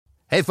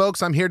Hey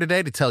folks, I'm here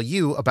today to tell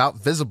you about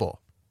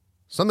Visible.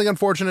 Something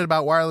unfortunate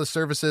about wireless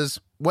services,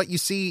 what you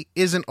see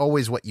isn't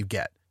always what you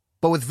get.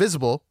 But with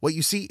Visible, what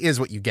you see is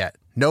what you get.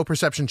 No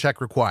perception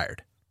check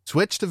required.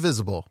 Switch to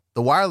Visible,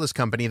 the wireless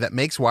company that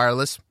makes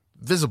wireless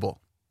visible.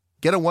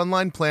 Get a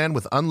one-line plan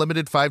with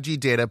unlimited 5G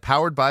data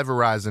powered by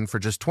Verizon for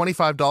just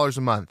 $25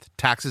 a month,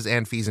 taxes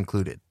and fees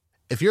included.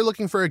 If you're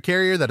looking for a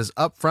carrier that is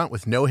upfront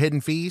with no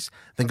hidden fees,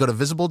 then go to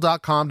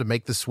Visible.com to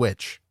make the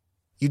switch.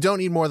 You don't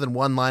need more than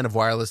one line of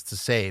wireless to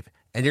save,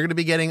 and you're going to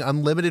be getting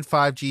unlimited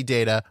 5G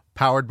data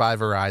powered by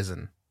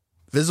Verizon.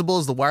 Visible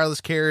is the wireless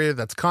carrier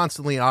that's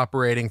constantly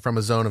operating from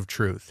a zone of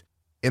truth.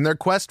 In their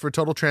quest for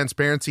total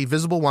transparency,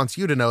 Visible wants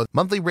you to know the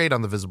monthly rate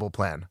on the Visible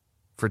plan.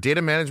 For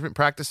data management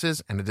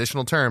practices and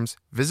additional terms,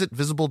 visit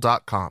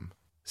Visible.com.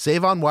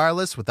 Save on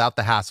wireless without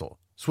the hassle.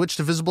 Switch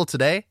to Visible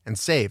today and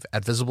save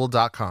at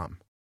Visible.com.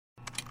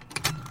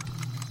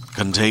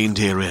 Contained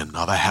herein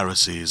are the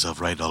heresies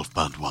of Radolf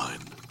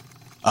Burntwine,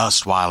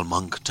 erstwhile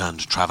monk turned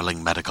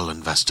traveling medical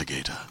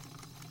investigator.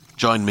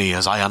 Join me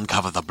as I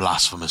uncover the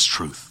blasphemous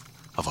truth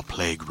of a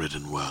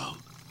plague-ridden world,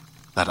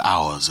 that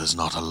ours is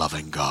not a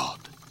loving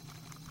God,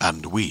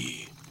 and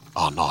we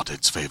are not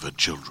its favored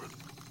children.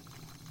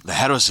 The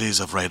heresies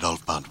of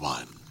Radolf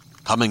Burntwine,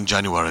 coming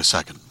January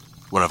 2nd,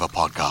 wherever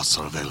podcasts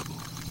are available.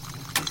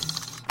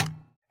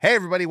 Hey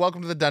everybody,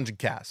 welcome to the Dungeon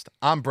Cast.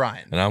 I'm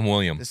Brian. And I'm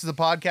William. This is a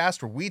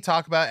podcast where we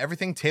talk about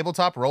everything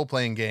tabletop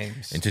role-playing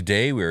games. And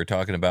today we are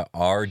talking about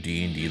our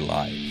D&D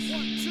Lives.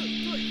 1, 2,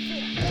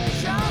 3, 4.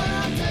 Shout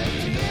out to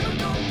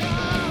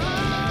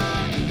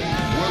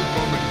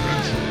Welcome,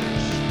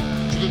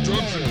 adventurers, to the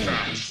Dungeon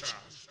Cast.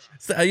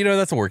 So,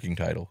 that's a working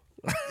title.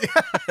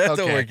 That's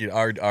Okay. a working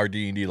our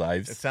D&D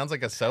Lives. It sounds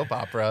like a soap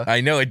opera.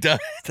 I know it does.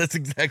 That's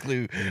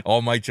exactly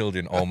all my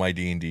children, all my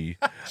D&D.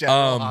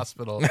 General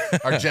Hospital.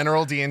 Our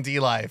general D&D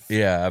life.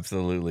 Yeah,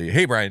 absolutely.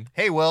 Hey, Brian.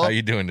 Hey, Will. How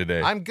you doing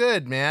today? I'm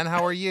good, man.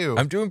 How are you?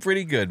 I'm doing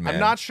pretty good, man.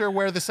 I'm not sure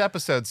where this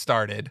episode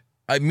started.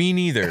 Me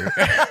neither.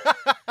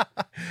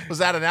 Was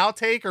that an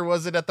outtake or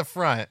was it at the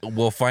front?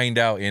 We'll find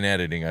out in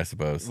editing, I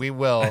suppose. We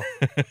will.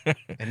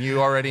 And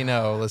you already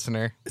know,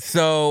 listener.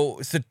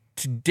 So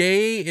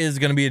today is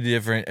going to be a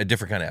different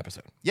kind of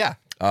episode. Yeah.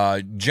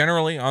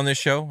 Generally on this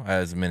show,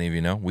 as many of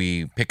you know,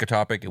 we pick a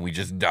topic and we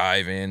just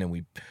dive in and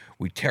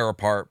we tear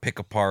apart, pick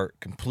apart,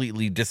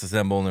 completely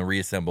disassemble and then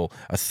reassemble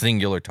a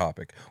singular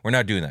topic. We're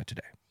not doing that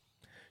today.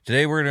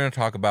 Today we're going to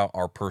talk about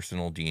our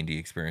personal D&D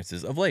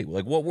experiences of late,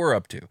 like what we're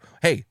up to.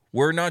 Hey,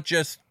 we're not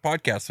just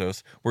podcast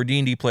hosts, we're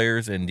D&D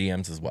players and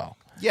DMs as well.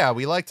 Yeah,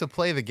 we like to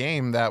play the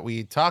game that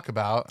we talk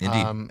about,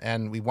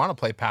 and we want to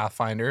play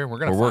Pathfinder. We're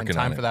going to find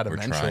time for that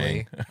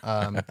eventually.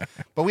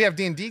 But we have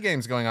D&D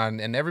games going on,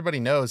 and everybody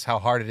knows how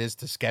hard it is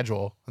to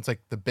schedule. It's like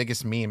the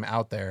biggest meme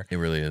out there. It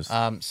really is.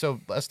 So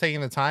us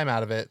taking the time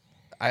out of it,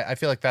 I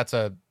feel like that's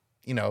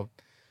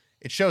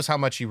it shows how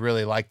much you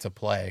really like to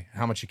play,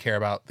 how much you care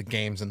about the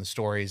games and the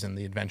stories and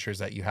the adventures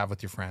that you have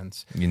with your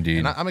friends. Indeed.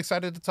 And I'm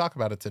excited to talk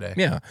about it today.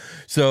 Yeah.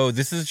 So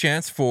this is a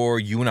chance for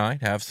you and I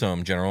to have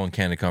some general and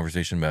candid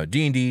conversation about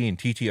D&D and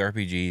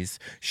TTRPGs,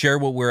 share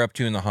what we're up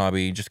to in the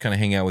hobby, just kind of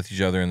hang out with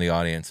each other in the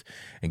audience,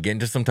 and get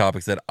into some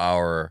topics that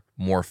our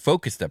more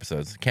focused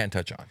episodes can't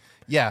touch on.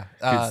 Yeah.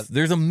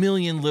 There's a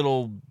million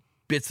little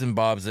bits and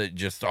bobs that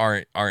just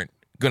aren't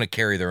going to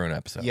carry their own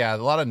episode. Yeah, a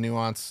lot of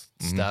nuanced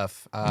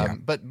stuff.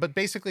 But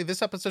basically,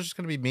 this episode is just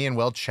going to be me and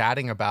Will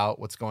chatting about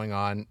what's going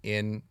on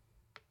in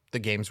the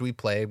games we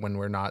play when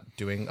we're not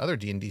doing other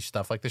D&D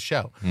stuff like the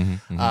show.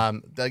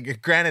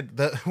 Granted,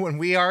 when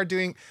we are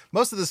doing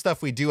most of the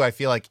stuff we do, I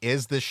feel like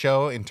is the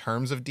show in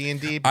terms of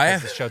D&D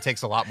because the show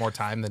takes a lot more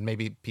time than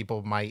maybe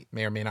people may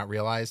or may not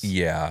realize.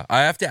 Yeah,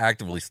 I have to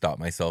actively stop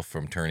myself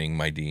from turning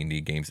my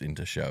D&D games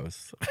into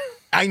shows.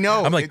 I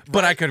know. I'm like,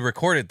 but I could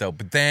record it though.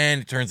 But then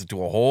it turns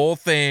into a whole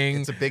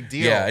thing. It's a big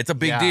deal. Yeah, it's a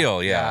big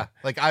deal. Yeah.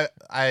 Like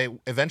I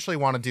eventually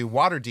want to do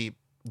Waterdeep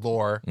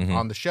lore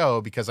on the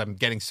show because I'm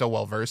getting so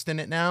well versed in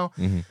it now.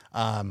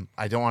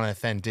 I don't want to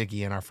offend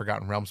Diggy and our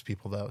Forgotten Realms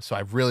people though, so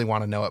I really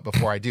want to know it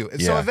before I do.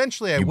 So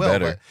eventually I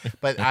will,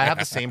 but I have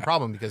the same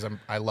problem because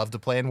I love to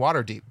play in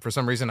Waterdeep. For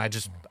some reason,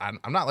 I'm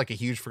not like a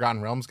huge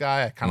Forgotten Realms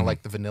guy. I kind of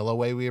like the vanilla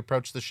way we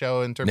approach the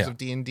show in terms of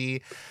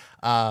D&D.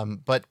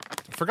 But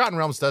Forgotten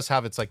Realms does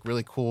have its like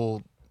really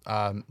cool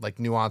like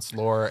nuanced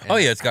lore. And,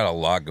 it's got a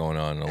lot going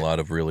on, a lot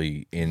of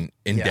really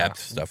in-depth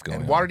stuff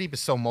going on. Waterdeep is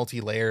so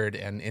multi-layered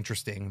and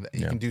interesting that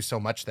you can do so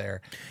much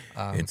there.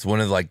 It's one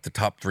of like the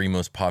top 3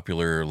 most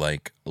popular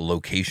like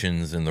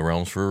locations in the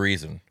realms for a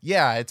reason.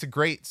 Yeah, it's a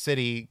great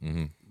city.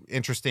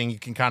 Interesting. You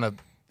can kind of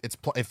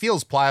it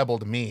feels pliable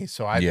to me,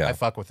 so I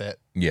fuck with it.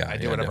 Yeah, I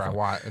do whatever I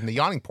want. And the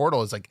Yawning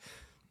Portal is like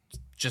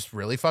just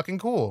really fucking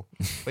cool.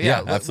 But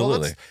yeah,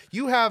 absolutely.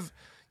 You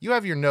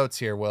have your notes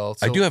here, Will.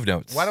 So I do have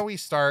notes. Why don't we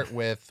start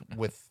with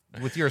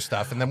your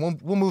stuff, and then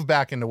we'll move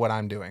back into what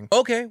I'm doing.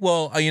 Okay.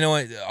 Well, you know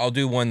what? I'll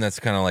do one that's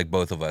kind of like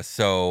both of us.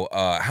 So,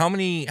 how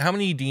many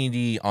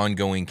D&D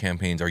ongoing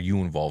campaigns are you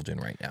involved in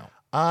right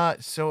now?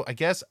 So I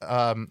guess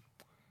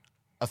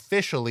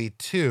officially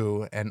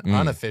 2 and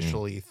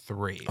unofficially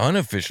 3.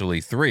 Unofficially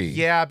 3.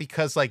 Yeah,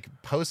 because like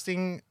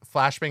posting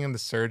Flashbang and the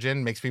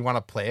Surgeon makes me want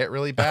to play it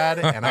really bad,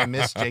 and I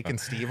miss Jake and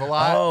Steve a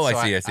lot. Oh, so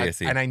I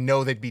see. And I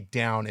know they'd be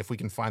down if we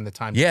can find the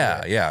time. Yeah,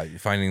 to do it. yeah.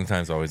 Finding the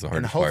time's always the And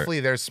hardest part. hopefully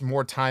there's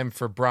more time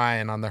for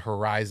Brian on the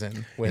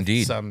horizon with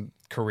Indeed. some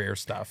career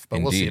stuff,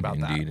 but we'll see about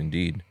that.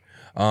 Indeed.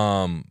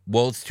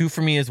 Well, it's 2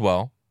 for me as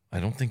well. I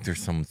don't think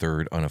there's some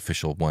third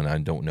unofficial one I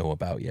don't know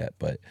about yet,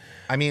 but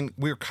I mean,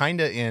 we're kind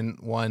of in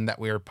one that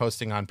we are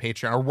posting on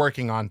Patreon or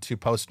working on to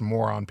post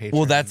more on Patreon.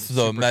 well, that's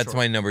Super short.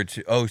 my number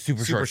 2. Oh,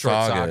 super short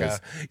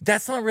sagas.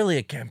 That's not really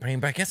a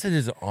campaign, but I guess it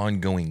is an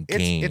ongoing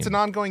game. It's an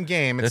ongoing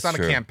game. It's That's not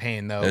true. a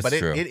campaign though, That's but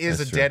true. it is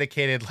That's a true.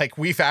 dedicated. Like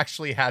we've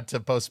actually had to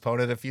postpone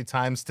it a few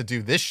times to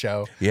do this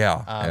show.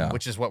 Yeah.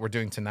 Which is what we're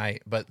doing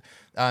tonight. But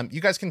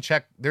you guys can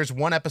check. There's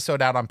one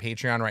episode out on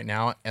Patreon right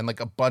now, and like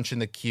a bunch in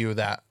the queue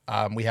that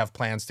we have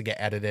plans to get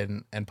edited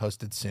and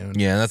posted soon.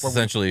 Yeah, that's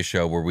essentially a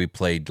show where we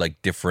played like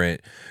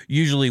different,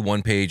 usually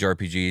one-page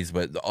RPGs,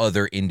 but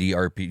other indie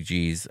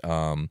RPGs.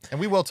 And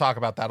we will talk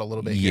about that a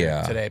little bit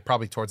here today,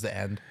 probably towards the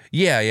end.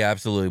 Yeah,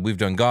 absolutely. We've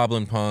done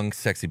Goblin Punks,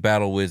 Sexy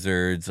Battle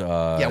Wizards.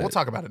 Yeah, we'll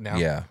talk about it now.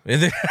 Yeah.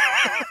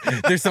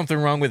 There's something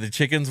wrong with the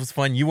chickens was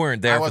fun. You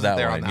weren't there I for wasn't that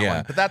there one. on that Yeah.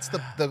 one. But that's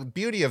the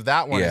beauty of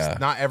that one Yeah. is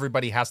not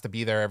everybody has to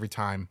be there every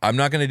time. I'm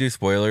not going to do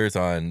spoilers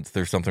on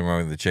There's Something Wrong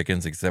with the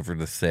Chickens, except for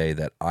to say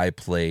that I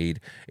played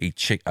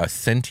a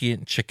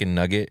sentient chicken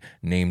nugget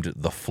named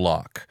The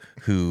Flock,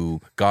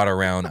 who got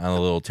around on a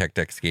little Tech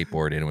Deck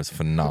skateboard, and it was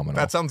phenomenal.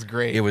 That sounds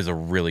great. It was a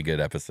really good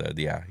episode.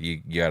 Yeah, you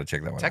got to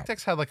check that one Tech out.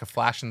 Deck's had like a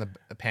flash in the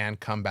pan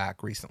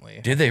comeback recently.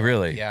 Did they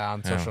really? Yeah,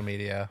 on social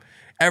media.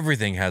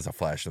 Everything has a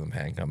flash in the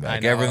pan I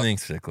comeback. know.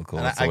 Everything's cyclical.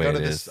 And That's the I way go to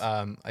it this. is.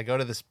 I go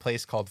to this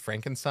place called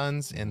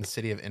Frankensons in the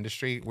City of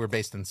Industry. We're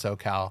based in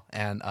SoCal,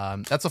 and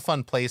that's a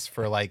fun place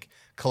for like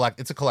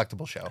It's a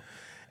collectible show.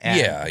 And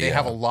Yeah, they yeah.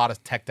 have a lot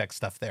of Tech Deck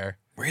stuff there.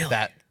 Really?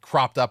 That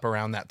cropped up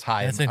around that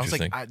time. That's I was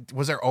like, interesting.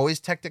 was there always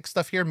Tech Deck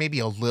stuff here? Maybe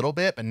a little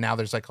bit, but now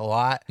there's like a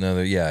lot. No,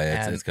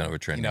 And, it's kind of a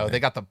trend. You know, thing. they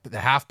got the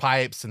half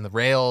pipes and the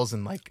rails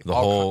and like the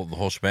all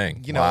whole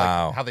shebang. you know,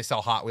 wow. like how they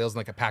sell Hot Wheels in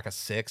like a pack of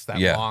 6, that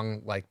Yeah.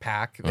 long like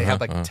pack. They had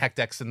like Tech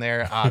Decks in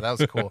there. That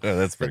was cool.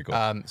 That's pretty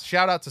cool.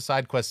 Shout out to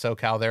SideQuest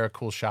SoCal. They're a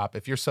cool shop.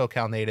 If you're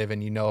SoCal native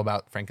and you know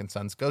about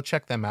Frankensons, go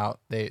check them out.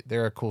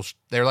 They're a cool.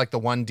 They're like the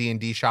one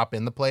D&D shop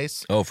in the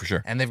place, Oh, for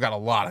sure. and they've got a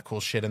lot of cool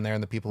shit in there.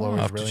 And the people I'll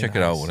always have to really check it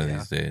nice. out one of Yeah.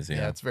 these days.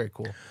 Yeah. It's very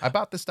cool. I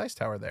bought this dice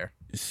tower there.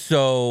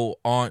 So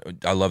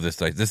I love this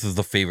dice. This is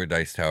the favorite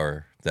dice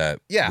tower that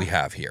Yeah. we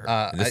have here.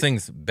 This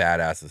thing's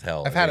badass as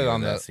hell. I've had it If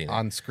on anyone's seen it.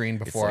 on screen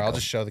before. like I'll a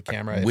just show the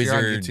camera. If you're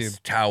on Wizard's YouTube.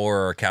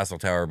 tower or castle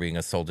tower being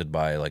assaulted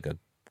by like a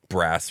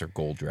brass or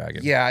gold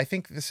dragon. Yeah, I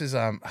think this is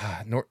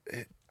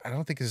I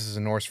don't think this is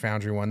a Norse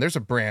Foundry one. There's a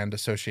brand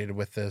associated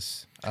with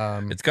this.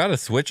 It's got a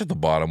switch at the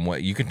bottom.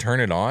 What you can turn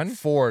it on?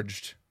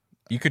 Forged.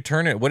 You could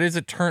turn it. What does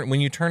it turn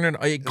when you turn it?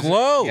 It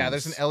glows. Yeah,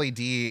 there's an LED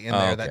in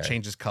there that okay.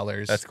 changes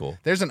colors. That's cool.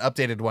 There's an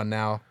updated one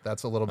now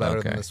that's a little better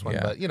than Okay, this one,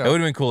 yeah. but you it know.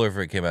 would have been cooler if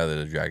it came out of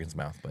the dragon's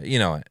mouth. But you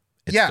know,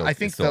 it's Yeah, still, I it's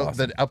think still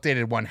the awesome.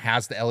 updated one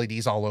has the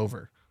LEDs all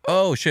over.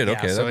 Oh shit!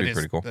 Okay, Yeah, so that'd it be is-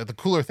 pretty cool. The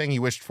cooler thing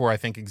you wished for, I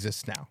think,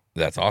 exists now.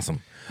 That's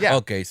awesome. Yeah.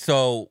 Okay,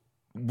 so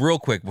real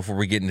quick before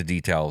we get into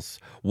details,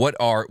 what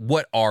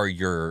are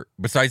your,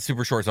 besides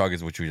Super Short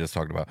Sagas, which we just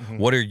talked about, Mm-hmm.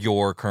 what are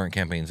your current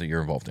campaigns that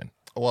you're involved in?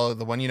 Well,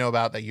 the one you know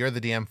about that you're the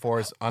DM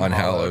for is Unhallowed.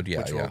 Unhallowed, yeah,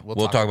 which yeah.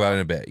 We'll talk about it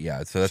in a bit.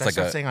 Yeah, so that's Should I like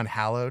start saying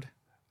Unhallowed?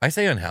 I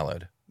say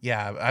Unhallowed.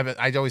 Yeah,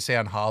 I always say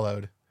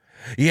Unhallowed.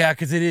 Yeah,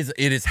 because it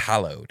is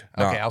hallowed.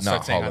 Okay, I'll start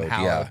not saying hollowed.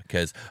 unhallowed. Yeah,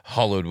 because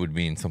hollowed would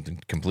mean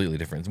something completely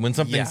different. When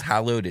something's Yeah.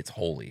 hallowed, it's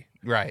holy.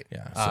 Right.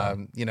 Yeah,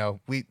 so- You know,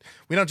 we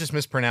don't just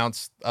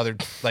mispronounce other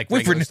like We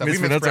regular stuff. We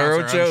mispronounce our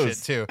own shows.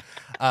 shit too.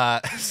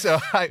 So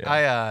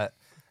I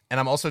and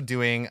I'm also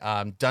doing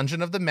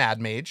Dungeon of the Mad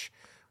Mage,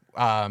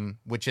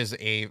 which is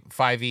a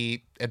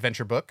 5e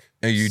adventure book.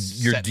 You're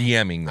set-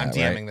 DMing that, I'm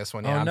DMing right? this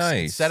one. Oh, Yeah,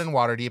 nice. Set in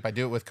Waterdeep. I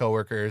do it with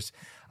coworkers.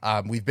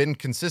 We've been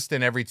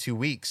consistent every 2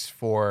 weeks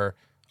for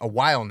a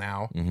while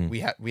now. Mm-hmm.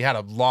 We had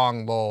a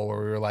long lull where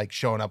we were like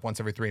showing up once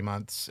every 3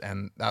 months,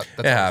 and that's It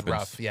always happens.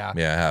 rough. Yeah.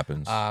 Yeah, it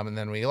happens. And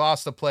then we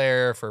lost a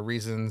player for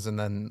reasons, and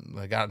then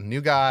I got a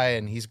new guy,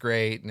 and he's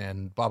great,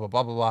 and blah blah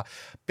blah blah blah.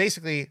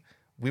 Basically,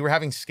 we were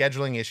having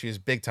scheduling issues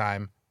big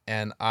time,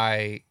 and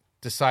I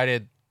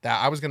decided that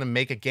I was going to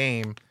make a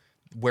game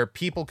where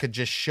people could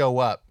just show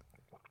up,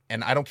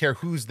 and I don't care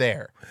who's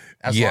there,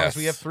 as long as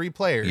we have 3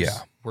 players. Yeah.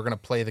 We're going to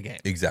play the game.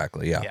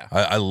 Exactly. Yeah. Yeah.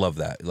 I love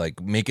that.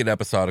 Like, make it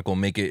episodical,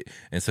 make it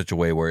in such a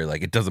way where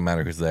like it doesn't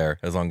matter who's there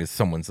as long as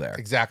someone's there.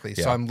 Exactly.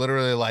 So Yeah. I'm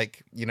literally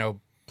like,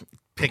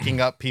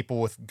 picking up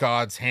people with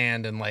God's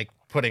hand and like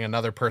putting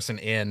another person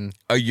in.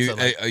 Are you So,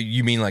 like-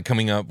 you mean like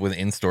coming up with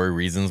in-story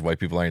reasons why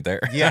people aren't there?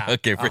 Yeah.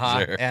 Okay, for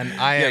uh-huh. sure. And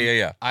I am,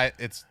 Yeah.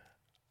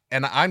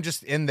 And I'm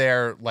just in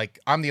there, like,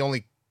 I'm the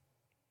only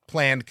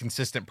planned,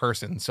 consistent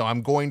person. So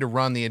I'm going to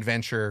run the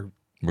adventure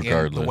in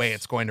Regardless. the way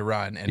it's going to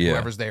run, and Yeah.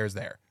 whoever's there is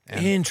there.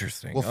 And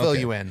Interesting. we'll fill Okay.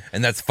 you in.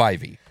 And that's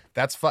 5e.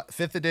 That's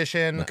 5th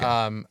edition.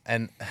 Okay.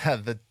 And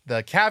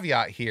the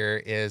caveat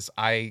here is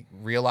I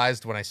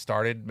realized when I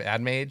started Mad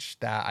Mage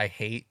that I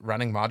hate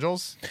running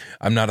modules.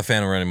 I'm not a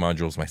fan of running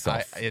modules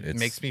myself. It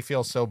makes me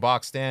feel so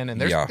boxed in, and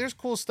there's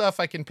cool stuff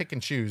I can pick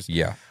and choose.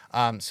 Yeah.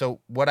 So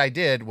what I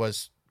did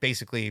was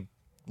basically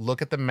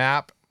look at the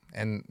map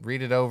and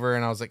read it over,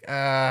 and I was like,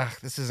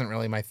 this isn't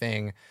really my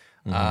thing.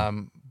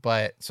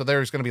 But so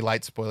there's going to be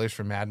light spoilers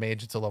for Mad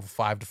Mage. It's a level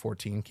 5 to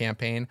 14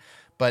 campaign,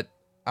 but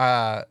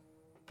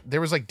there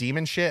was like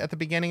demon shit at the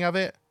beginning of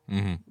it,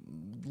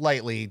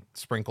 lightly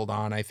sprinkled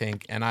on, I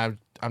think. And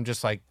I'm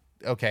just like,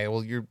 okay,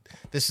 well,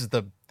 this is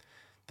the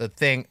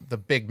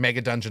big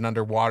mega dungeon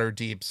underwater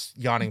deep's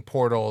yawning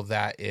portal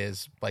that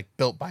is like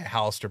built by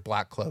Halaster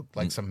Blackcloak,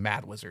 like some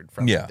mad wizard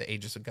from the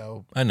ages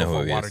ago. I know before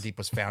who he is. Waterdeep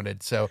was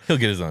founded. So He'll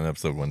get his own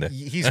episode one day.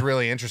 he's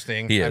really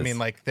interesting. He I is. mean,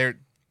 like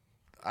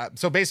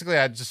so basically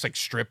I just like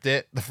stripped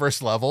it the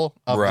first level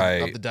of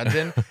the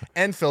dungeon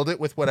and filled it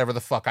with whatever the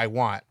fuck I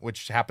want,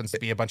 which happens to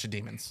be a bunch of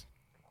demons.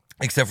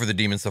 Except for the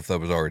demon stuff that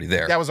was already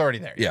there. That was already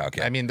there. Yeah,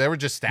 okay. I mean, they were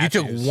just statues.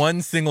 You took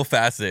one single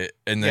facet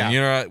and then, you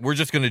know what, we're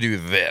just going to do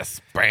this.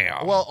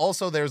 Bam. Well,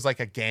 also there's like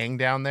a gang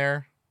down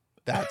there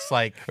that's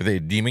like... Are they a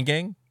demon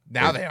gang?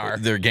 Now they are.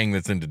 They're a gang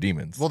that's into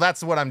demons. Well,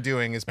 that's what I'm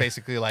doing is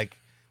basically like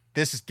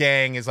this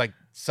gang is like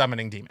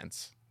summoning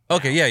demons.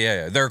 Okay,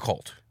 yeah. They're a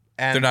cult.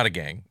 And they're not a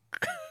gang.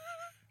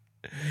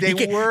 They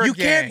were a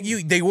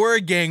gang. They were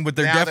a gang, but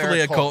they're Now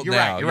definitely a cult You're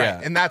now. right, you're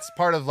right. And that's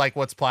part of like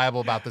what's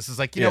pliable about this is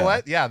like, you know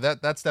what? Yeah,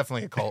 that's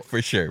definitely a cult.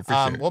 For sure, for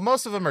sure. Well,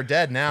 most of them are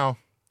dead now.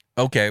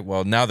 Okay,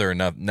 well, now they're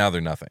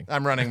nothing.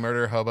 I'm running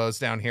murder hobos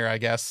down here, I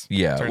guess.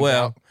 Yeah, turns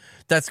well, out.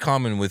 that's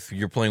common with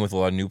you're playing with a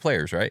lot of new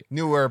players, right?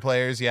 Newer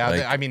players, yeah.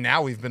 Like- I mean,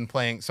 now we've been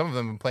playing. Some of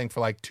them have been playing for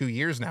like 2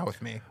 years now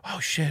with me. Oh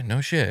shit,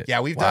 no shit.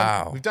 Yeah, we've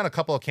wow. done a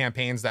couple of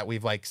campaigns that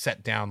we've like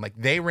set down. Like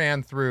they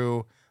ran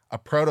through a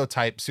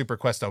prototype Super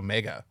Quest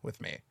Omega with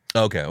me.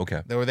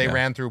 Okay. They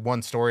ran through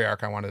one story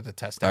arc I wanted to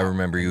test out. I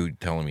remember you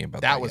telling me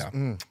about that. That was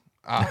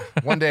yeah.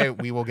 one day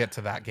we will get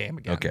to that game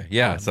again. Okay,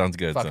 yeah, sounds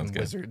good. Fucking Sounds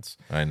good. wizards.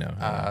 I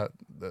know.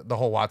 The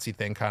whole WotC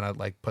thing kind of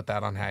like put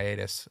that on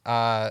hiatus.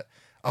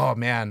 Oh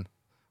man,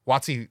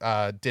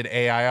 WotC did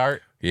AI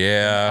art.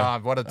 Yeah.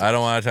 What a I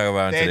don't want to talk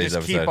about it in they today's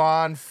just episode. keep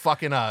on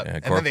fucking up, Yeah,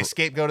 and then they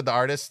scapegoated the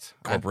artist.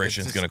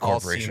 Corporation's It's gonna just all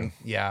corporation.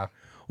 yeah.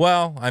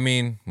 Well, I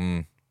mean,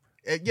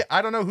 Yeah,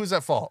 I don't know who's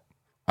at fault,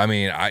 but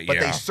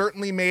they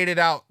certainly made it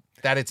out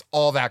that it's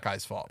all that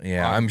guy's fault.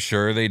 Yeah, I'm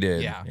sure they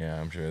did. Yeah.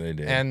 I'm sure they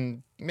did.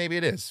 And maybe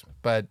it is,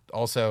 but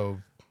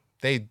also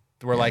they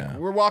were like,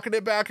 we're walking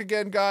it back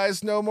again,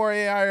 guys. No more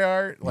AI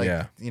art.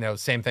 Like,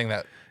 same thing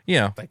that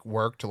like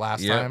worked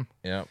last time.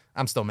 Yeah.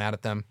 I'm still mad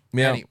at them.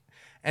 Yeah.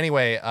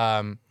 Anyway,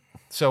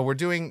 so we're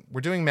doing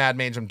Mad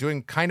Mage. I'm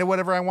doing kind of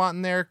whatever I want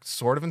in there,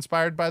 sort of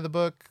inspired by the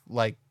book,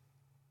 like,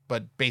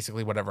 but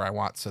basically whatever I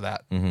want. So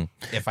that if I need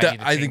to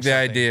change I think the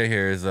something- idea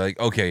here is like,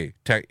 okay,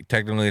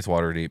 technically it's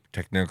Waterdeep.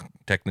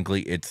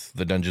 Technically it's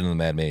the Dungeon of the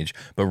Mad Mage.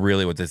 But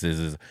really what this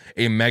is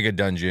a mega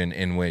dungeon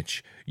in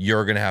which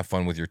you're going to have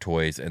fun with your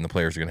toys and the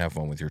players are going to have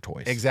fun with your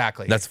toys.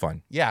 Exactly. That's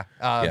fun. Yeah.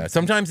 Yeah.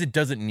 Sometimes it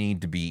doesn't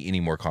need to be any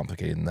more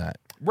complicated than that.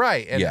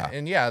 Right.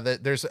 And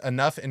there's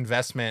enough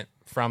investment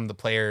from the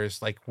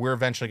players. Like we're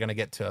eventually going to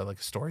get to like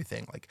a story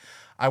thing. Like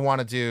I want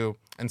to do,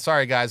 and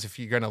sorry guys, if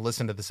you're going to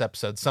listen to this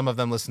episode, some of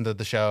them listen to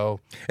the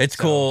show. It's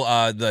cool.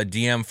 The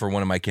DM for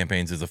one of my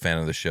campaigns is a fan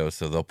of the show,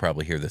 so they'll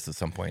probably hear this at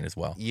some point as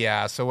well.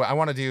 Yeah. So I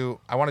want to do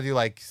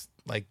like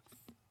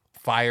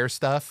fire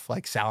stuff,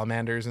 like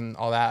salamanders and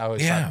all that. I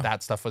always thought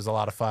that stuff was a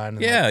lot of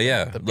fun.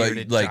 And the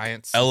bearded like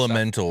giants, and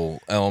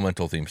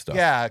elemental theme stuff.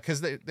 yeah,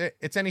 because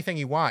it's anything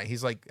you want.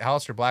 He's like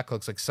Halaster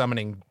Blackcloak's like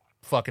summoning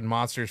fucking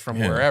monsters from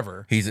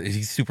wherever.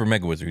 He's super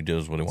mega wizard. He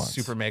does what he wants.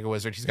 Super mega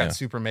wizard. He's got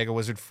super mega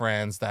wizard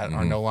friends that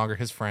are no longer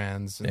his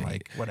friends and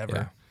like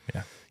whatever.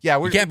 Yeah,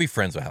 you can't be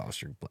friends with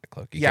Halaster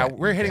Blackcloak.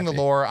 We're hitting the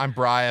lore. I'm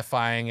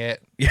Briifying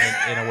it in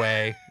a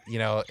way. You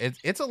know,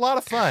 it's a lot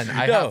of fun.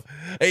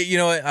 Hey, you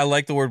know what? I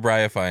like the word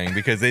Briifying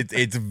because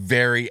it's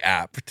very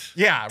apt.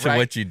 To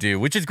what you do,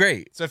 which is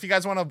great. So if you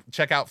guys want to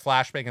check out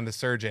Flashbang and the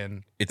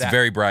Surgeon, It's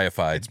very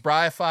Briified. It's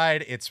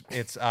Briified.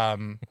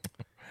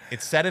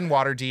 It's set in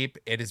Waterdeep.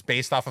 It is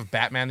based off of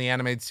Batman the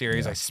Animated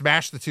Series. I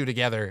smashed the two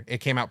together. It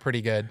came out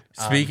pretty good.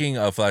 Speaking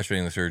of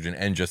Flashbang the Surgeon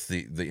and just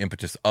the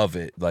impetus of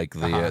it, like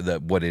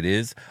the what it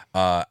is,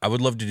 I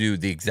would love to do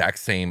the exact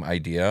same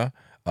idea,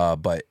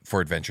 but for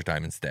Adventure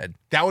Time instead.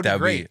 That would be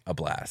great. A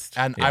blast.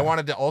 And I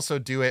wanted to also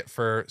do it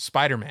for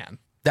Spider-Man.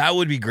 That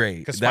would be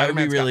great. That would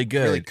be really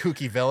good. Really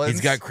kooky villains.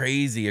 He's got a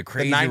crazy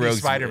 90s rogue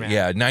Spider-Man.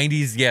 Yeah,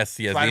 90s. Yes,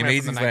 the Spider-Man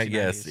amazing from the Spider-Man.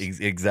 Yes, 1990s.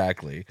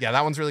 exactly. Yeah,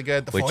 that one's really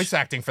good. The voice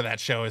acting for that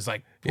show is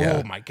like,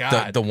 oh my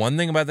god. The one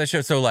thing about that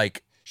show, so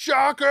like,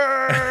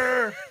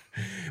 shocker.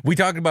 we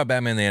talked about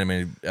Batman the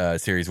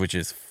Animated Series, which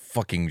is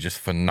fucking just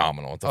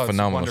phenomenal. It's a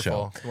phenomenal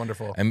show. It's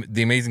wonderful. And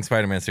the Amazing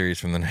Spider-Man series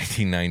from the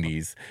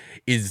 1990s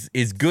is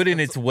good in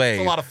its way.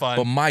 It's a lot of fun.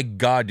 But my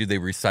God, do they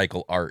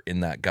recycle art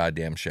in that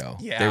goddamn show?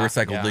 Yeah, they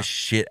recycle yeah. the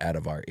shit out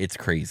of art. It's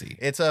crazy.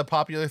 It's a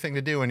popular thing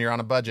to do when you're on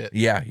a budget.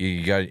 Yeah,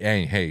 you got.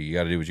 Hey, you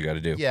got to do what you got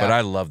to do. Yeah. But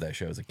I love that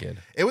show as a kid.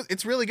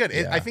 It's really good.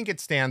 Yeah. I think it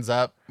stands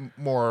up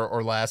more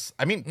or less.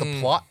 I mean,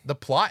 the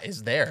plot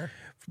is there.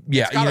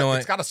 Yeah, It's got you know a, what?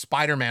 It's got a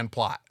Spider-Man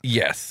plot.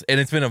 Yes, and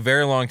it's been a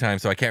very long time,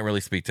 so I can't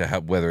really speak to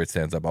whether it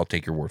stands up. I'll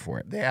take your word for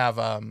it. They have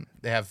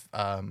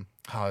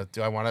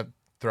do I want to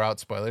throw out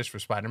spoilers for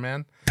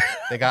Spider-Man?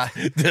 They got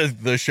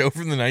the show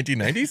from the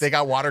 1990s. they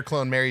got water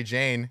clone Mary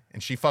Jane,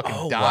 and she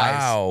fucking dies,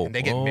 wow. and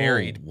they get Oh,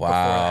 married wow.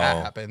 before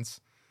that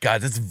happens.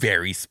 God, that's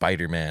very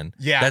Spider-Man.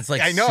 Yeah, that's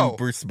like I know.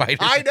 super Spider-Man.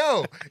 I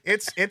know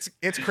it's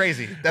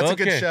crazy. That's a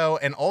good Okay. show,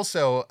 and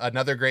also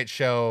another great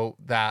show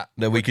that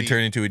That we would could be,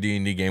 turn into a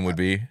D&D game would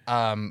be.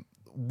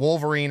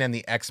 Wolverine and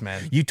the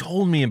X-Men. You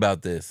told me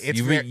about this. It's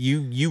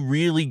You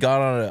really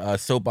got on a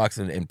soapbox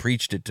and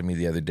preached it to me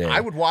the other day. I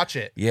would watch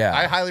it. Yeah,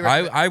 I highly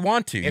recommend. I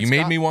want to. You It's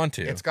made got- me want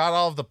to. It's got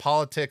all of the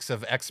politics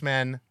of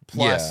X-Men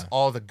plus Yeah.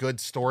 all the good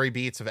story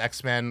beats of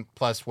X-Men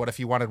plus what if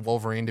you wanted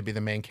Wolverine to be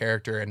the main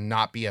character and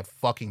not be a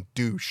fucking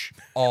douche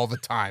all the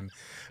time.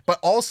 But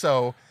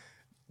also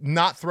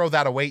not throw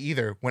that away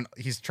either when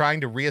he's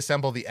trying to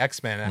reassemble the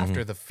X-Men Mm-hmm.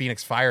 after the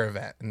Phoenix Fire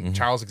event and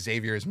Charles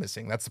Xavier is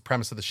missing. That's the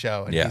premise of the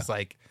show. And Yeah. he's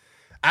like,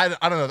 I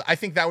don't know. I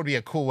think that would be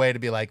a cool way to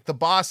be like, the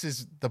boss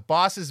is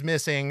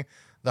missing,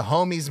 the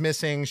homie's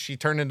missing, she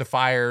turned into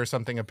fire or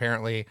something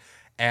apparently,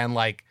 and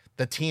like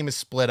the team is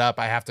split up.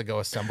 I have to go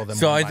assemble them.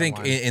 So one I by think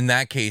one. in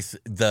that case,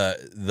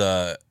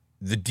 the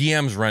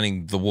DM's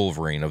running the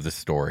Wolverine of the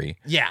story.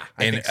 Yeah,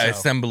 I and think so.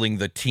 assembling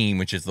the team,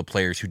 which is the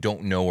players who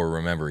don't know or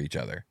remember each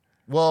other.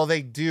 Well,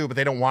 they do, but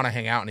they don't want to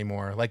hang out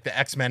anymore. Like the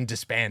X-Men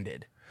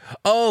disbanded.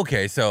 Oh,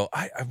 okay. So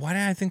why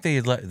did I think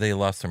they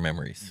lost their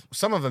memories?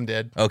 Some of them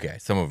did. Okay,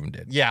 some of them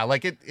did. Yeah,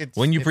 like it's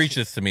When you it's- preached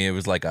this to me, it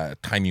was like a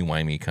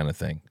timey-wimey kind of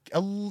thing.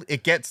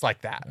 it gets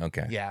like that.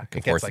 Okay. Yeah,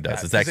 Of course it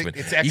does. that. It's 'Cause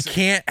X-Men. It's You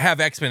can't have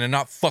X-Men and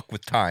not fuck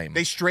with time.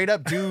 They straight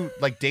up do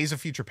like Days of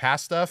Future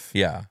Past stuff.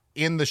 Yeah.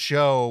 In the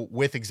show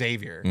with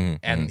Xavier,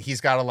 and he's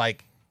got to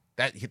like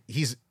that.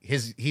 He's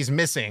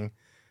missing,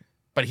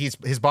 but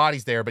his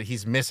body's there, but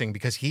he's missing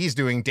because he's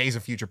doing Days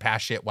of Future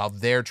Past shit while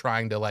they're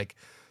trying to like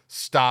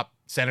stop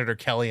Senator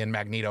Kelly and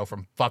Magneto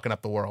from fucking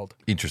up the world.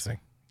 Interesting.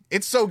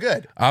 It's so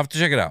good. I'll have to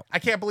check it out. I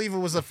can't believe it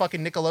was a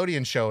fucking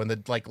Nickelodeon show in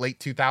the like late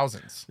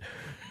 2000s,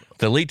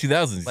 The late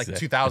 2000s. like you say.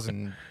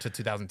 2000 to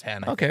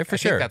 2010. Okay, I for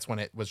think sure. that's when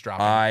it was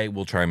dropping. I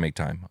will try and make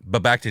time.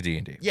 But back to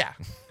D&D. Yeah,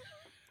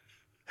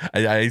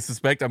 I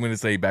suspect I'm going to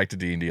say back to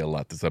D&D a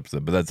lot this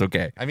episode, but that's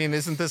okay. I mean,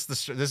 isn't this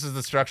this is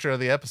the structure of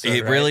the episode?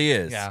 It right? really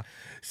is. Yeah.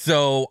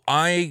 So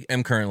I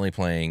am currently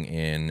playing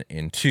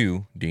in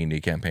two D&D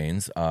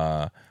campaigns.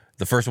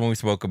 The first one we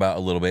spoke about a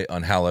little bit,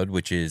 Unhallowed,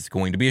 which is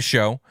going to be a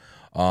show.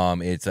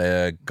 It's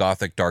a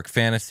gothic dark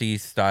fantasy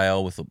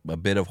style with a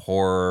bit of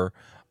horror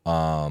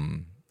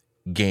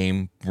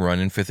game run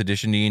in 5th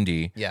edition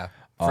D&D. Yeah.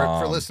 For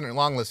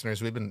long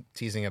listeners, we've been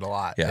teasing it a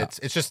lot. Yeah.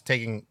 It's just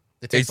taking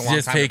it takes It's a long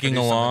just time to taking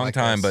a produce something long like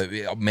time,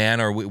 this. but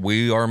man,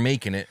 we are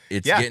making it.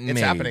 It's yeah, getting it's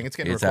made. happening. It's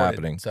getting recorded.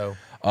 happening. So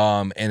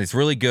And it's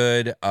really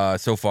good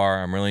so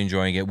far. I'm really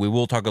enjoying it. We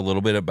will talk a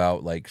little bit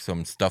about like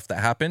some stuff that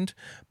happened,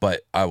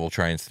 but I will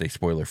try and stay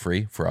spoiler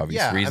free for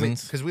obvious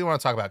reasons. because we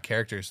want to talk about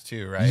characters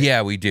too, right?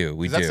 Yeah, we do.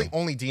 We 'Cause do. that's the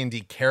only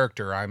D&D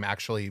character I'm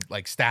actually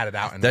like statted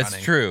out and That's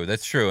running. true.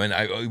 That's true.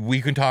 And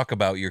we can talk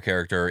about your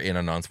character in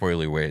a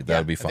non-spoilery way. That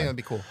would be I fun. think that'd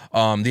be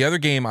cool. The other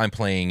game I'm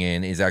playing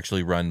in is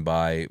actually run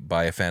by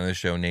a fan of the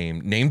show named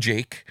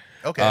Jake.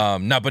 Okay.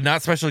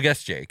 Not special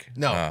guest Jake.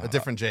 No, a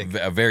different Jake.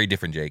 A very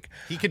different Jake.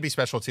 He could be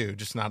special too,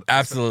 just not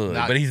Absolutely,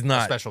 but he's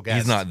not a special guest.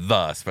 He's not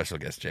the special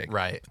guest Jake.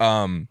 Right.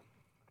 And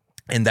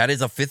that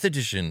is a 5th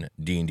edition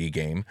D&D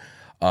game,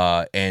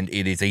 and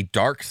it is a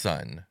Dark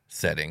Sun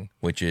setting,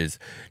 which is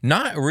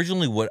not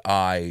originally what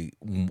I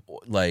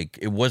like.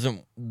 It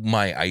wasn't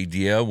my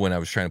idea when I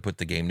was trying to put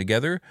the game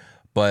together,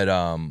 but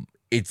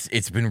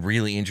it's been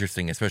really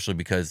interesting, especially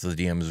because the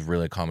DM is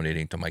really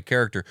accommodating to my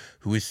character,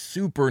 who is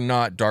super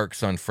not Dark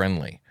Sun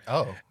friendly.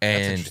 Oh, that's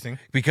And interesting.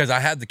 because I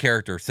had the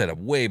character set up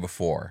way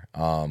before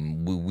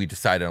we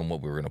decided on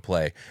what we were going to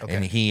play. Okay.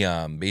 And he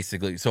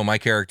basically, so my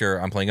character,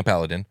 I'm playing a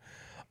paladin.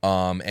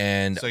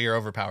 And So you're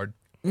overpowered.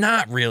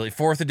 not really.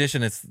 4th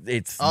edition, it's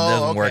Oh,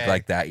 doesn't work okay.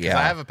 like that. 'Cause Yeah.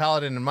 I have a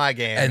paladin in my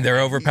game, and they're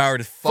he's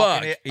overpowered as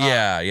fuck. fucking it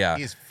up. Yeah.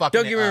 He's fucking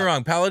Don't get me it up.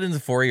 wrong. Paladins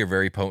and 4E are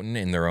very potent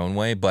in their own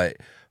way, but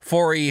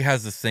 4E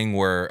has this thing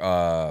where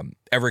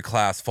every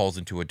class falls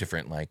into a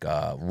different like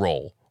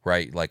role,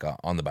 right? Like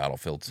on the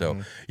battlefield. So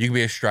you can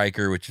be a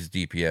striker, which is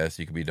DPS.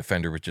 You can be a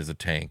defender, which is a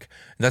tank.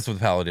 And that's what the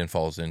paladin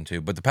falls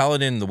into. But the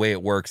paladin, the way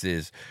it works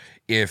is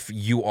if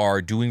you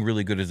are doing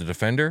really good as a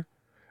defender,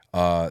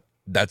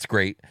 that's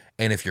great.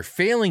 And if you're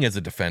failing as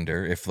a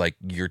defender, if like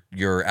your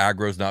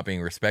aggro's not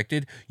being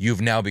respected,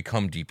 you've now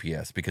become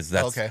DPS because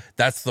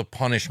that's the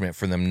punishment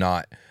for them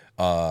not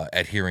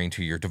adhering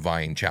to your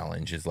divine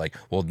challenge is like,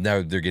 well,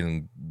 now they're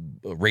getting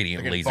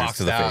radiant They're getting lasers boxed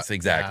to the out. face.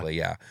 Exactly,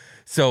 yeah.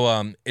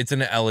 So it's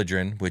an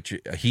Eldrin, which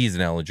he's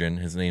an Eldrin.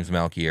 His name's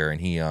Malkier,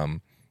 and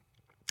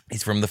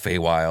he's from the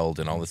Feywild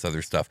and all this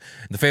other stuff.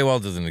 The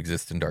Feywild doesn't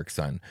exist in Dark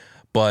Sun.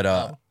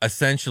 But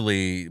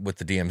essentially what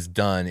the DM's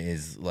done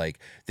is like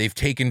they've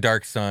taken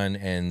Dark Sun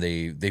and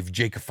they've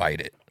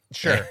Jacobified it.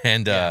 Sure.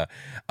 And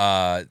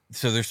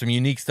so there's some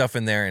unique stuff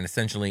in there, and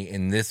essentially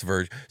in this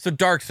version. So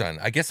Dark Sun,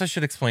 I guess I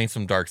should explain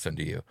some Dark Sun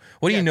to you.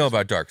 What do you know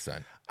about Dark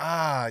Sun?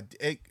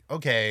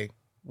 Okay.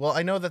 Well,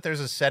 I know that there's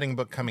a setting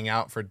book coming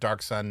out for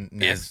Dark Sun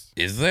next.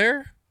 Is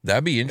there?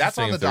 That'd be That's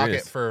interesting. on the if there docket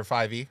is. for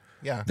 5e.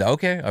 Yeah.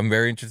 Okay, I'm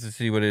very interested to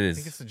see what it I think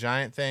is. it's the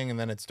giant thing, and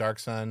then it's Dark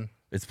Sun.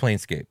 It's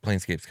Planescape.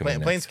 Planescape's coming.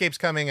 next. Planescape's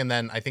coming, and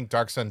then I think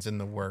Dark Sun's in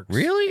the works.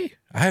 Really?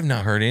 I have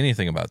not heard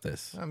anything about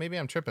this. Maybe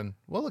I'm tripping.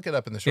 We'll look it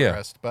up in the short Yeah.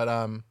 rest, but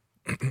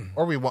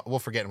or we'll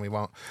forget and we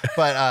won't.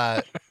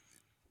 But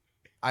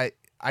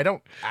I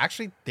don't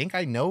actually think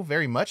I know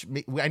very much.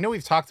 I know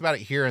we've talked about it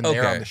here and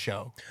there Okay. on the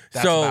show.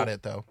 That's So- about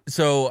it, though.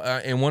 So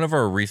in one of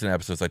our recent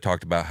episodes, I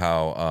talked about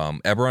how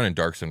Eberron and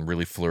Dark Sun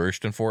really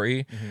flourished in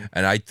 4E,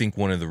 and I think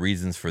one of the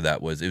reasons for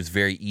that was it was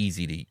very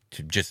easy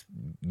to just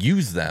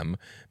use them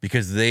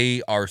because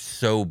they are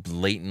so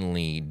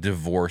blatantly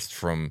divorced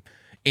from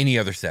any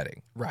other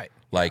setting. Right.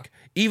 Like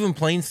even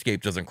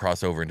Planescape doesn't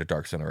cross over into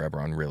Dark Sun or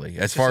Eberron, really,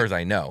 as far as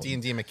I know.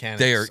 D&D mechanics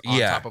They are on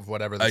top of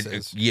whatever this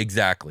is. Yeah,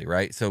 exactly,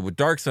 right? So with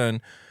Dark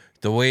Sun,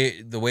 the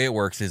way it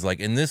works is like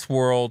in this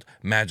world,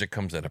 magic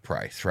comes at a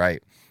price,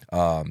 right?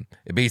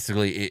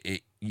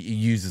 It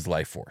uses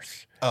life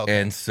force. Okay.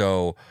 And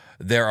so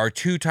there are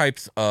two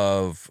types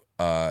of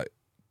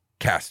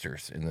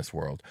casters in this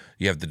world.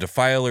 You have the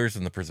Defilers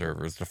and the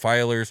Preservers.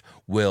 Defilers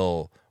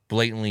will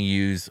blatantly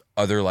use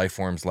other life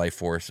forms' life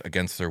force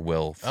against their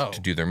will to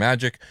do their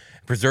magic.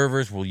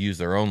 Preservers will use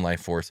their own life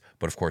force,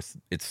 but of course,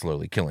 it's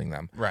slowly killing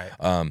them. Right.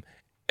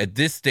 At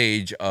this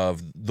stage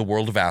of the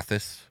world of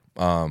Athos,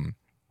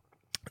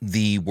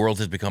 the world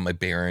has become a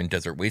barren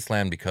desert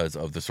wasteland because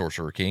of the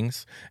Sorcerer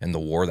Kings and the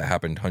war that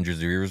happened hundreds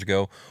of years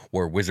ago,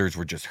 where wizards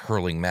were just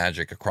hurling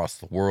magic across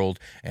the world,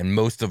 and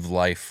most of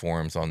life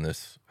forms on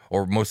this,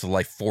 or most of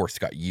life force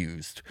got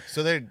used.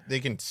 So they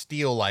can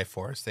steal life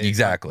force. They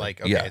Exactly. Like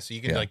okay, Yeah. so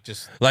you can Yeah. like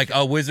just Like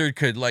a wizard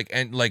could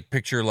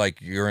picture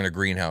like you're in a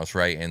greenhouse,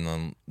 right? And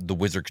then the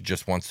wizard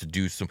just wants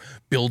to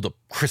build a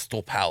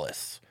crystal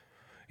palace.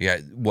 Yeah,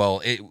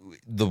 well,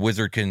 the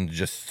wizard can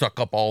just suck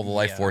up all the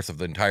life force of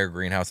the entire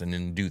greenhouse and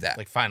then do that.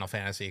 like Final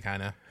Fantasy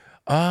kind of.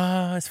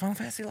 Is Final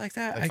Fantasy like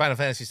that? Like Final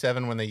Fantasy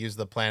 7 when they use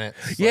the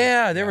planets.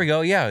 Yeah, there we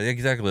go. Yeah,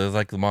 exactly. It's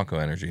like the Mako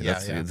energy.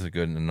 That's a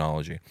good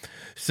analogy.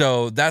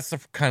 So that's the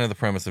kind of the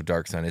premise of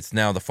Dark Sun. It's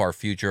now the far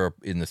future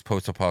in this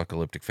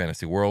post-apocalyptic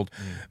fantasy world.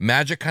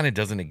 Magic kind of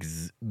doesn't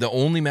exist. The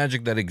only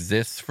magic that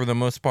exists for the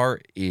most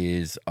part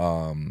is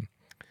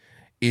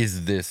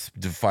this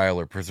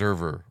Defiler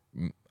Preserver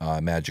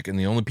magic, and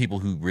the only people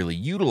who really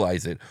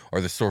utilize it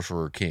are the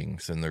Sorcerer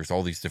Kings. And there's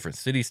all these different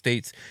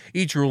city-states,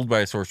 each ruled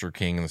by a Sorcerer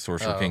King, and the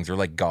Sorcerer Kings are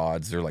like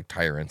gods. They're like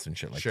tyrants and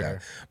shit like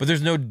that. But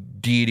there's no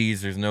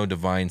deities, there's no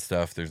divine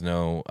stuff, there's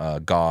no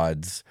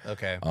gods.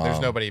 Okay.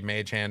 There's nobody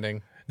mage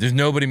handing. There's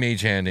nobody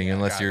mage handing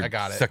unless I you're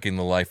got it. sucking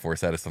the life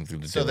force out of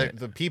something to So do it.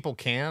 the people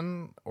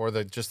can, or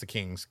just the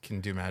kings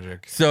can do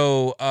magic.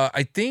 So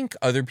I think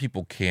other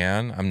people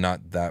can. I'm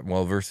not that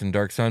well versed in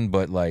Dark Sun,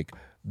 but like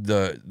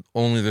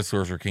only the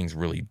Sorcerer Kings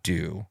really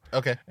do.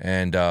 Okay.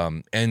 And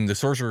the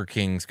Sorcerer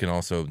Kings can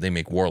also, they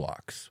make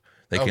warlocks.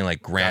 They can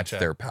like grant gotcha.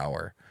 their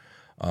power.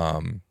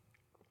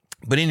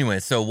 But anyway,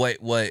 so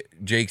what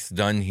Jake's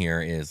done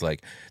here is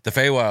like the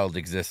Feywild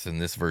exists in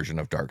this version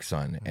of Dark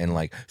Sun, and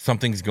like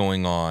something's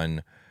going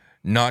on,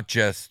 not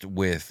just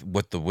with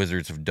what the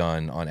wizards have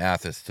done on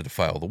Athos to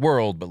defile the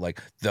world, but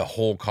like the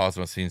whole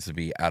cosmos seems to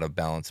be out of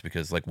balance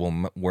because like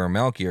where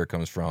Malkier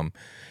comes from,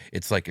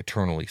 it's like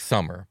eternally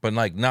summer, but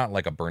like not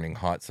like a burning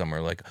hot summer,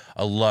 like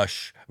a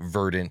lush,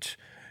 verdant,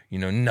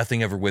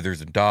 nothing ever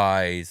withers and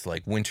dies,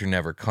 like winter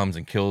never comes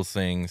and kills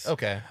things.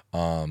 Okay.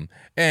 And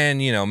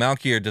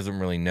Malkier doesn't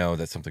really know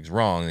that something's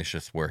wrong. It's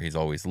just where he's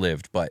always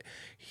lived. But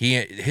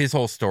his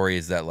whole story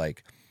is that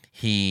like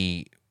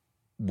he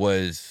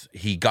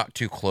got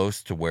too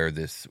close to where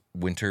this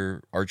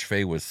winter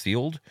archfey was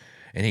sealed,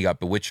 and he got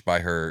bewitched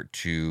by her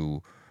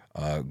to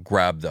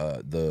grab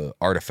the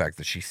artifact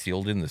that she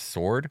sealed in, the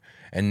sword,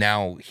 and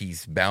now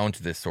he's bound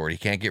to this sword. He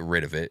can't get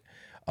rid of it.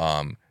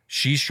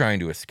 She's trying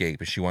to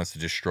escape, and she wants to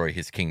destroy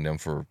his kingdom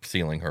for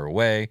sealing her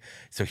away.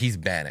 So he's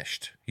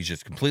banished. He's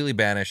just completely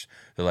banished.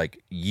 They're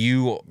like,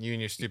 you and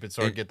your stupid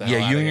sword get the hell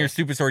yeah, out you of and here. your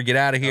stupid sword get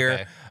out of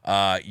here.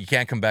 You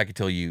can't come back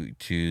until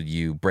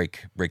you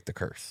break the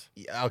curse.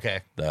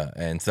 Okay.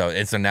 And so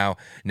now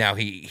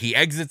he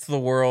exits the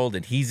world,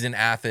 and he's in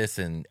Athos,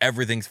 and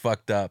everything's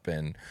fucked up.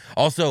 And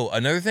also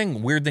another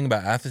weird thing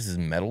about Athos is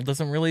metal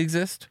doesn't really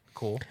exist.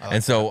 Cool.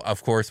 And so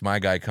of course my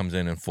guy comes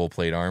in full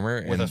plate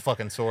armor With and a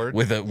fucking sword.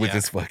 with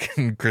his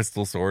fucking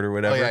crystal sword or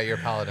whatever. Oh yeah, you're a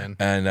paladin.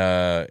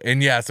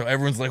 And yeah, so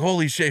everyone's like,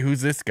 holy shit,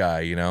 who's this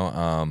guy?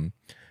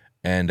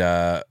 And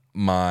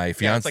my Yeah,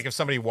 fiance. it's like if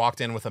somebody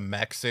walked in with a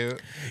mech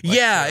suit.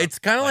 Yeah, it's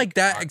kind of like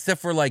that,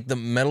 except for like the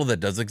metal that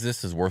does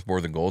exist is worth more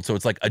than gold. So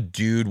it's like a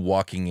dude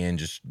walking in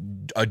just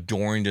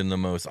adorned in the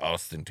most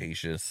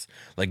ostentatious,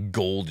 like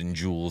gold and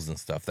jewels and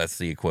stuff. That's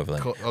the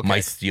equivalent. Cool, okay. My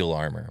steel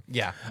armor.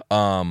 Yeah.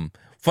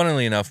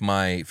 Funnily enough,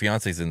 my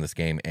fiance's in this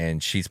game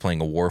and she's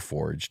playing a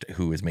Warforged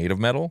who is made of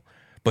metal.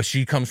 But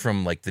she comes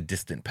from like the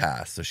distant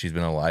past, so she's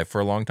been alive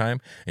for a long time,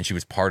 and she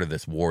was part of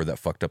this war that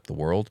fucked up the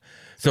world.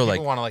 So People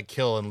like, want to like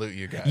kill and loot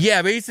you guys.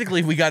 yeah,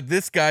 basically we got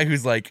this guy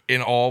who's like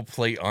in all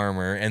plate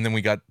armor, and then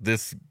we got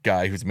this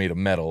guy who's made of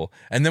metal,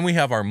 and then we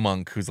have our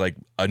monk who's like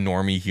a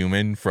normie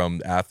human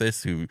from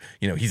Athos, who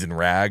he's in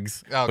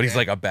rags, but he's Okay.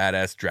 like a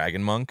badass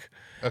dragon monk.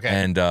 Okay.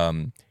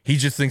 And he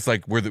just thinks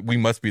like we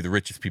must be the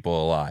richest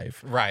people alive,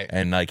 Right.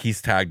 And like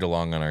he's tagged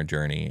along on our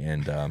journey,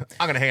 and I'm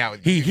gonna hang out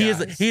with he you is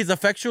guys.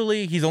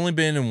 he's only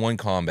been in one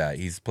combat.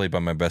 He's played by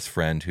my best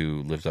friend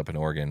who lives up in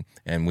Oregon,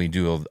 and we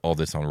do all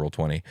this on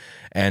Roll20.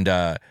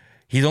 And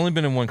he's only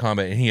been in one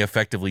combat, and he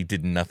effectively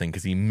did nothing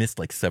because he missed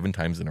like 7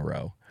 times in a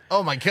row.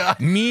 Oh my god.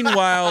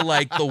 Meanwhile,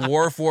 like the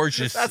Warforged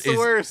is That's the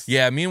worst.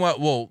 Yeah. Meanwhile,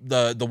 well,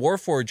 the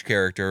Warforged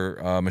character,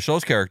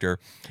 Michelle's character,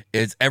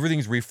 is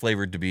everything's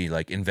reflavored to be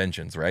like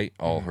inventions, right?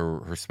 All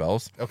her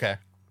spells. Okay.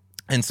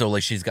 And so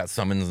like she's got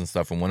summons and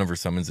stuff, and one of her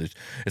summons is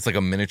it's like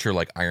a miniature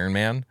like Iron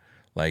Man,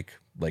 like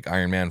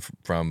Iron Man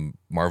from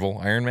Marvel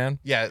Iron Man.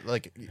 Yeah,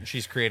 like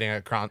she's creating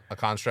a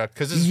construct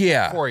because this is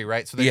Yeah. Corey,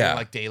 right? So they're Yeah. doing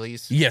like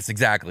dailies. Yes,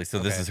 exactly. So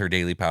this Okay. is her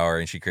daily power,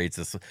 and she creates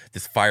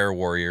this fire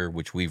warrior,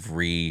 which we've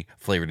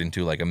re-flavored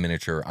into like a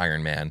miniature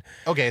Iron Man.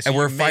 Okay, so And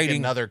we're you make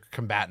fighting- another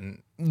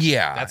combatant.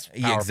 Yeah, That's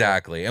yeah, powerful.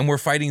 exactly. And we're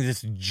fighting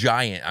this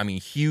giant,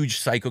 huge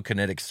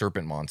psychokinetic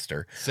serpent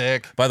monster.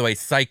 Sick. By the way,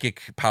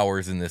 psychic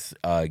powers in this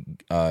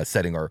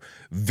setting are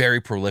very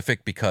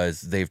prolific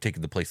because they've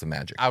taken the place of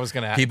magic. I was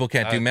gonna. People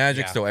can't do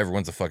magic, yeah. so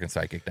everyone's a fucking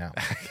psychic now.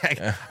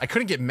 I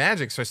couldn't get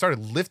magic, so I started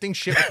lifting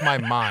shit with my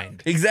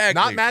mind.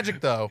 Exactly. Not magic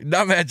though.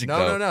 Not magic, No,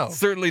 though. no, no.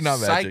 Certainly not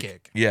magic.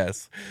 Psychic.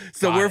 Yes.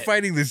 So Got we're it.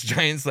 fighting this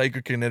giant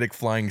psychokinetic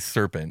flying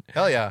serpent.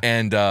 Hell yeah.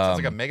 And Sounds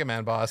like a Mega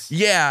Man boss.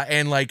 yeah,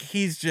 and like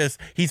he's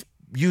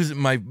using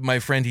my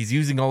friend, he's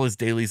using all his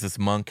dailies, this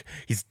monk.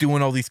 He's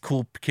doing all these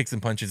cool kicks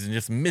and punches and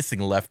just missing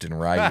left and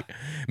right.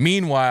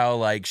 Meanwhile,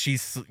 like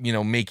she's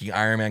making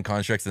Iron Man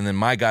constructs, and then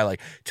my guy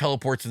like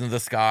teleports into the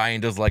sky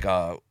and does like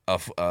a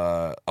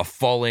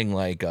falling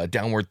like a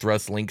downward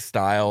thrust Link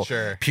style.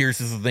 Sure.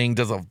 Pierces the thing,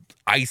 does a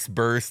ice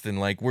burst, and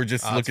like we're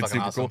just Oh, that's looking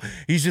super fucking cool.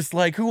 He's just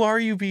like, who are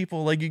you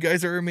people? Like you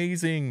guys are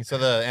amazing. So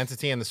the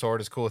entity and the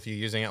sword is cool with you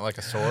using it like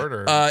a sword,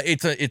 or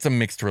It's a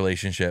mixed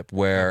relationship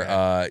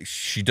where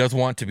she does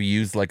want to be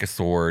used like a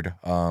sword.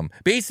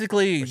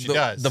 Basically, Which she the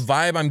does.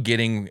 vibe I'm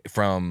getting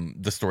from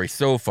the story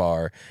so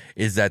far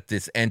is that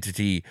this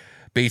entity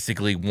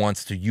basically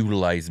wants to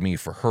utilize me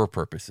for her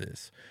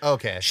purposes.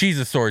 okay. She's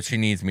a sword; she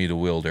needs me to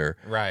wield her.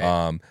 Right.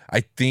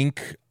 I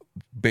think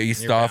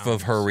based You're off bound,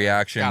 of her so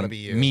reaction, gotta be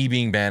you. me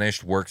being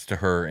banished works to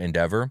her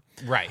endeavor.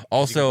 Right. You can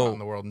Also, go out in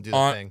the world and do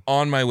the thing.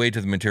 on my way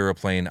to the material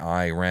plane,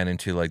 I ran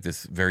into like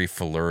this very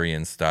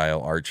Felurian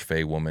style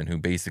archfey woman who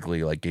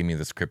basically like gave me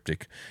this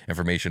cryptic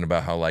information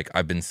about how like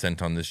I've been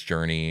sent on this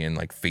journey and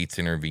like fate's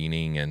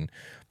intervening and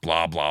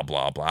blah blah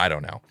blah blah. I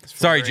don't know.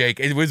 Sorry, Jake.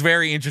 It was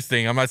very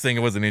interesting. I'm not saying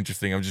it wasn't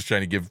interesting. I'm just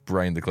trying to give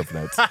Brian the cliff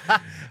notes.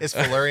 Is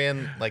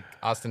Felurian like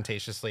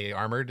ostentatiously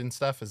armored and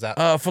stuff? Is that?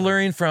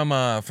 Felurian from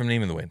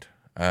Name of the Wind.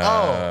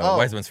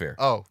 Wiseman's Fair.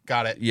 Oh,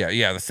 got it.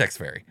 Yeah, the sex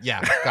fairy. Yeah,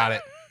 got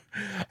it.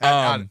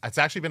 It's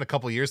actually been a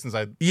couple years since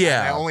I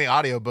only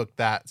audiobooked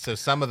that, so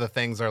some of the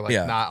things are like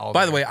not all.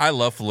 By the there. way, I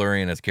love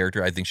Felurian as a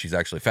character. I think she's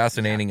actually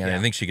fascinating, and I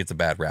think she gets a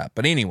bad rap.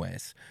 But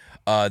anyways,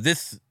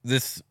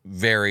 this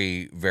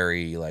very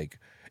very like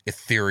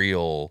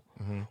ethereal,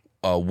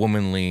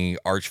 womanly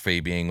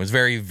archfey being was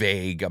very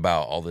vague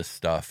about all this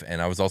stuff,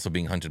 and I was also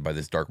being hunted by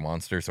this dark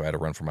monster, so I had to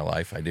run for my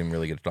life. I didn't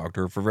really get to talk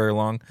to her for very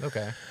long.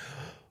 Okay.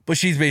 But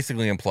she's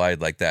basically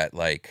implied like that,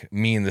 like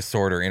me and the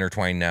sword are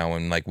intertwined now,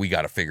 and like we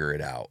got to figure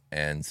it out.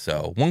 And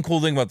so, one cool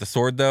thing about the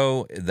sword,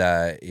 though,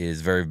 that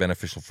is very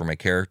beneficial for my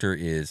character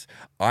is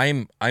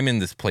I'm in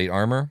this plate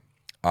armor.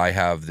 I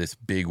have this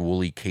big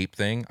woolly cape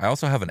thing. I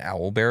also have an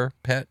owl bear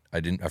pet. I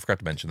forgot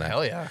to mention that.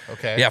 Hell yeah.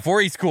 Okay. Yeah,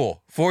 4E's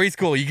cool. 4E's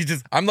cool. You can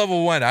just I'm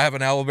level 1. I have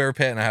an owl bear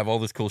pet and I have all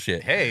this cool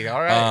shit. Hey,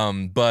 all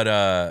right.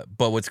 But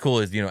what's cool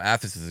is,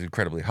 Athos is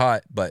incredibly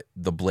hot, but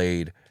the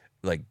blade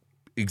like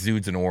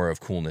exudes an aura of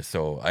coolness.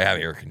 So I have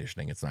air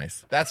conditioning. It's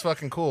nice. That's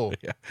fucking cool.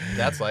 Yeah.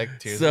 That's like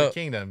Tears So- of the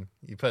Kingdom.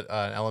 You put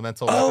an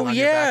elemental weapon Oh on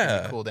your back and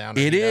yeah. you cool down.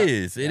 It and heat up.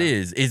 is. It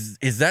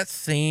Yeah. is that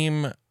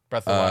same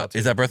Breath of the Wild.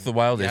 is too. that Breath of the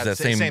Wild? Yeah, Is that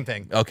same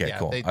thing. Okay, Yeah,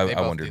 cool. they I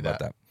both wondered do about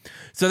that.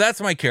 So that's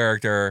my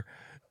character.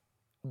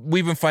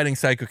 We've been fighting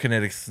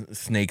psychokinetic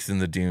snakes in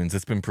the dunes.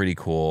 It's been pretty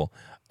cool.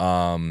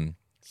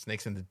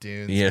 Snakes in the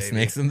dunes. Yeah, baby.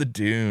 snakes in the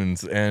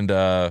dunes. And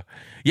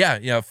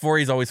yeah,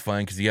 4E's always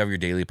fun because you have your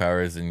daily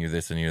powers and you're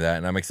this and you're that.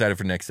 And I'm excited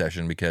for next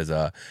session because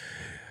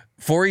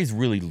 4E's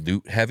really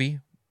loot heavy.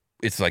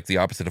 It's like the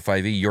opposite of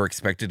 5E. You're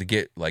expected to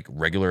get like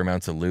regular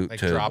amounts of loot Like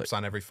to drops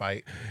on every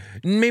fight.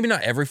 maybe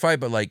not every fight,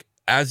 but like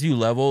as you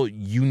level,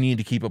 you need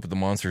to keep up with the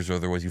monsters, or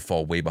otherwise you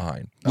fall way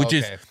behind.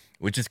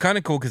 Which is kind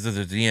of cool because as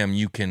a DM,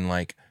 you can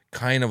like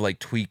kind of like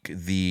tweak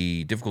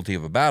the difficulty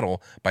of a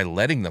battle by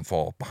letting them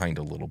fall behind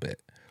a little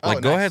bit.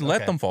 Like, go ahead and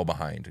let them fall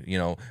behind, you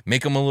know,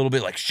 make them a little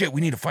bit like, shit,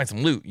 we need to find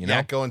some loot, you know?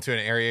 Yeah, go into an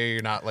area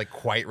you're not, like,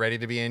 quite ready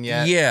to be in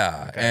yet.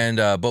 Yeah, and,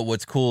 but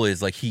what's cool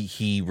is, like,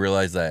 he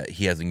realized that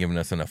he hasn't given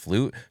us enough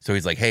loot, so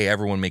he's like, hey,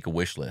 everyone make a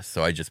wish list.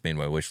 So I just made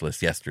my wish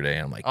list yesterday,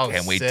 and I'm like,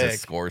 can't wait to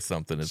score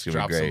something. It's going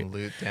to be great. Drop some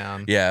loot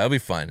down. Yeah, it'll be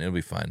fun.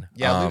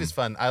 Yeah, loot is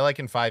fun. I like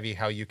in 5e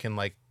how you can,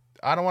 like,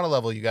 I don't want to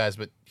level you guys,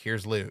 but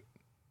here's loot.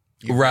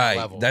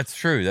 Right, that's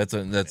true. That's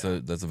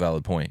a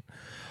valid point.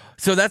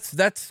 So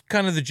that's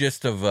kind of the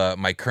gist of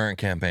my current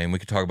campaign. We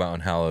could talk about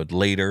Unhallowed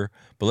later,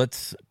 but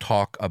let's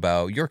talk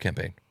about your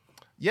campaign.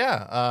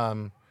 Yeah,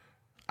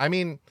 I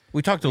mean,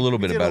 we talked a little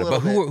bit about it, but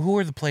who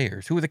are the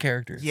players? Who are the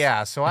characters?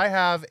 Yeah, so I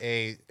have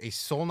a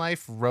Soul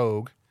Knife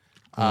rogue,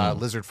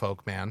 lizard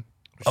folk man.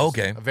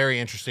 Okay, a very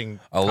interesting.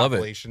 I love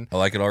it. I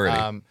like it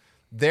already.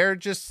 They're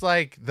just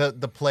like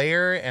the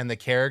player and the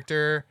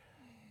character.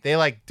 They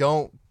like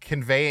don't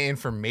convey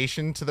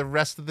information to the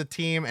rest of the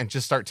team and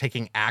just start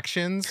taking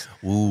actions.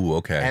 Ooh,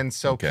 okay. And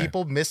so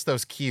people miss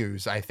those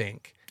cues, I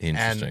think.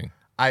 Interesting.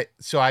 And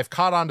I've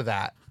caught on to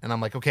that, and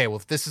I'm like, okay, well,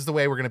 if this is the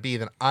way we're gonna be,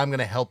 then I'm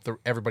gonna help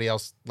everybody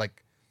else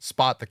like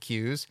spot the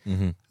cues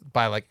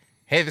by like,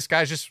 hey, this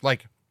guy's just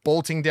like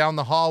bolting down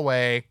the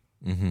hallway.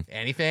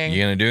 Anything?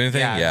 You gonna do anything?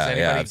 Yeah, Does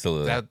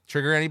absolutely. that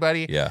trigger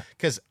anybody? Yeah.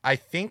 Because I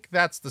think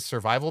that's the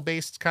survival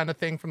based kind of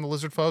thing from the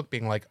lizard folk,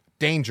 being like,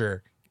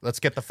 danger. Let's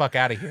get the fuck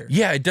out of here.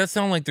 Yeah, it does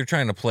sound like they're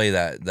trying to play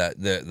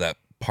that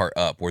part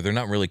up where they're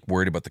not really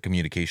worried about the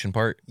communication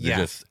part. They're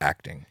just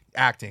acting.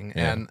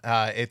 And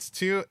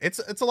it's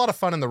a lot of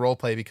fun in the role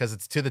play because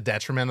it's to the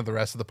detriment of the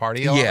rest of the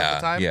party a lot of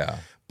the time. Yeah.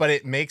 But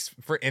it makes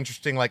for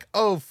interesting, like,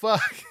 oh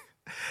fuck.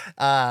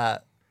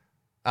 That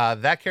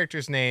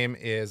character's name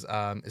is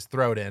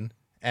Throden.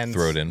 And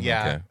Throden,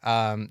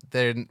 okay.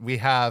 Then we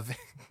have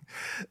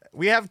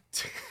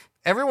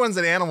everyone's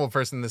an animal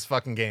person in this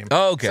fucking game.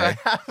 Oh, okay. So I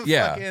have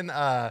fucking,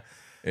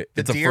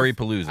 it's a furry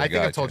palooza. I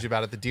think I've told you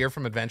about it. The deer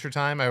from Adventure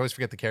Time. I always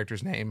forget the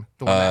character's name.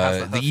 The one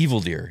that has the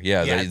evil deer.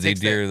 Yeah, the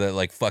deer that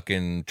like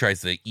fucking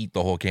tries to eat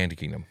the whole Candy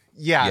Kingdom.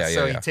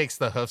 Yeah, he takes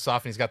the hoofs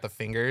off and he's got the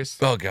fingers.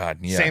 Oh god,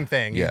 yeah. Same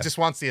thing. Yeah. He just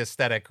wants the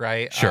aesthetic,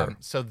 right? Sure.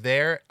 So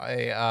they're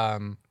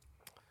Fearbolg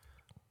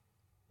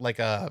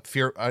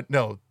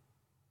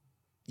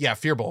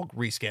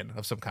reskin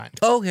of some kind.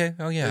 Oh, okay.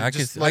 Oh yeah, I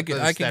can see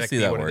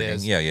that working.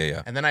 Is.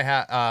 Yeah. And then I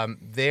have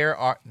they're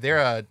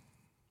a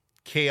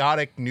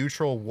chaotic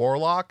neutral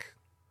warlock.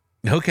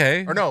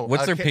 Okay. Or no,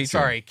 what's their patron?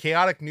 Sorry,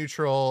 chaotic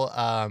neutral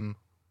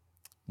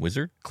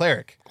wizard?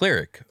 Cleric.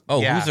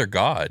 Oh, who's their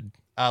god?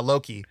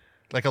 Loki.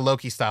 Like a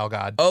Loki style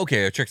god.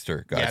 Okay, a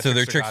trickster god. Yeah, so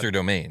they're trickster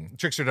domain.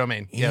 Trickster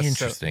domain. Yes.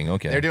 Interesting. So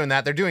okay. They're doing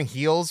that. They're doing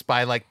heals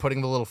by like putting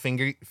the little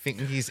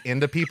fingies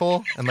into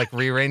people and like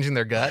rearranging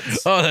their guts.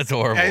 Oh, that's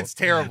horrible. It's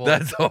terrible.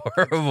 That's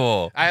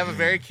horrible. I have a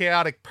very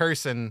chaotic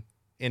person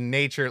in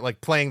nature,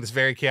 like playing this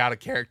very chaotic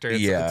character.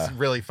 It's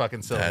really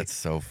fucking silly. That's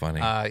so funny.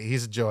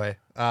 He's a joy.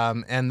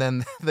 And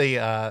then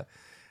they're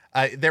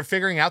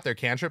figuring out their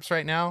cantrips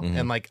right now,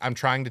 and like I'm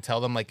trying to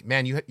tell them, like,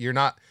 man, you're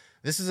not.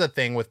 This is a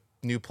thing with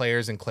new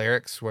players and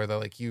clerics where they're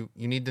like, you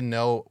need to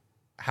know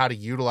how to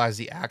utilize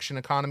the action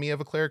economy of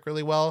a cleric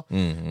really well,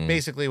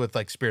 basically with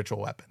like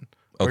spiritual weapon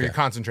or your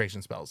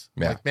concentration spells.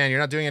 Yeah. Like, man, you're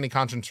not doing any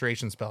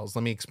concentration spells.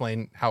 Let me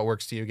explain how it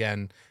works to you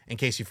again in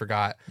case you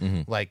forgot.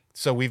 Like,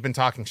 so we've been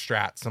talking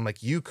strats. I'm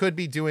like, you could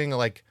be doing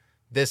like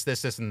this,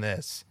 and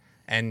this,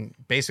 and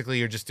basically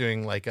you're just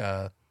doing like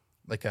a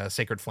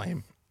sacred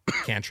flame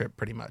cantrip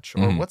pretty much.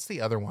 Or what's the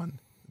other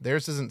one?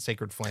 Theirs isn't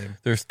Sacred Flame.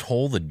 There's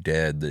Toll the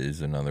Dead that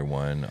is another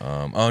one.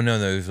 Oh no,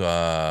 there's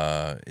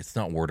it's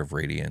not Word of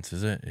Radiance,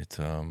 is it?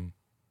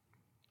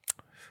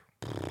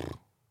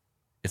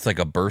 It's like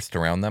a burst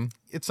around them.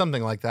 It's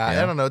something like that.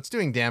 Yeah. I don't know. It's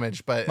doing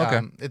damage, but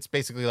it's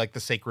basically like the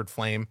Sacred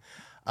Flame.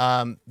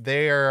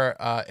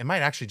 It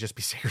might actually just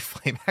be Sacred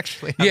Flame,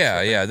 actually.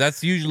 Yeah.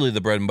 That's usually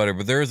the bread and butter,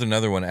 but there is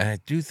another one, and I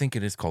do think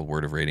it is called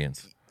Word of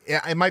Radiance.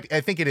 Yeah, it might.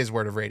 I think it is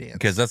Word of Radiance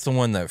because that's the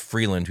one that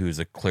Freeland, who's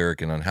a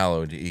cleric in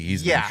Unhallowed,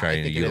 he's been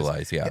trying to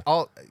utilize. Yeah,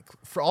 all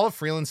of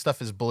Freeland's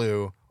stuff is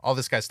blue. All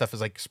this guy's stuff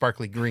is like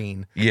sparkly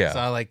green. Yeah,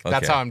 so like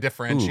that's how I'm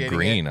differentiating. Ooh,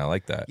 green, I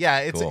like that. Yeah,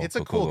 it's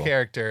a cool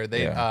character.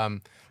 They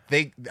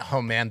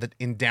oh man,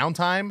 in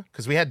downtime,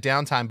 because we had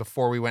downtime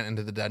before we went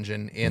into the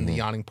dungeon in the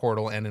Yawning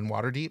Portal and in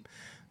Waterdeep.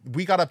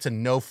 We got up to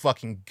no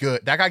fucking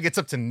good. That guy gets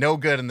up to no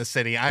good in the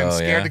city. I'm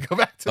scared to go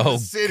back to the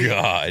city. Oh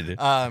god.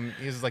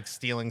 He was like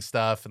stealing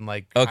stuff and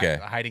like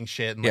hiding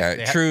shit. And,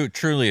 like,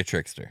 truly a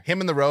trickster.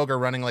 Him and the rogue are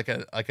running like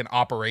an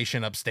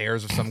operation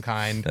upstairs of some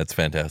kind. That's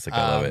fantastic.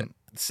 I love it.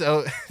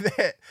 So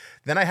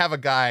then I have a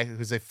guy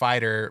who's a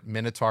fighter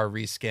Minotaur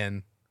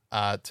reskin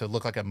to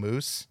look like a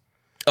moose.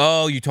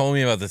 Oh, you told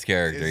me about this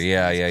character. He's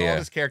called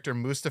his character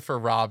Mustafa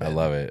Robin. I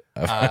love it.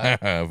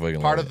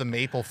 Part of the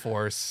Maple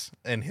Force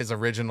in his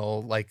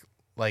original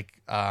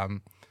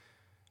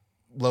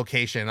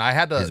location. I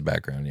had to his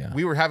background. Yeah.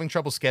 We were having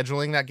trouble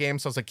scheduling that game,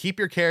 so I was like, keep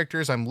your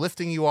characters. I'm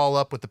lifting you all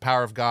up with the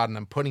power of God, and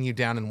I'm putting you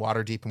down in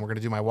Waterdeep, and we're going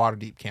to do my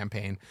Waterdeep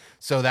campaign.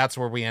 So that's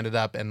where we ended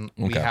up, and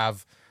we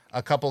have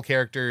a couple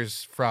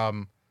characters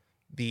from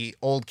the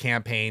old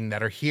campaign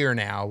that are here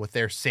now with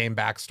their same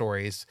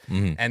backstories.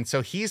 And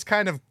so he's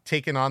kind of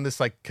taken on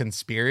this like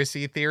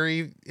conspiracy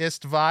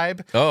theorist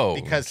vibe.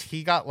 Because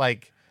he got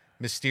like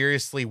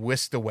mysteriously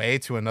whisked away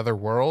to another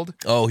world.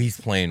 Oh, he's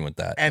playing with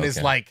that. And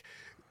is like,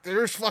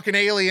 there's fucking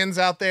aliens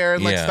out there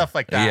and like stuff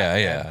like that.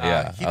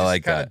 Yeah. He I just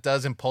like kind that. of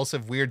does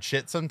impulsive weird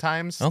shit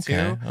sometimes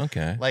too.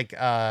 Okay. Like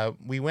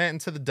we went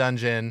into the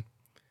dungeon.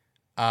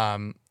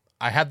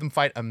 I had them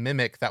fight a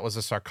mimic that was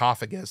a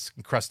sarcophagus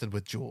encrusted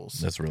with jewels.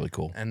 That's really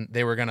cool. And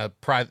they were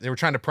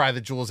trying to pry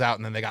the jewels out,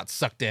 and then they got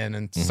sucked in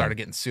and started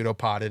getting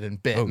pseudopoded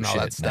and bit and all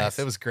that stuff. Nice.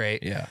 It was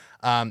great. Yeah.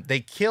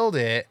 They killed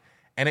it,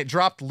 and it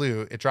dropped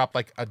loot. It dropped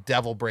like a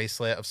devil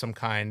bracelet of some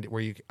kind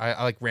where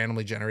I like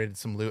randomly generated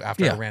some loot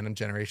after a random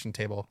generation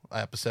table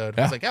episode.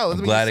 I was like, oh, let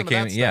me glad get it some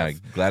came. of that Yeah,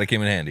 stuff. glad it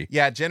came in handy.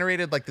 Yeah, it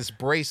generated like this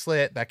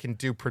bracelet that can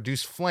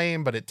produce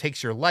flame, but it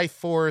takes your life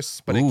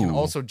force, but it can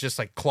also just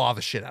like claw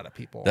the shit out of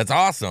people. That's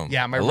awesome.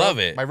 Yeah, I love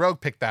it. My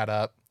rogue picked that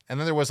up, and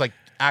then there was like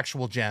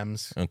actual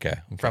gems Okay.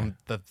 from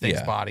the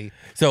thing's body.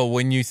 So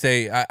when you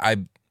say, I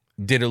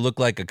did it look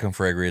like a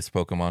Confregrius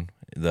Pokemon?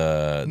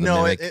 The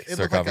No, mimic it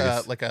looked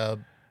sarcophagus? like a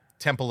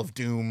Temple of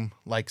Doom,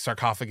 like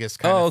sarcophagus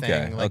kind of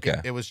thing. Like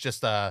okay. it was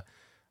just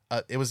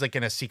it was like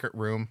in a secret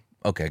room.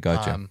 Okay,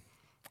 gotcha.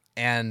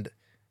 And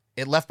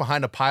it left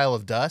behind a pile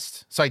of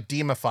dust. So I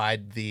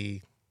demified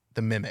the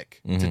mimic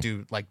to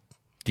do like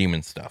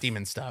demon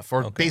stuff.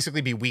 or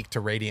basically be weak to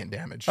radiant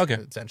damage. Okay.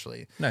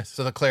 Essentially. Nice.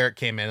 So the cleric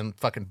came in and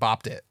fucking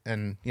bopped it,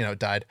 and it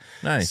died.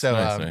 Nice. So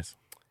nice.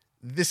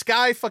 this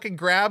guy fucking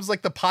grabs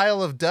like the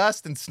pile of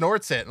dust and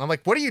snorts it, and I'm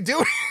like, "What are you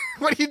doing?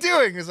 What are you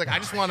doing?" He's like, "I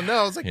just want to know."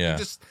 I was like, Yeah. "You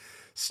just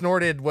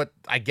snorted what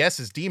I guess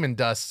is demon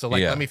dust, so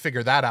like Yeah. let me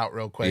figure that out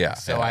real quick." Yeah,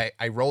 So yeah.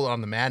 I roll it on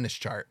the madness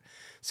chart.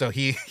 So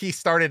he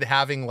started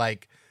having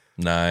like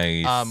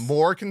Nice.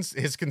 more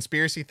his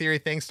conspiracy theory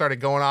thing started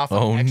going off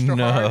Oh, extra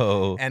no.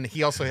 hard, and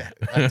he also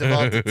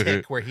developed a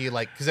tick where he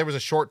like, because there was a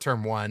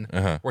short-term one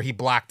where he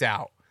blacked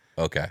out.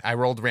 Okay. I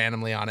rolled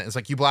randomly on it. It's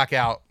like, you black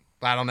out.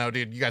 I don't know,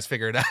 dude. You guys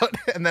figure it out.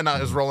 And then I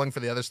was rolling for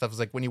the other stuff. It's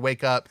like, when you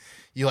wake up,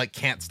 you like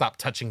can't stop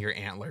touching your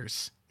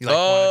antlers. You, like,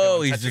 wanna go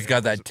and he's touch just your got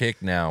antlers. that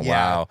tick now.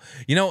 Yeah.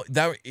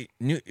 Wow.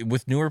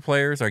 With newer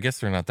players, I guess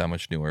they're not that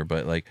much newer,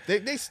 but like,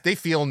 They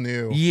feel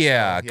new.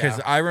 yeah, So,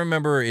 because I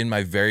remember in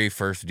my very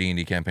first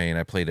D&D campaign,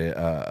 I played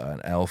an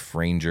elf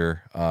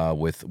ranger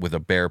with a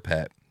bear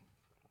pet.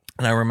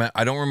 And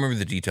I don't remember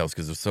the details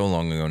because it was so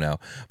long ago now,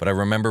 but I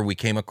remember we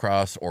came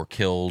across or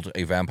killed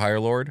a vampire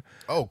lord.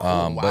 Oh,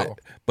 cool. Wow.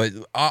 But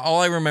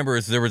all I remember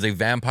is there was a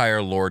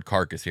vampire lord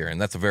carcass here, and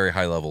that's a very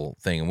high level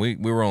thing. And we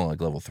were only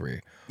like level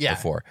 3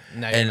 before.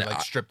 Now you and can,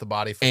 like, strip the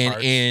body for and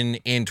parts.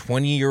 in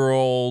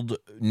 20-year-old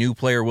new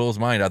player Will's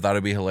mind, I thought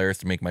it'd be hilarious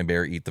to make my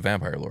bear eat the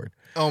vampire lord.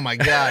 Oh my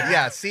god!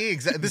 Yeah, see,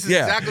 this is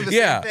exactly the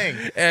same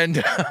thing.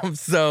 And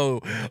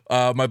so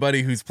my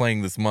buddy who's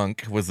playing this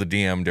monk was the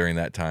DM during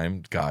that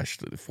time. Gosh,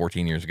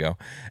 14 years ago,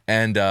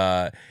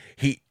 and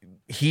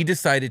he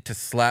decided to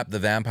slap the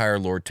vampire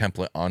lord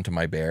template onto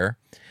my bear.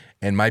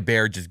 And my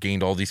bear just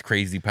gained all these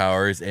crazy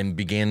powers and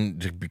began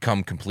to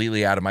become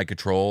completely out of my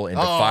control and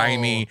defy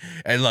me.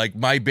 And like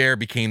my bear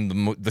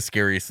became the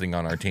scariest thing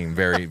on our team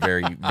very,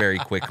 very, very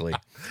quickly.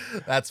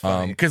 That's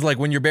funny. Because like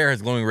when your bear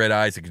has glowing red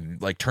eyes, it can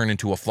like turn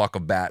into a flock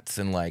of bats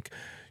and like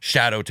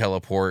shadow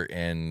teleport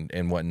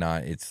and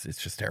whatnot. It's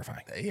just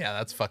terrifying. Yeah,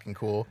 that's fucking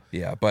cool.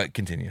 Yeah, but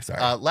continue.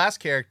 Sorry. Last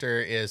character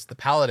is the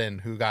paladin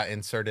who got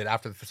inserted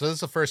after. So this is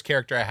the first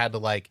character I had to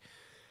like.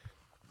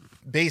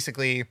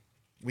 Basically,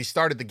 we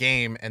started the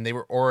game and they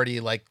were already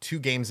like 2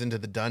 games into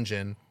the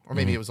dungeon, or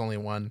maybe it was only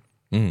 1.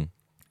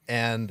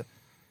 And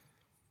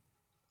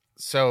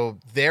so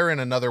they're in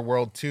another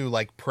world too,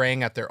 like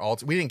praying at their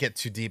altar. We didn't get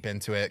too deep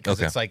into it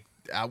because it's like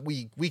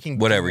we can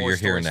Whatever, do more you're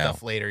here story now.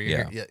 stuff later.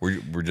 Yeah,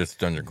 we're just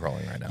dungeon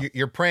crawling right now.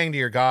 You're praying to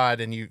your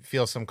god and you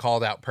feel some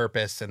called out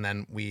purpose, and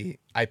then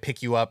I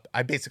pick you up.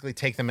 I basically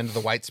take them into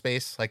the white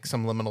space, like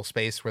some liminal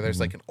space where there's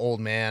like an old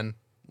man,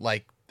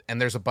 like, and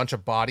there's a bunch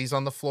of bodies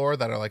on the floor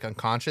that are like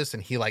unconscious,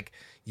 and he like,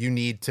 you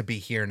need to be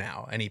here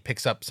now, and he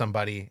picks up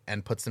somebody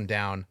and puts them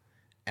down,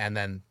 and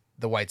then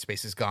the white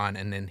space is gone,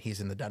 and then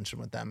he's in the dungeon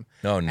with them.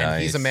 Oh, nice.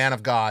 And he's a man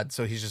of God,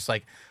 so he's just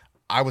like,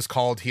 I was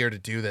called here to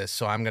do this,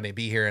 so I'm gonna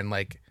be here, and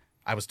like,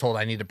 I was told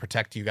I need to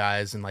protect you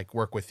guys and like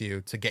work with you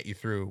to get you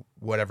through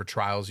whatever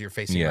trials you're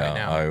facing right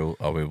now.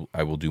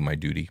 I will do my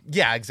duty.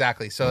 Yeah,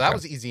 exactly. So that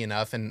was easy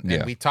enough. And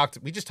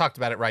we just talked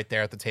about it right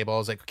there at the table. I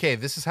was like, okay,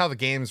 this is how the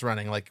game's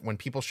running. Like when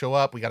people show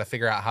up, we got to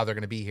figure out how they're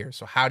going to be here.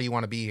 So how do you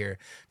want to be here?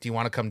 Do you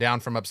want to come down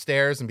from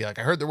upstairs and be like,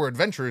 I heard there were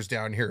adventurers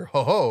down here.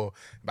 Ho ho,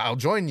 I'll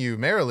join you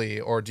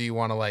merrily. Or do you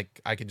want to like,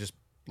 I could just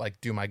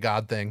like do my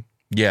God thing?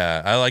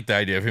 Yeah, I like the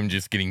idea of him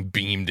just getting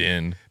beamed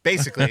in.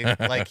 Basically,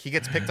 like he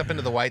gets picked up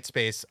into the white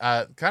space.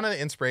 Kind of the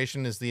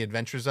inspiration is the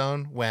Adventure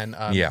Zone when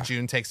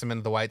June takes them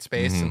into the white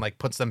space and like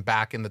puts them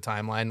back in the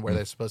timeline where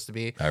they're supposed to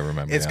be. I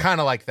remember. It's kind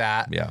of like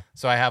that. Yeah.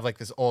 So I have like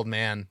this old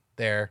man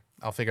there.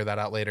 I'll figure that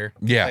out later.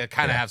 Yeah. I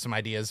kind of have some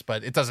ideas,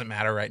 but it doesn't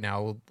matter right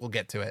now. We'll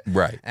get to it.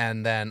 Right.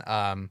 And then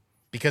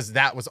because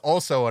that was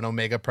also an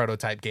Omega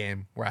prototype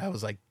game where I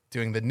was like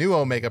doing the new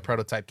Omega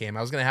prototype game.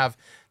 I was going to have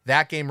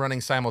that game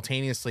running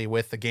simultaneously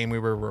with the game we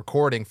were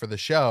recording for the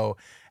show,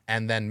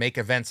 and then make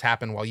events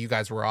happen while you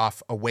guys were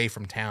off away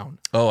from town.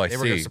 Oh, I they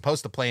see. were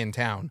supposed to play in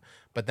town,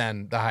 but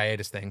then the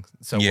hiatus thing.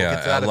 So Yeah, we'll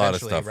get to that a lot of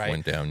eventually, stuff right?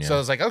 went down, yeah. So I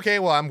was like, okay,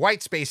 well, I'm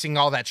white spacing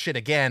all that shit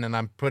again, and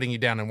I'm putting you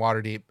down in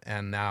Waterdeep,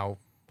 and now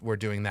we're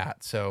doing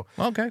that. So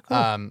Okay,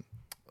 cool.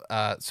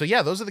 so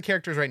yeah, those are the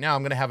characters right now.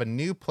 I'm gonna have a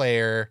new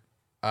player.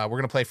 We're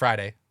gonna play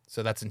Friday.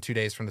 So that's in 2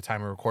 days from the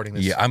time we're recording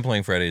this. Yeah, I'm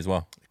playing Friday as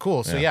well.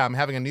 Cool. So yeah, I'm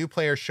having a new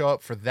player show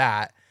up for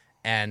that.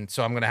 And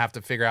so I'm going to have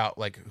to figure out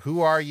like,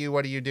 who are you?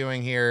 What are you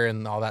doing here?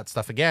 And all that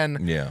stuff again.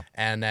 Yeah.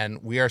 And then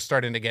we are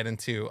starting to get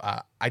into,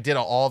 I did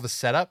all the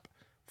setup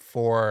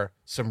for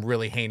some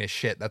really heinous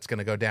shit that's going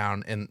to go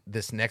down in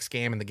this next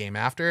game and the game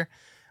after.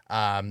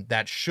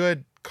 That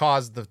should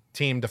cause the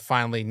team to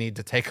finally need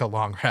to take a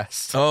long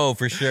rest. Oh,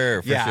 for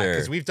sure. Yeah, sure.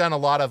 because we've done a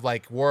lot of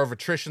like war of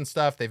attrition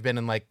stuff. They've been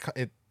in like,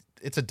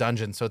 it's a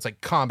dungeon. So it's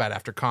like combat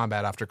after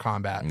combat after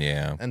combat.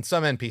 Yeah. And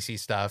some NPC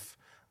stuff.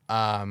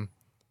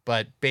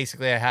 But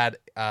basically I had,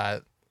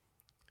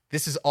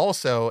 this is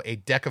also a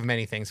deck of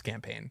many things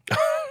campaign.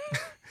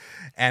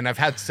 And I've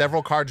had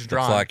several cards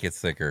drawn. The clock gets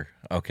thicker.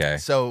 Okay.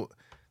 So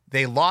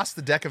they lost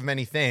the deck of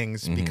many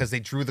things because they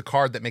drew the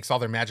card that makes all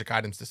their magic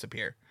items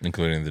disappear.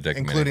 Including the deck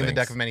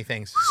Deck of many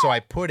things. So I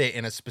put it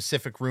in a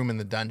specific room in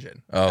the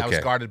dungeon. Oh, That was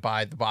okay. guarded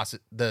by the boss,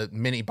 the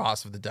mini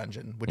boss of the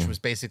dungeon, which was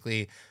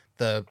basically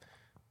the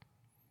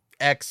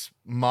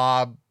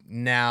ex-mob,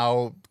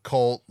 now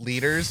cult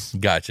leaders.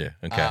 Gotcha.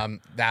 Okay.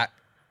 That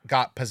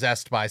got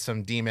possessed by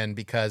some demon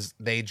because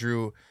they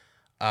drew,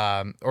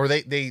 or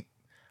they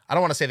I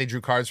don't want to say they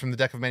drew cards from the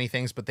deck of many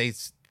things, but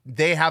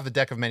they have the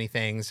deck of many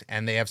things,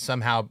 and they have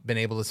somehow been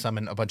able to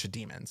summon a bunch of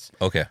demons.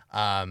 Okay.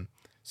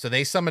 So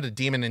they summoned a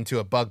demon into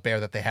a bugbear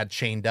that they had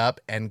chained up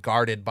and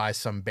guarded by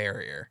some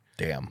barrier.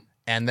 Damn.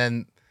 And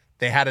then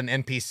they had an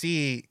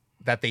NPC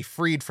that they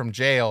freed from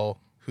jail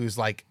who's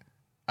like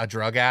a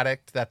drug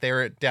addict that they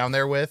were down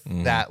there with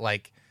that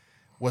like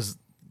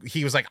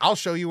he was like, I'll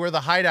show you where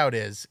the hideout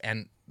is.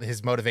 And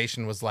his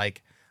motivation was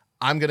like,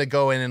 I'm going to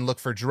go in and look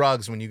for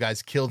drugs when you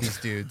guys kill these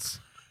dudes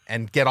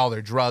and get all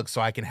their drugs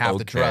so I can have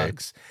the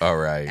drugs. All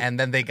right. And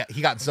then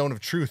he got Zone of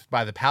Truth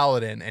by the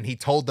Paladin, and he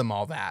told them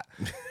all that.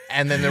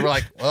 And then they were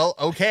like, well,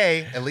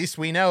 okay, at least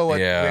we know what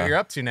you're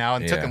up to now,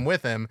 and took him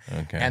with him.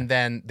 Okay. And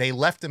then they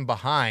left him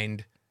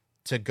behind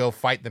to go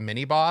fight the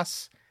mini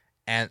boss,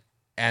 and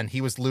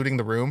he was looting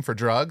the room for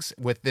drugs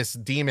with this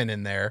demon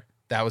in there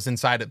that was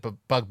inside it,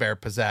 bugbear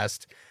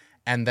possessed.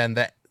 And then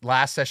the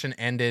last session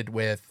ended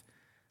with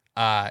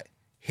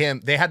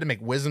they had to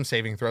make wisdom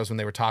saving throws when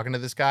they were talking to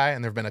this guy,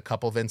 and there have been a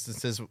couple of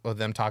instances of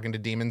them talking to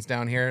demons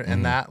down here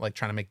and that, like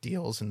trying to make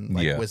deals and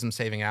like wisdom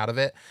saving out of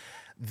it.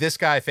 This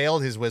guy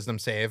failed his wisdom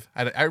save.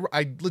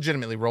 I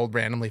legitimately rolled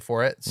randomly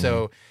for it.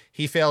 So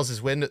he fails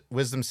his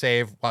wisdom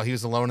save while he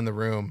was alone in the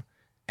room,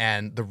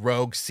 and the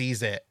rogue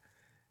sees it,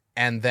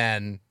 and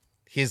then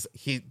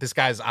this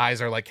guy's eyes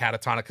are like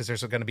catatonic because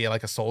there's going to be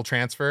like a soul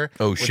transfer.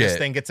 Oh, where shit. This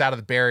thing gets out of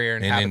the barrier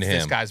and inhabits into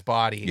this him. guy's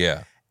body.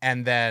 Yeah.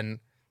 And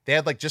then they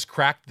had like just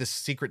cracked this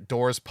secret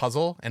doors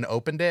puzzle and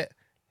opened it.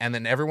 And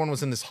then everyone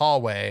was in this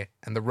hallway,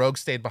 and the rogue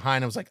stayed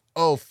behind and was like,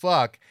 oh,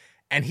 fuck.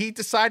 And he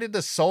decided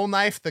to soul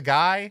knife the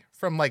guy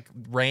from like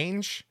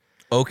range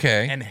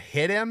Okay. and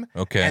hit him.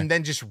 Okay. And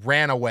then just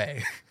ran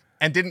away.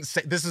 And didn't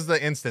say, this is the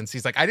instance.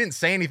 He's like, I didn't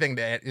say anything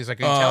to it. He's like,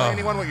 are you telling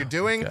anyone what you're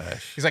doing?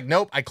 Gosh. He's like,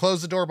 nope. I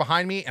closed the door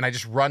behind me and I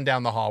just run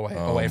down the hallway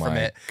away from my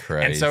it.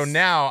 And so Christ.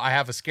 now I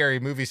have a scary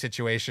movie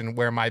situation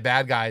where my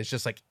bad guy is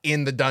just like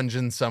in the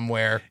dungeon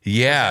somewhere.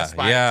 Yeah. possessed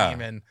by a Yeah.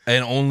 demon.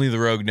 And only the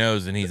rogue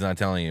knows, and he's not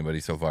telling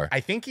anybody so far. I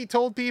think he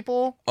told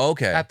people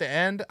Okay. at the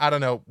end. I don't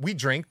know. We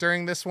drink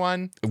during this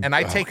one, and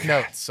I take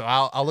notes. So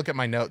I'll look at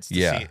my notes to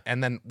Yeah. see.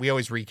 And then we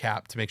always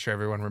recap to make sure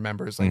everyone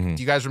remembers. Like,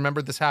 do you guys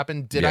remember this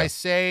happened? Did Yeah. I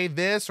say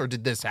this or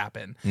did this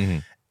happen?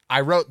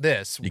 I wrote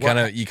this. You kind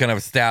of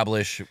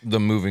establish the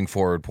moving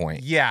forward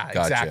point. Yeah,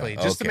 Gotcha. exactly.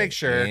 Just to Okay. make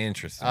sure.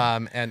 Interesting.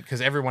 And because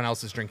everyone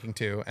else is drinking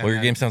too. And Well, your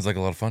then game sounds like a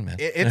lot of fun, man.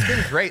 It's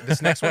been great.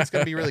 This next one's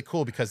going to be really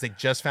cool because they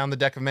just found the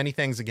deck of many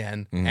things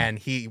again. And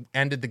he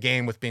ended the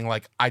game with being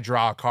like, I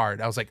draw a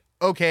card. I was like,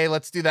 okay,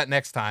 let's do that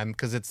next time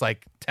because it's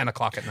like 10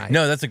 o'clock at night.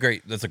 No, that's a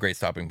great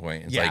stopping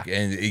point. It's Yeah. like,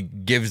 and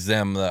it gives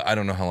them I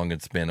don't know how long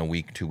it's been, a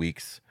week, 2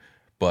 weeks,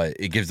 but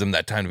it gives them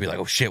that time to be like,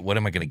 oh shit, what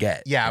am I gonna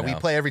get? Yeah, You we know?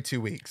 play every 2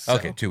 weeks. So,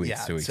 Okay, 2 weeks,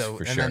 yeah, 2 weeks, So,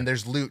 for and sure. then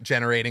there's loot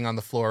generating on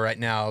the floor right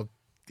now.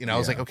 You know, I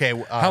was like, okay.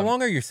 How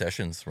long are your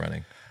sessions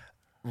running?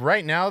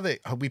 Right now,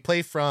 we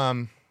play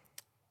from.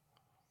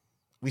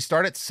 We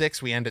start at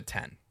 6, we end at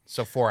 10.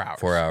 So 4 hours.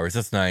 4 hours.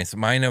 That's nice.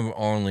 Mine are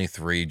only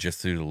 3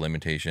 just due to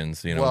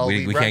limitations. You know, Well,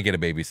 we we can't get a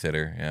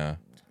babysitter. Yeah.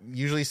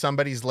 Usually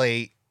somebody's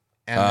late.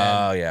 And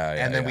then,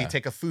 and then we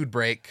take a food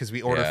break because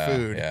we order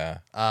food. Yeah.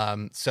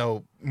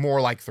 So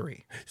more like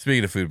 3.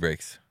 Speaking of food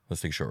breaks,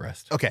 let's take a short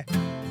rest. Okay.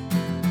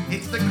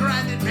 It's the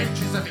grand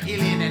adventures of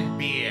Ilian and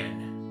Beard.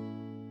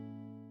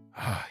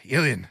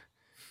 Ilian,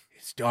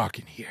 it's dark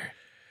in here.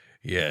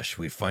 Yes,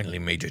 we finally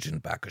made it in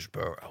Bacchus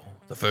Burrow,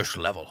 the first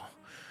level.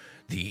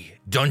 The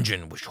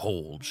dungeon which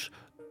holds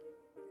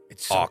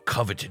our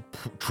coveted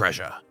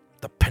treasure,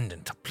 the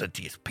pendant of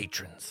plenteous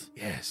patrons.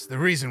 Yes, the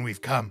reason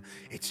we've come,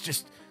 it's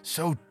just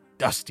so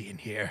dusty in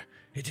here.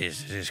 It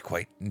is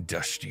quite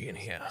dusty in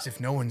here. As if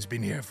no one's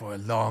been here for a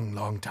long,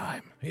 long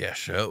time.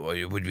 Yes,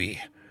 it would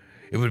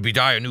be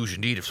dire news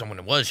indeed if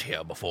someone was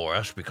here before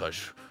us,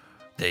 because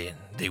they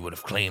would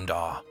have claimed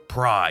our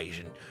prize.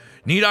 And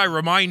need I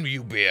remind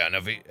you, Bjorn,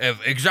 of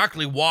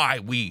exactly why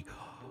we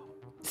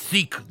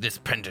seek this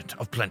pendant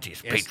of plenteous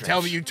patrons?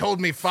 Tell me, you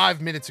told me 5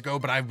 minutes ago,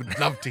 but I would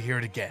love to hear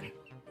it again.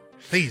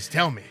 Please,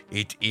 tell me.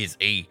 It is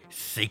a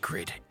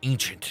sacred,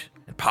 ancient,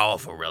 and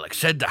powerful relic,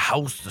 said to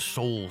house the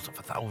souls of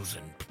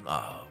 1,000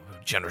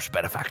 generous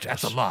benefactors.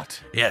 That's a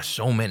lot. Yes,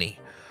 so many.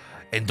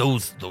 And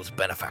those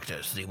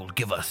benefactors, they will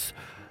give us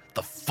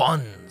the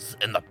funds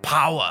and the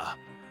power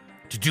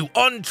to do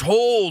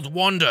untold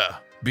wonder,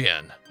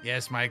 Bien.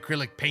 Yes, my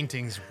acrylic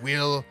paintings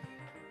will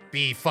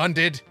be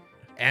funded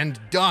and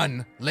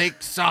done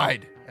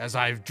lakeside, as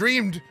I've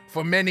dreamed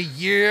for many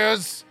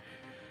years.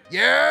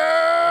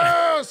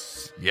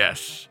 Yes!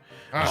 Yes.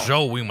 Oh.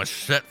 So we must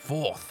set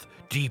forth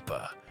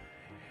deeper,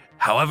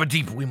 however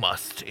deep we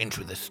must,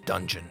 into this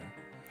dungeon.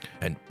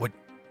 And what?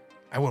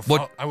 I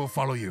will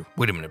follow you.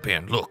 Wait a minute,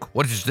 Ben. Look,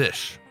 what is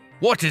this?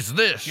 What is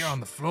this? Here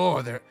on the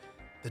floor, the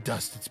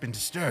dust, it's been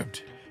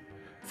disturbed.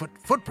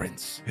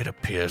 Footprints. It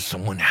appears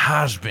someone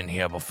has been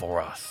here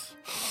before us.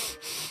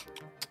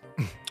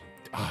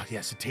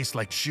 Yes, it tastes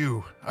like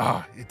shoe.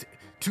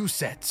 2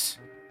 sets.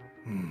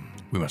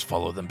 We must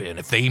follow them, Ben.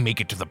 If they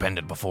make it to the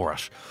pendant before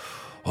us,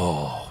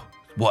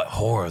 what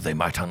horror they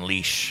might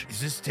unleash.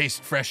 Does this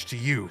taste fresh to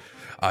you?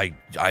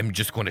 I'm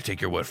just going to take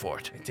your word for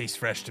it. It tastes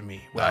fresh to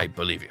me. Well, I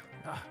believe you.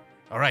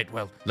 all right,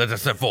 well, Let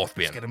us set forth,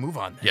 Ben. let's get a move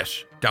on then.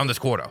 Yes, down this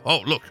corridor. Oh,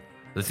 look.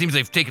 It seems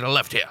they've taken a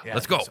left here. Yeah,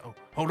 Let's go.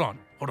 Hold on.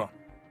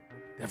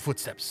 Their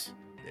footsteps,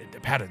 their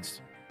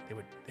patterns,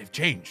 they've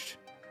changed.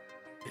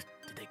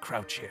 They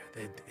crouch here.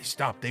 They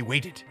stopped. They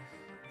waited,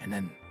 and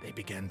then they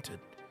began to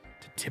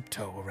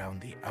tiptoe around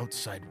the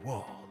outside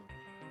wall.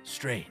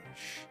 Strange.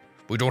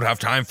 We don't have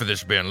time for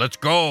this, Ben. Let's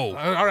go.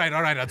 All right.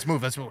 Let's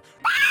move.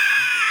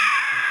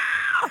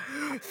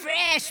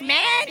 Fresh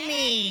man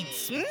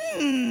meats.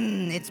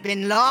 It's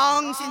been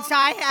long since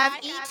I have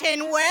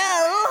eaten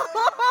well.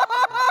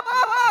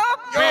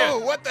 Yo,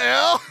 what the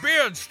hell?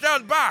 Ben,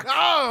 stand back.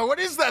 Oh, what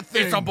is that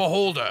thing? It's a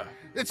beholder.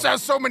 It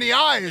has so many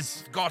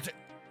eyes. Got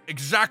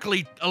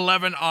exactly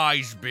 11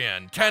 eyes,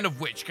 Ben, 10 of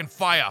which can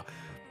fire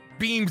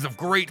beams of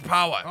great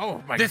power.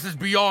 Oh, my... This is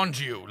beyond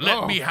you.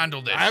 Let me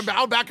handle this.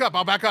 I'll back up.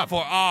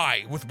 For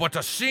I, with but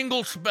a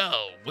single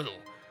spell, will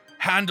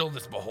handle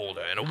this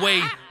beholder in a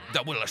way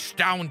that will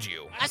astound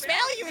you. A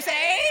spell, you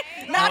say?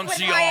 Not with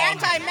my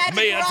Ancien anti-magic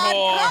Meator. rod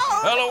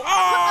clone. Hello.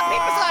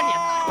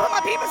 Put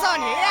my peepers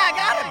on you. Yeah,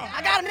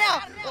 I got him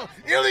now. Oh,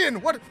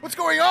 Ilian, what's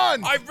going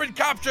on? I've been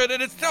captured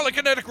and it's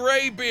telekinetic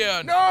ray,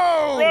 Ben.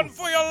 No! Run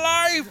for your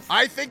life!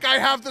 I think I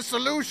have the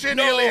solution,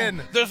 No,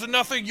 Ilian. there's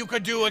nothing you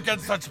can do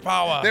against such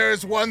power. There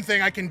is one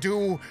thing I can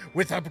do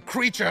with a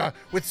creature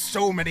with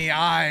so many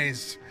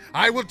eyes.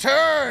 I will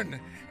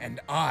turn, and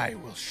I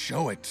will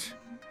show it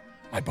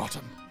my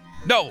bottom.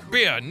 No,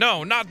 Ben,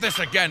 no, not this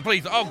again,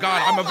 please. Oh,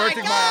 God, I'm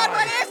averting my God, what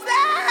eyes. is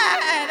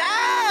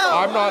that? Oh,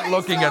 I'm not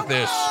looking at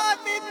this. I've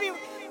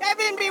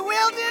been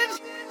bewildered.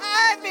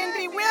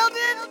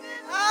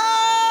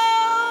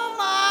 Oh,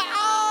 my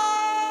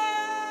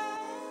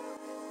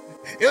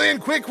eyes. Ilian,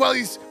 quick, while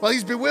he's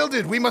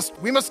bewildered, we must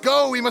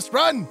go. We must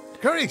run.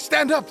 Hurry,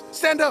 stand up,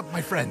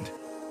 my friend.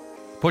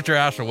 Put your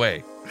ass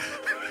away.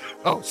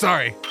 Oh,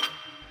 sorry.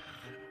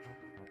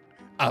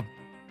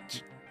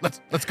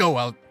 Let's go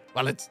while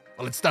it's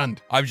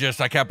stunned. I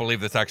can't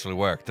believe this actually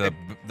worked. The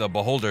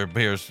beholder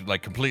appears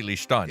like completely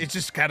stunned. It's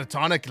just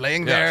catatonic,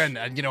 laying Yes.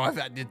 there, and you know,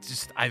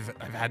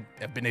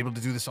 I've been able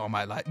to do this all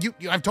my life.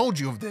 I've told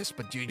you of this,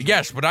 but you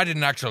Yes, but I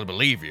didn't actually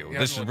believe you. Yeah,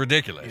 This is well,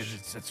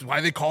 ridiculous. That's why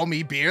they call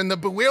me Bearn the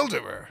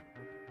Bewilderer.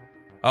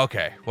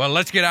 Okay, well,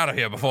 let's get out of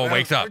here before it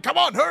wakes up. Come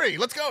on, hurry,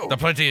 let's go.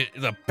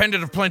 The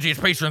pendant of plenteous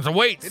patrons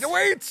awaits. It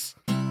awaits.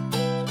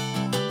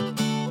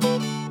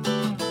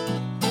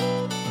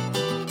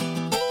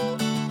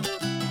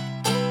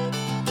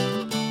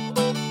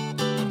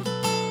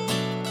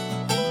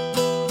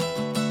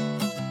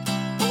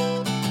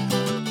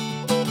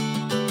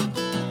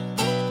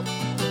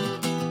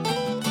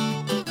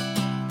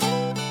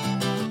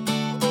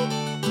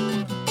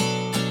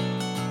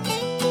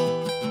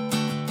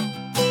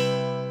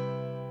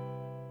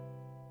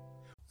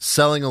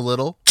 Selling a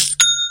little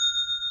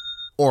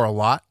or a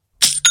lot?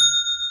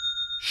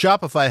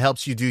 Shopify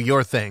helps you do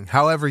your thing,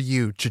 however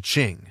you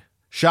cha-ching.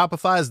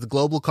 Shopify is the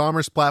global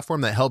commerce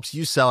platform that helps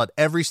you sell at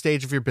every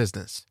stage of your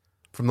business.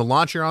 From the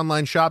launch your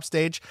online shop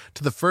stage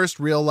to the first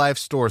real-life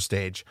store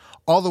stage,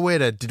 all the way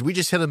to did we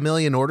just hit 1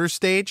 million orders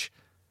stage?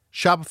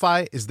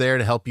 Shopify is there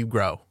to help you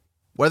grow.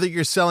 Whether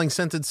you're selling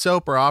scented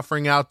soap or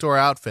offering outdoor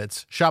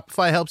outfits,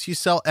 Shopify helps you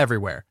sell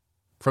everywhere.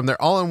 From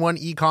their all-in-one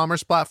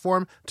e-commerce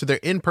platform to their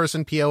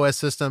in-person POS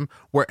system,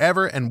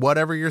 wherever and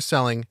whatever you're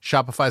selling,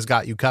 Shopify's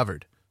got you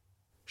covered.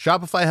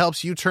 Shopify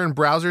helps you turn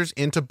browsers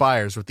into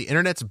buyers with the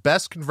internet's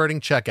best converting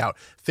checkout,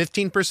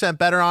 15%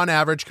 better on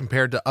average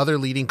compared to other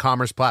leading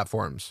commerce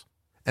platforms.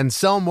 And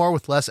sell more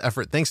with less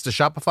effort thanks to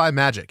Shopify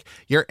Magic,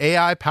 your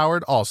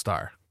AI-powered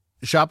all-star.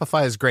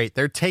 Shopify is great.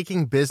 They're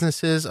taking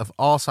businesses of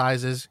all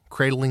sizes,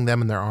 cradling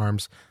them in their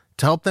arms,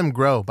 to help them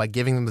grow by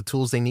giving them the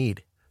tools they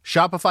need.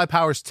 Shopify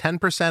powers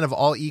 10% of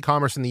all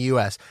e-commerce in the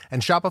U.S.,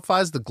 and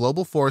Shopify's the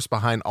global force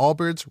behind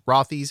Allbirds,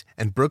 Rothy's,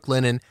 and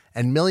Brooklinen,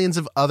 and millions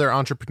of other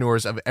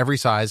entrepreneurs of every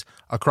size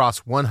across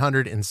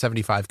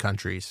 175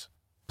 countries.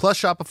 Plus,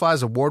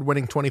 Shopify's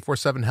award-winning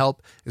 24/7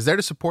 help is there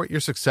to support your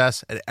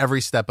success at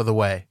every step of the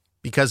way.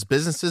 Because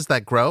businesses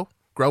that grow,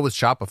 grow with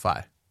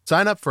Shopify.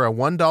 Sign up for a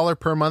 $1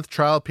 per month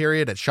trial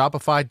period at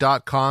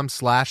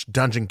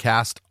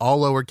shopify.com/dungeoncast,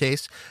 all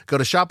lowercase. Go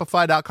to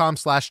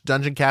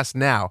shopify.com/dungeoncast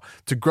now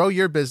to grow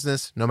your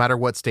business no matter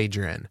what stage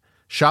you're in.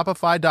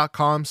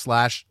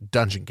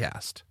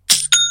 Shopify.com/dungeoncast.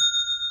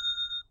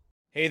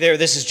 Hey there,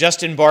 this is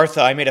Justin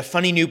Bartha. I made a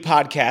funny new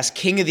podcast,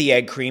 King of the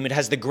Egg Cream. It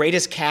has the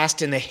greatest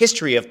cast in the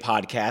history of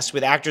podcasts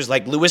with actors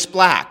like Louis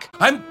Black,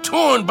 I'm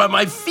torn by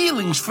my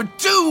feelings for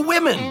two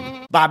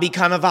women. Bobby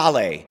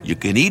Cannavale, You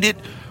can eat it,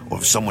 or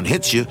if someone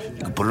hits you,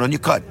 you can put it on your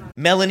cut.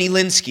 Melanie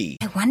Linsky,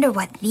 I wonder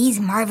what these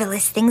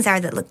marvelous things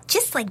are that look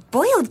just like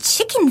boiled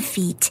chicken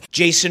feet.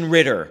 Jason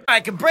Ritter, I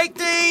can break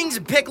things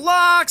and pick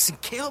locks and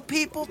kill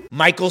people.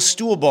 Michael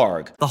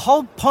Stuhlbarg, The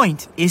whole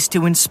point is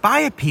to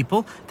inspire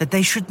people that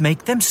they should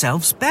make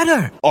themselves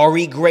better.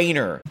 Ari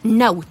Grainer,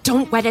 No,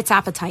 don't whet its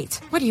appetite.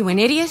 What are you, an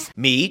idiot?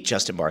 me,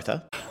 Justin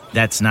Bartha,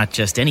 That's not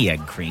just any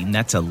egg cream,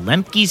 that's a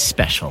Lemke's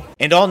special.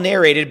 and all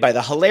narrated by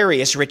the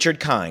hilarious Richard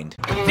Kind.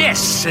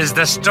 This is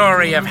the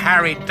story of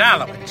Harry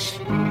Dalowitz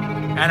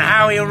and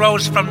how he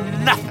rose from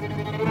nothing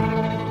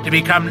to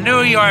become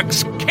New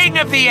York's King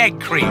of the Egg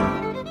Cream.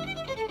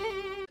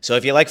 So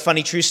if you like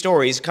funny true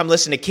stories, come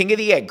listen to King of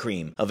the Egg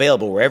Cream,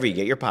 available wherever you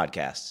get your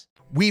podcasts.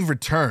 We've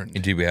returned.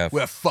 Indeed we have.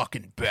 We're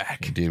fucking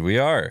back. Indeed we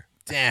are.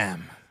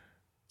 Damn.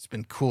 It's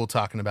been cool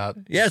talking about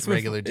Yeah, just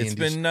regular D&D. it's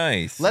been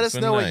nice. Let It's us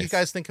been know what nice. you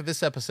guys think of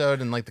this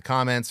episode in like the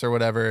comments or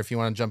whatever if you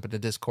want to jump into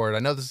Discord. I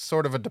know this is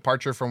sort of a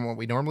departure from what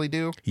we normally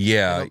do.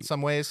 Yeah. In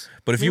some ways.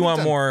 But if I mean, you we've want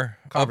done more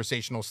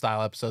conversational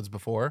style episodes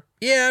before.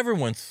 Yeah, every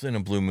once in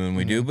a blue moon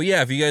we do. But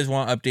yeah, if you guys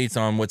want updates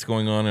on what's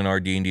going on in our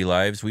D&D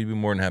lives, we'd be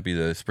more than happy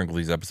to sprinkle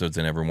these episodes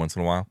in every once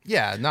in a while.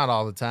 Yeah, not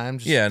all the time.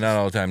 Just, Yeah, not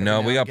all the time. No,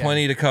 every we now got and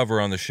plenty to cover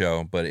on the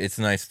show, but it's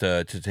nice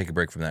to take a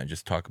break from that and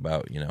just talk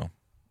about,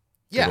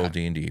 good old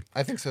D&D.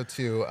 I think so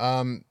too.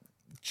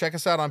 Check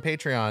us out on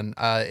Patreon.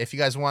 If you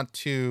guys want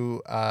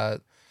to,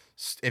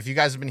 if you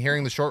guys have been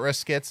hearing the short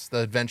rest skits,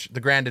 the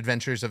Grand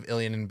Adventures of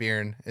Ilian and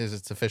Byrne is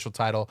its official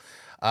title.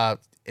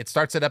 It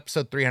starts at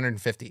episode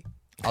 350.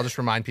 I'll just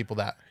remind people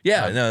that.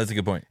 Yeah, no, that's a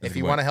good point. If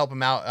you want to help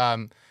them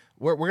out,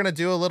 we're gonna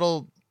do a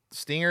little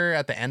stinger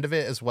at the end of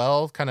it as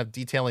well, kind of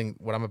detailing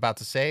what I'm about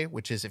to say,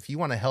 which is if you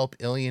want to help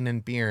Ilian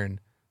and Byrne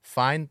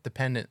find the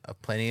pendant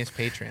of Plenteous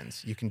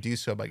patrons, you can do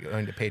so by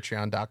going to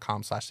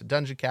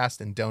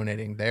patreon.com/thedungeoncast and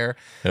donating there.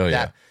 Hell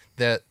yeah.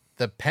 The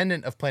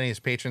pendant of Plenteous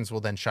patrons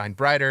will then shine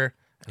brighter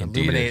and Indeed,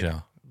 it illuminate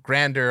shall.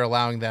 grander,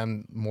 allowing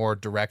them more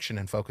direction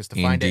and focus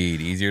to find it.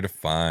 Indeed, easier to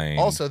find.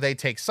 Also, they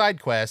take side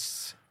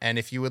quests, and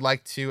if you would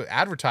like to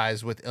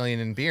advertise with Ilian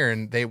and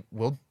Byrne, they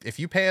will. If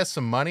you pay us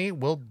some money,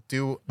 we'll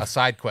do a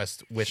side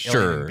quest with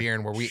Ilian and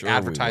Byrne where we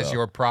advertise will.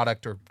 your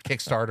product or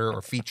Kickstarter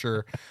or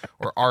feature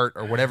or art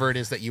or whatever it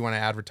is that you want to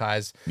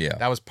advertise. Yeah.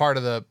 That was part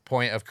of the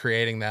point of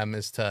creating them,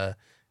 is to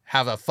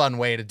have a fun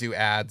way to do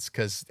ads,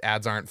 because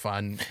ads aren't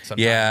fun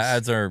sometimes. Yeah,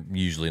 ads are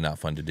usually not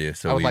fun to do.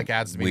 So I would like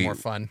ads to be more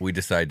fun. We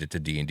decided to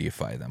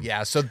D&Dify them.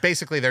 Yeah, so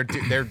basically they're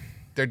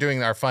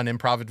doing our fun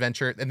improv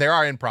adventure, and there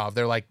are improv.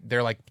 They're like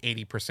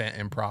 80%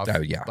 improv. Oh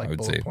yeah, like I would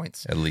bullet say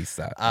points. at least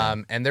that.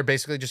 And they're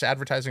basically just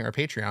advertising our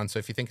Patreon. So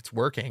if you think it's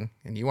working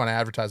and you want to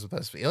advertise with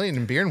us, Ilian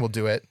and Byrne will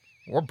do it,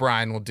 or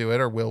Brian will do it,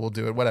 or Will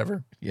do it,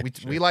 whatever. Yeah,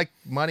 we like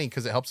money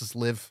because it helps us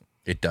live.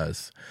 It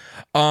does.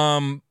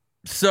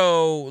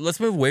 So let's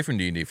move away from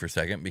D&D for a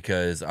second,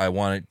 because I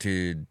wanted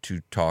to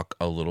talk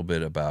a little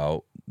bit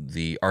about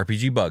the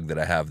RPG bug that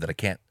I have that I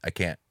can't,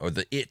 or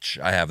the itch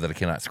I have that I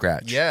cannot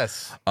scratch.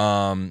 Yes.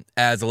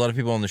 As a lot of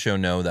people on the show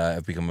know, that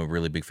I've become a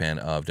really big fan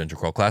of Dungeon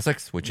Crawl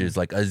Classics, which is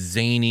like a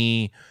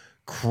zany,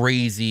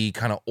 crazy,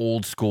 kind of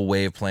old school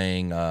way of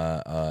playing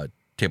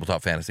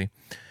tabletop fantasy.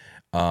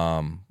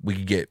 We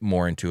could get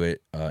more into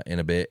it in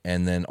a bit.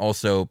 And then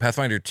also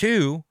Pathfinder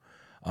 2,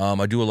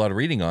 I do a lot of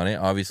reading on it.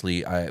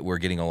 Obviously, we're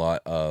getting a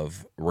lot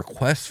of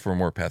requests for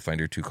more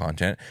Pathfinder 2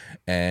 content,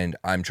 and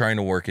I'm trying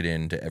to work it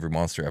into every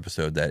monster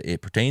episode that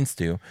it pertains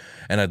to.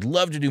 And I'd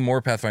love to do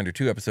more Pathfinder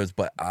 2 episodes,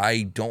 but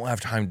I don't have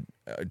time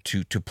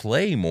to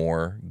play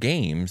more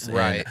games.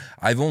 Right. And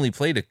I've only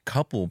played a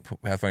couple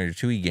Pathfinder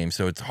 2e games,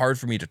 so it's hard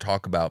for me to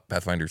talk about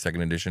Pathfinder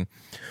 2nd Edition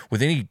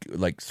with any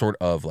like sort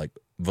of like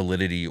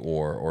validity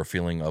or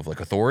feeling of like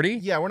authority.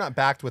 Yeah, we're not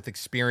backed with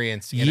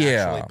experience in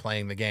actually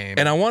playing the game.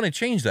 And I want to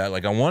change that.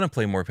 Like, I want to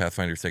play more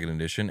Pathfinder 2nd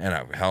Edition, and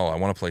I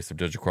want to play some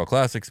Dungeon Crawl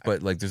Classics,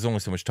 but like, there's only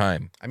so much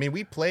time. I mean,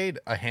 we played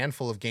a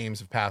handful of games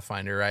of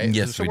Pathfinder, right?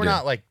 Yes, so we we're did.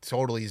 not like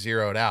totally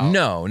zeroed out.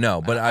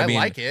 No, but I mean,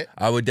 like it.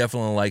 I would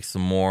definitely like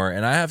some more,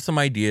 and I have some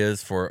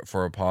ideas for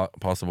a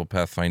possible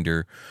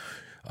Pathfinder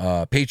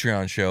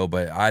Patreon show,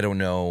 but I don't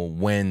know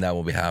when that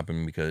will be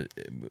happening because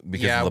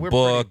of the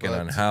book and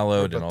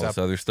Unhallowed and all this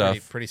other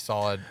stuff. Pretty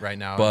solid right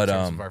now But, in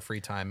terms of our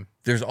free time.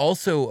 There's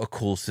also a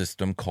cool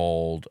system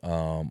called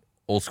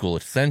Old School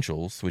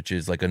Essentials, which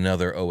is like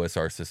another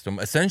OSR system.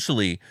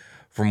 Essentially,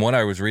 from what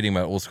I was reading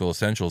about Old School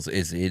Essentials,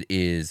 it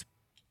is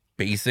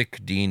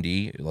basic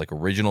D&D, like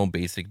original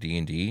basic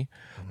D&D,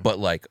 but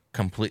like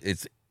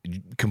it's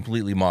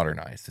completely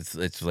modernized.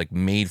 It's like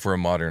made for a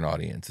modern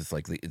audience. It's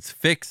like it's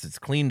fixed, it's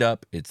cleaned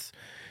up, it's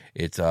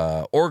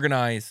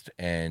organized,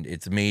 and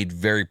it's made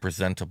very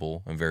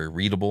presentable and very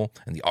readable,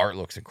 and the art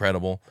looks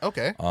incredible.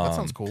 Okay, that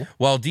sounds cool.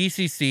 While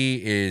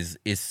DCC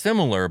is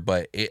similar,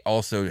 but it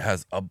also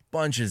has a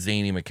bunch of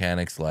zany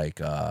mechanics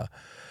like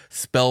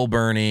spell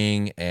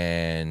burning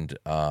and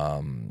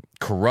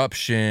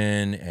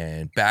corruption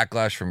and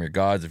backlash from your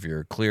gods if you're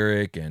a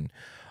cleric, and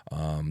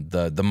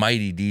the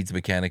mighty deeds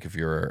mechanic if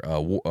you're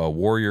a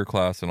warrior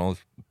class, and all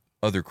this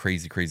other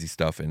crazy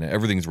stuff, and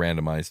everything's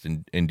randomized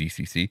in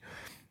DCC.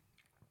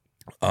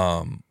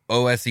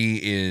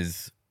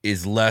 OSE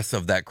is less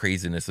of that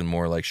craziness and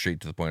more like straight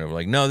to the point of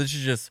like, no, this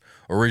is just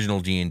original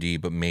D&D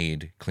but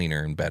made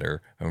cleaner and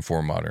better and for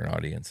a modern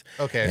audience.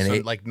 Okay, and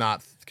so like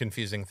not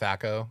confusing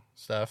THACO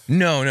stuff.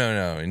 No,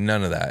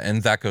 none of that.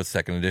 And THACO's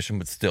 2nd edition,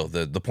 but still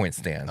the point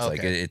stands. Okay.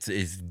 Like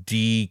it's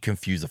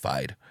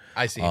de-confusified.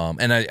 I see.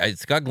 And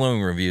it's got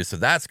glowing reviews, so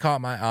that's caught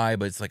my eye.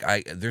 But it's like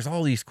there's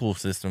all these cool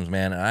systems,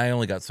 man, and I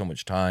only got so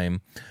much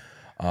time.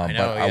 But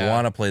I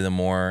want to play them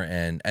more,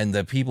 and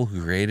the people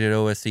who created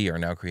OSE are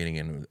now creating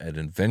an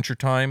Adventure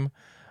Time.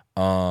 A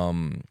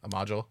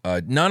module?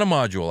 Not a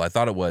module. I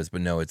thought it was,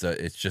 but no,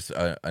 it's just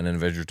an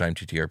Adventure Time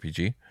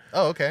TTRPG.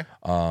 Oh, okay.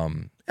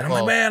 And I'm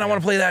like, man, I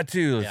want to play that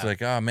too. It's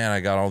like, oh man,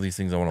 I got all these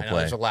things I want to play.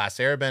 There's a Last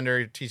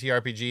Airbender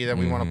TTRPG that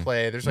we want to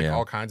play. There's like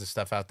all kinds of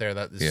stuff out there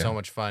that is so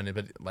much fun.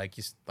 But like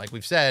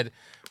we've said,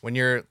 when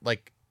you're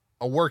like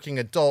a working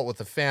adult with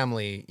a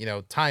family,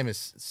 time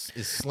is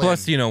slim.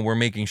 Plus, we're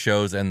making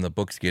shows and the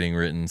book's getting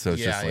written, so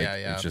it's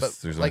it's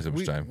just there's only so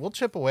much time. We'll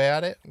chip away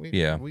at it.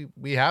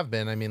 We have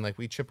been. I mean, like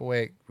we chip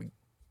away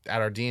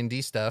at our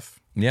D&D stuff.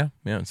 Yeah,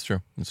 it's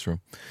true.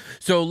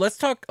 So let's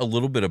talk a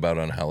little bit about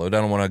Unhallowed.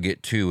 I don't want to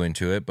get too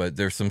into it, but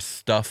there's some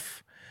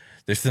stuff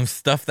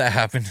that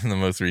happened in the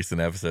most recent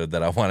episode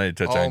that I wanted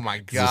to touch on. Oh my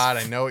God,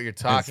 I know what you're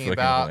talking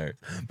about. Hilarious.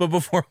 But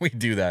before we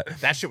do that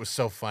shit was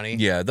so funny.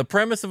 Yeah, the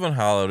premise of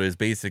Unhallowed is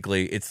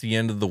basically it's the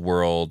end of the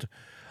world.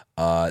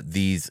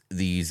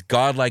 These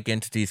godlike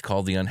entities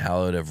called the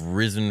Unhallowed have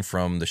risen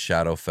from the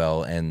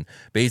Shadowfell, and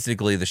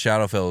basically the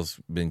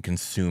Shadowfell's been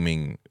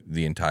consuming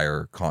the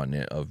entire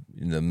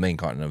the main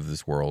continent of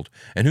this world,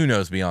 and who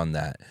knows beyond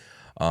that.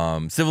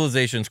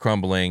 Civilization's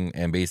crumbling,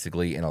 and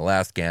basically in a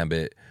last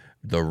gambit,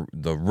 the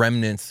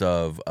remnants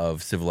of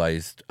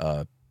civilized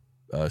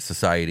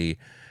society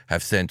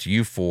have sent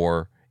you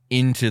four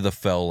into the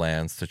fell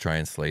lands to try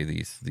and slay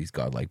these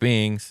godlike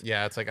beings.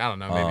 Yeah, it's like, I don't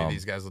know, maybe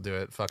these guys will do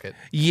it. Fuck it.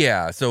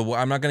 Yeah, so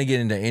I'm not going to get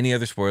into any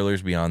other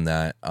spoilers beyond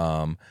that.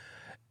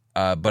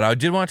 But I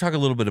did want to talk a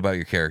little bit about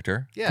your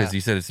character. Yeah. Because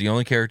you said it's the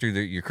only character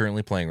that you're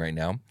currently playing right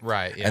now.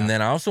 Right, yeah. And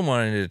then I also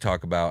wanted to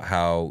talk about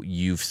how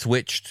you've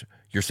switched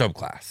your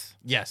subclass.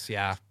 Yes,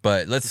 yeah.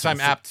 But which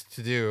I'm apt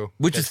to do.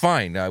 Which is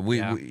fine.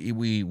 We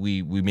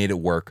made it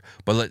work.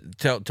 But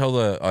tell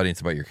the audience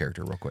about your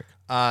character real quick.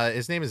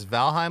 His name is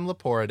Valheim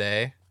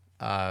Laporide.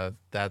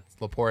 That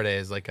Laporide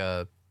is like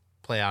a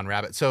play on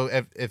rabbit. So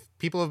if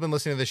people have been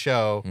listening to the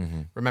show,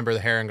 remember the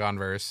Harangon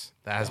verse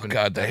that has been the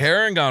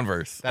Harangon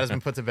verse that has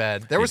been put to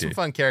bed. There were some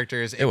fun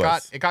characters. It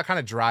got kind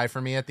of dry for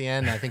me at the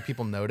end. And I think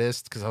people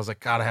noticed because I was like,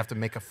 God, I have to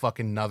make a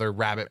fucking another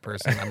rabbit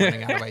person. I'm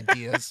running out of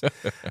ideas.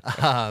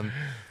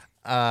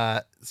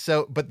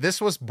 But this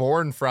was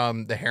born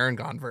from the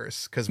Harangon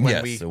verse because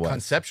when we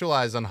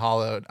conceptualized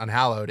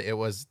Unhallowed, it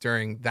was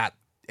during that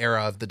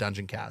era of the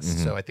Dungeon Cast.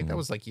 So I think that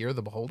was like Year of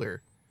the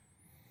Beholder.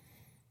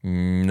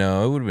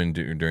 No, it would have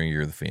been during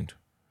Year of the Fiend.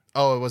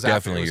 Oh, it was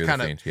definitely after. It was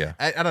kind of, yeah.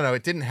 I don't know.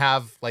 It didn't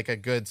have like a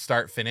good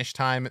start finish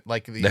time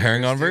like the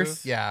Harangon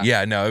verse. Yeah,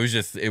 yeah. No, it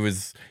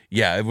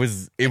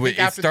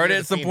started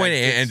at some point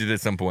and it ended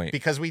at some point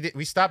because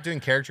we stopped doing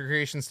character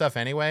creation stuff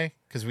anyway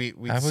because we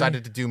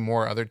decided to do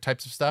more other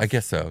types of stuff. I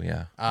guess so.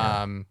 Yeah.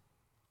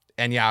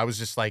 And yeah, I was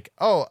just like,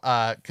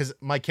 because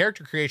my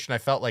character creation, I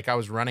felt like I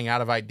was running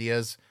out of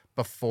ideas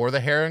before the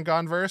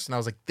Harengon verse, and I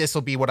was like, this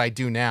will be what I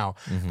do now.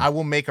 I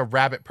will make a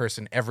rabbit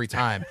person every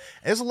time.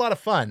 It was a lot of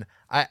fun.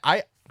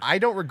 I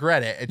don't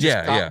regret it. It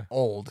just got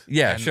old.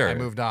 Yeah, and sure. I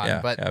moved on.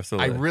 Yeah, but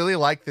absolutely. I really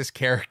like this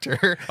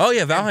character. Oh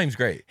yeah, Valheim's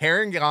great.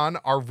 Harengon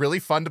are really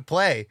fun to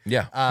play.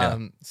 Yeah.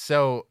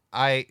 So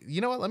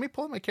you know what? Let me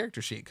pull up my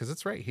character sheet because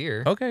it's right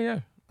here. Okay,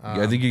 yeah.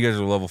 I think you guys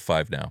are level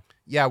 5 now.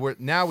 Yeah,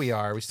 we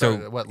are. We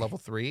started at what, level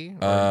 3?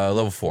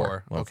 Level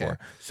 4. Level 4.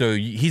 So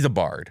he's a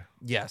bard.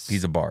 Yes.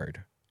 He's a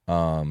bard.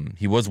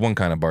 He was one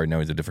kind of bard, now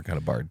he's a different kind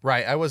of bard.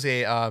 Right. I was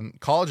a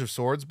College of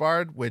Swords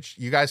bard, which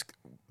you guys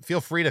feel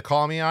free to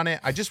call me on it.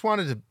 I just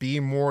wanted to be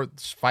more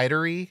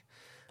fightery.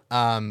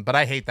 But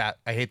I hate that.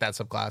 I hate that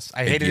subclass.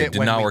 I hated it.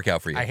 Did not work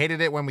out for you. I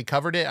hated it when we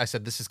covered it. I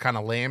said, this is kind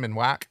of lame and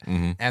whack.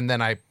 And then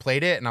I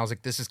played it and I was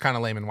like, this is kind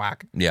of lame and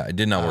whack. Yeah, it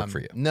did not work for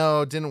you.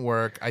 No, it didn't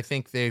work. I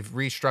think they've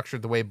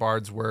restructured the way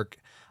bards work.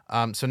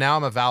 So now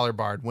I'm a Valor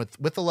Bard.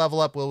 With the level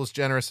up, Will was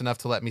generous enough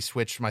to let me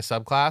switch my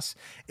subclass.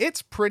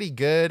 It's pretty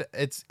good.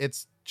 It's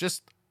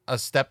just a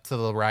step to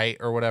the right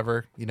or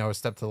whatever, a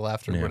step to the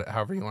left or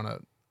however you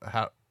want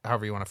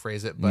to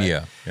phrase it. But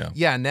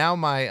yeah. Now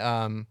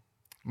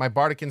my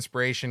bardic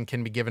inspiration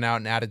can be given out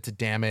and added to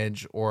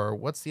damage, or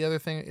what's the other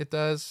thing it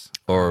does?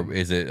 Or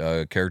is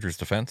it character's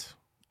defense?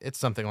 It's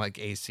something like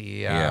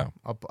AC. Yeah.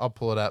 I'll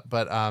pull it up.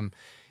 But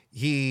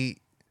he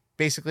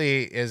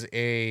basically is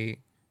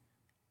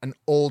an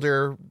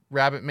older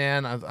rabbit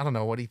man. I don't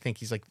know. What do you think?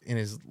 He's like in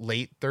his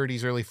late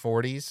 30s, early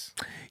 40s.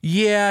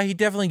 Yeah, he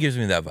definitely gives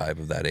me that vibe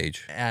of that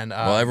age. And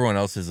while everyone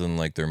else is in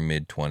like their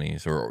mid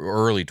 20s or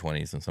early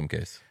 20s in some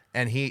case.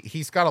 And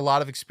he's got a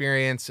lot of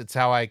experience. It's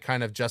how I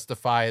kind of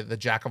justify the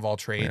jack of all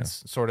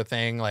trades sort of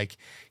thing. Like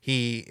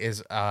he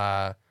is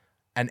an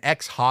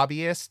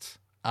ex-hobbyist,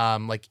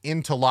 like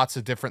into lots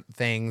of different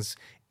things,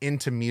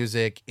 into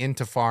music,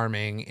 into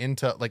farming,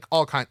 into like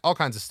all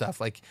kinds of stuff.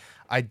 Like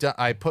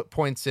I put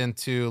points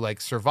into like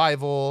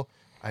survival.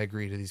 I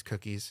agree to these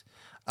cookies.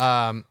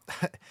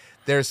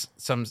 There's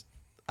some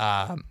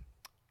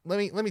let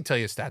me tell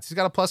you his stats. He's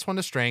got a +1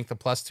 to strength, a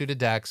 +2 to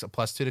dex, a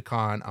 +2 to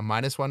con, a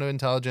 -1 to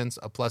intelligence,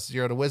 a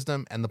 +0 to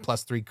wisdom, and the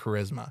 +3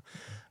 charisma.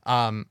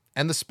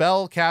 And the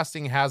spell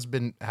casting has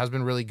been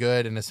really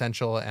good and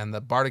essential, and the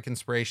bardic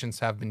inspirations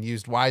have been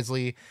used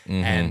wisely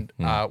and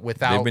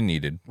without they've been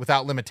needed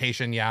without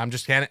limitation. Yeah,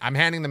 I'm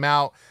handing them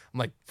out. I'm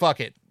like, fuck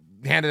it,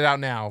 hand it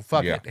out now.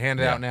 Fuck it, hand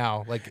it out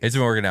now. Like it's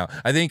been working out.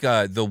 I think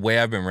the way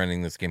I've been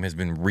running this game has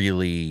been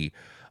really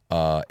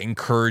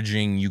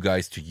encouraging you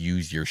guys to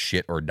use your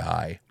shit or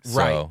die. So,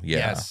 right. Yeah.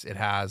 Yes, it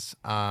has.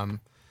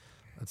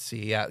 Let's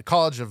see. Yeah,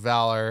 College of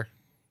Valor.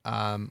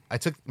 I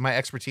took my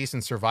expertise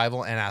in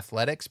survival and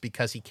athletics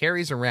because he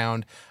carries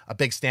around a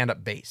big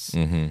stand-up base.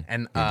 And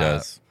he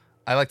does.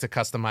 I like to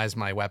customize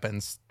my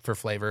weapons for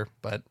flavor,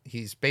 but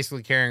he's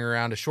basically carrying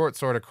around a short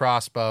sword, a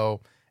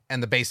crossbow,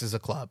 and the base is a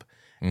club.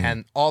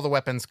 And all the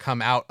weapons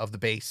come out of the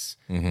base.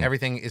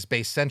 Everything is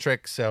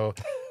base-centric, so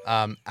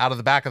out of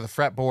the back of the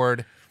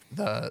fretboard,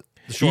 the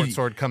short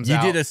sword comes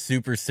out. You did a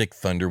super sick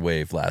thunder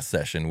wave last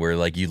session where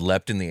like you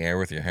leapt in the air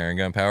with your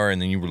Harengon power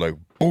and then you were like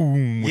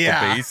boom with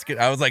the base.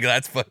 I was like,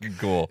 that's fucking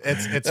cool.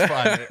 It's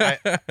fun.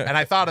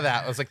 I thought of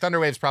that. I was like, thunder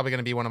wave's probably going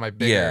to be one of my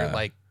bigger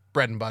like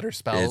bread and butter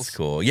spells. It's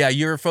cool. Yeah,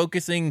 you're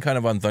focusing kind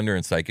of on thunder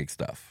and psychic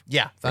stuff.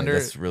 Yeah, thunder.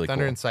 That's really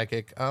thunder cool. and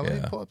psychic. Let me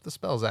pull up the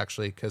spells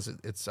actually because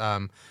it's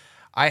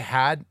I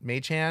had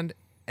Mage Hand.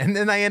 And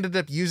then I ended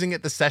up using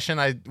it the session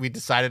we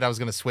decided I was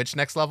going to switch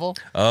next level.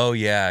 Oh,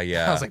 yeah.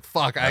 I was like,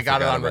 fuck, I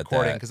got it on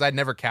recording because I'd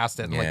never cast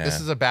it. I'm like, this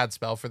is a bad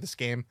spell for this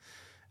game.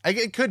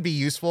 It could be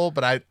useful,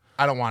 but I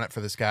don't want it for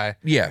this guy.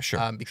 Yeah,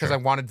 sure. Because I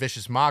wanted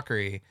Vicious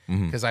Mockery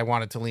because I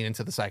wanted to lean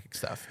into the psychic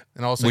stuff.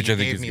 And also Which he I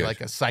think gave is me good.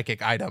 like a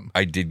psychic item.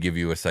 I did give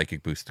you a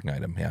psychic boosting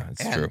item. Yeah,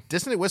 it's true.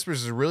 Dissonant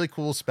Whispers is a really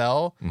cool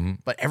spell,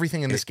 but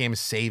everything in this game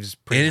saves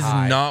pretty It has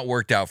high. not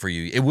worked out for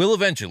you. It will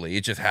eventually.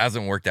 It just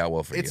hasn't worked out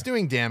well for you. It's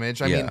doing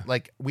damage. I mean,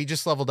 like we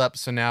just leveled up,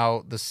 so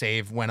now the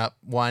save went up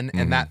 1,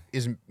 and that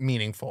is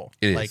meaningful.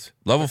 It like, is.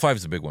 Level 5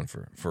 is a big one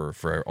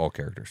for all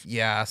characters.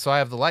 Yeah, so I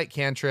have the Light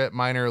Cantrip,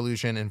 Minor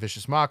Illusion, and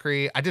Vicious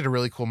Mockery. I did a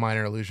really cool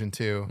Minor Illusion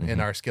too in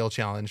our skill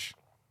challenge.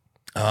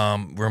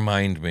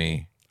 Remind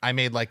me. I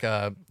made like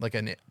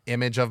an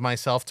image of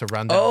myself to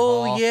run down the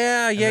hall. Oh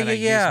yeah. I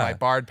used my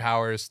bard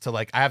powers to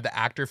like I have the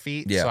actor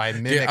feat, so I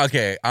mimicked.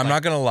 Okay, I'm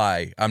not gonna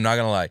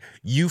lie.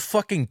 You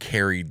fucking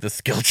carried the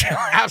skill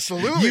challenge.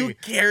 Absolutely, you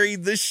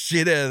carried the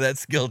shit out of that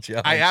skill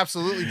challenge. I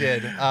absolutely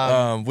did.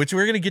 Which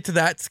we're gonna get to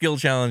that skill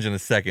challenge in a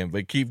second,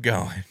 but keep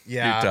going.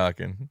 Yeah, keep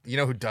talking. You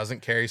know who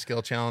doesn't carry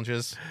skill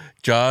challenges?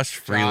 Josh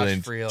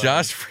Freeland.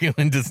 Josh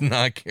Freeland does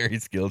not carry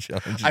skill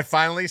challenges. I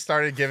finally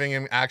started giving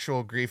him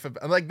actual grief.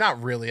 Like,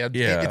 not really.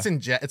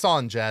 It's all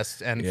in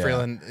jest, and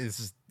Freeland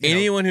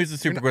Anyone who's a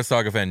Super Quest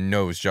Saga fan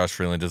knows Josh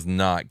Freeland does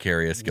not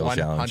carry a skill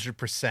challenge.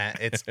 100%.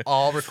 It's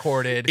all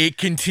recorded. It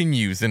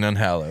continues in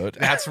Unhallowed.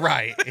 That's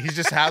right. He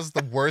just has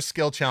the worst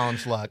skill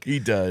challenge luck. He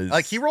does.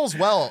 Like, he rolls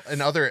well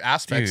in other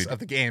aspects of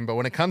the game, but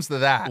when it comes to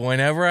that,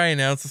 whenever I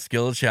announce a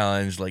skill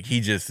challenge, like,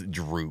 he just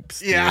droops.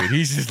 Dude. Yeah.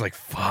 He's just like,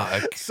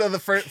 fuck. So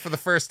for the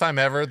first time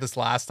ever, this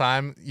last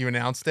time you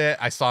announced it,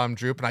 I saw him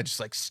droop and I just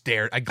like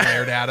stared. I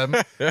glared at him.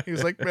 He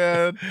was like,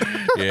 man.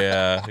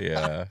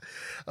 Yeah.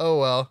 Oh,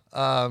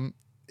 well.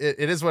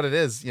 It is what it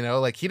is, you know.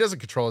 Like, he doesn't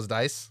control his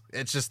dice.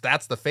 It's just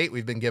that's the fate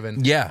we've been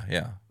given.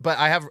 Yeah. But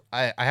I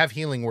have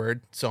healing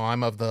word, so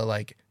I'm of the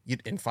like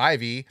in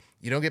 5e,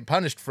 you don't get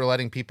punished for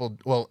letting people.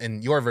 Well,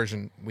 in your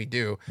version we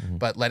do,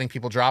 but letting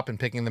people drop and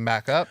picking them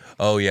back up.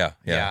 Oh yeah.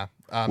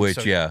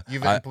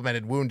 You've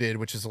implemented wounded,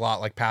 which is a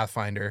lot like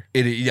Pathfinder.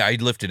 I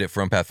lifted it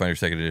from Pathfinder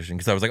 2nd Edition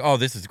because I was like, oh,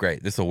 this is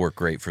great. This will work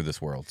great for this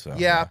world. So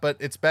yeah, but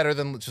it's better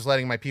than just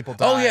letting my people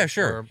die. Oh yeah,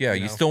 sure.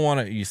 You still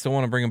want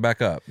to bring them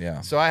back up.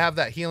 Yeah. So I have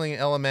that healing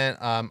element.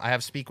 I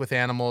have speak with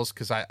animals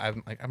because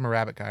I'm a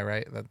rabbit guy,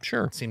 right? That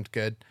seemed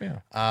good.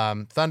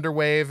 Yeah. Thunder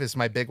Wave is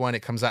my big one.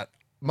 It comes out.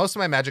 Most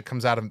of my magic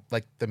comes out of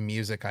like the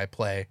music I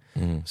play.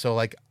 So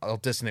like I'll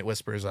dissonant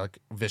whispers, like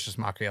vicious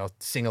mockery. I'll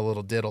sing a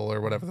little diddle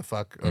or whatever the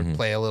fuck, or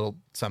play a little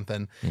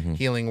something.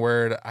 Healing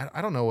word.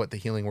 I don't know what the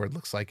healing word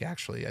looks like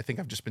actually. I think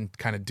I've just been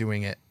kind of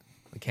doing it,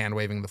 like hand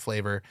waving the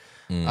flavor.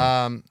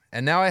 And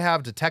now I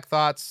have detect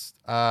thoughts,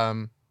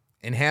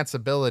 enhance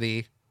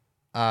ability.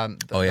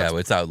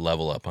 It's out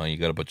level up, huh? You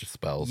got a bunch of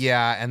spells.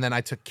 Yeah, and then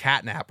I took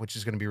catnap, which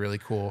is going to be really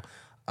cool.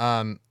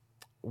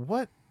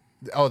 What?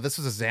 Oh, this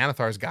is a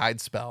Xanathar's guide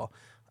spell.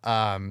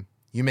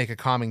 You make a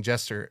calming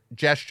gesture,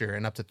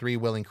 and up to 3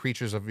 willing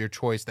creatures of your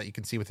choice that you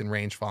can see within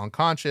range fall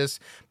unconscious.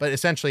 But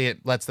essentially,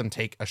 it lets them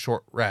take a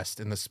short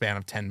rest in the span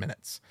of 10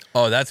 minutes.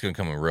 Oh, that's going to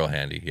come in real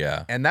handy,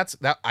 yeah. And that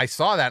I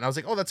saw that, and I was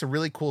like, oh, that's a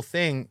really cool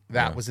thing.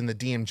 That was in the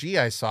DMG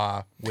I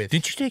saw with.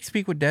 Did you take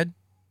Speak with Dead?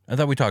 I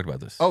thought we talked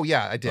about this. Oh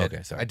yeah, I did.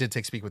 Okay, sorry. I did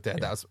take Speak with Dead.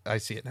 Yeah. I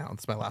see it now.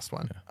 It's my last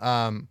one.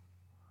 Yeah.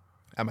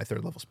 At my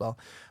 3rd level spell,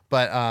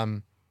 but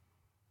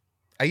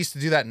I used to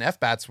do that in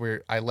FBATs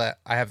where I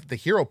have the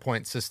hero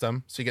point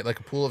system. So you get like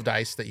a pool of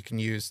dice that you can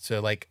use to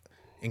like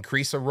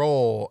increase a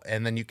roll,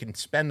 and then you can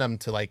spend them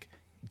to like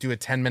do a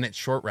 10-minute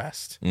short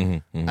rest.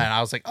 And I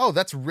was like, oh,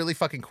 that's really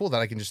fucking cool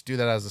that I can just do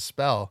that as a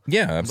spell.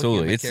 Yeah,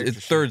 absolutely.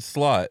 It's third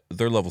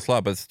level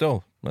slot, but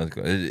still,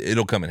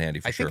 it'll come in handy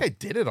for sure. I think I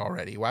did it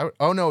already. Why?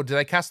 Oh no, did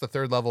I cast the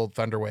 3rd level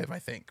Thunder Wave? I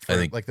think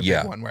like the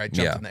big one where I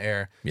jumped in the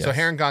air. Yes. So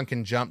Harengon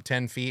can jump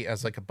 10 feet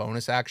as like a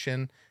bonus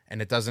action.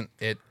 And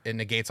it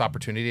negates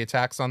opportunity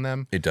attacks on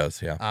them. It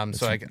does, yeah.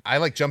 So I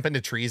like jump into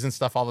trees and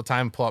stuff all the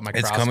time, pull out my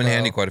crossbow. It's come in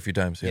handy quite a few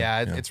times.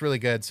 Yeah, it's really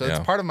good. So it's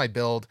part of my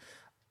build.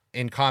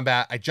 In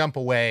combat, I jump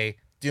away,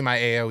 do my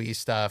AoE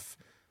stuff,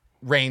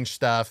 range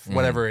stuff,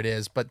 whatever it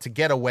is, but to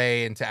get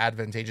away into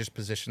advantageous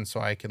positions so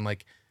I can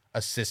like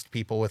assist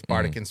people with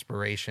bardic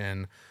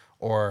inspiration,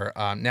 or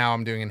now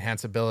I'm doing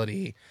enhance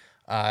ability,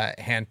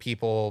 hand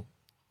people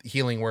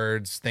healing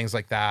words, things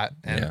like that.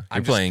 And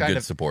I'm playing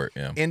good support.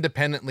 Yeah,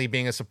 independently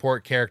being a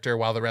support character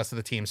while the rest of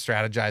the team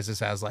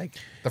strategizes as like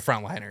the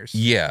frontliners.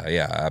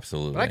 Yeah,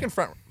 absolutely. But I can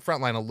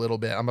frontline a little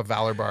bit. I'm a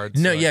Valor Bard.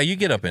 No, you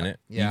get up in it.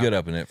 Yeah. You get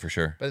up in it for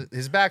sure. But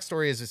his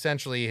backstory is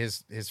essentially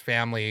his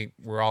family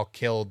were all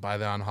killed by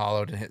the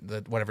Unhallowed and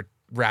the whatever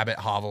rabbit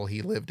hovel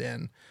he lived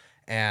in,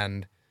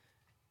 and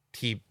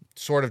he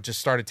sort of just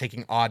started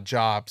taking odd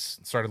jobs,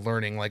 started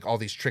learning like all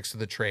these tricks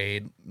of the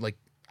trade. Like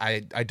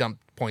I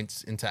dumped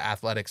points into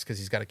athletics because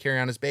he's got to carry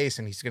on his base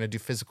and he's going to do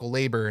physical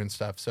labor and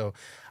stuff. So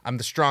I'm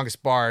the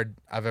strongest bard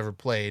I've ever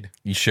played.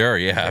 You sure?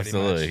 Yeah,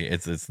 absolutely.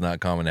 Much. It's not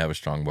common to have a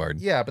strong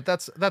bard. Yeah, but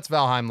that's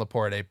Valheim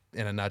Laporte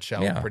in a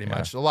nutshell, pretty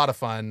much. A lot of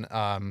fun.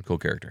 Cool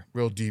character.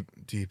 Real deep,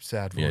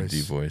 sad voice. Yeah,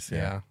 deep voice.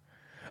 Yeah.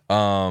 So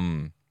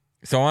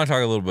I want to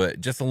talk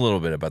a little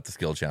bit about the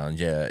skill challenge.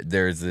 Yeah,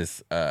 there's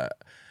this.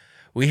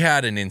 We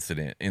had an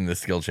incident in the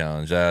skill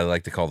challenge. I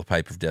like to call the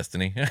Pipe of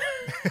Destiny.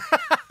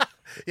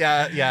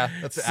 Yeah,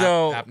 that's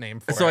an app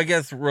name for it. So I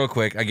guess real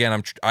quick,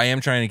 again, I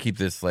am trying to keep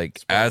this like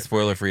as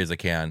spoiler free as I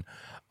can.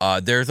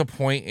 There's a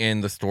point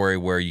in the story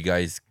where you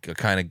guys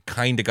kind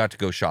of got to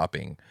go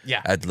shopping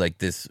at like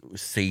this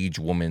sage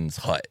woman's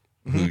hut,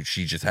 who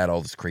she just had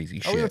all this crazy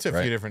shit. We went to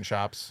a few different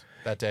shops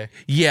that day.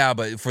 Yeah,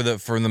 but for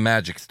the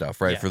magic stuff,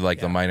 right? For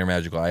like the minor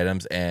magical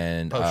items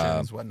and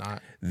potions,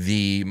 whatnot.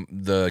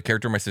 The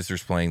character my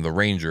sister's playing, the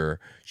ranger,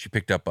 she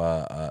picked up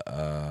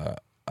an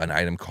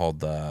item called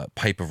the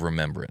Pipe of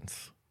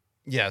Remembrance.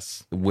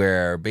 Yes.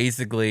 Where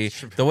basically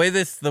the way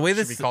this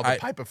should be called the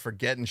Pipe of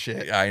Forgetting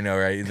shit. I know,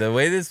 right? The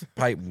way this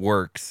pipe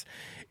works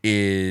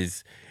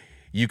is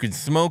you can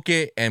smoke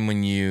it, and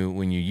when you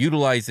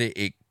utilize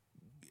it,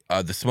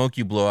 the smoke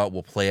you blow out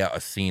will play out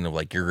a scene of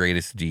like your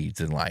greatest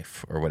deeds in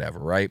life or whatever,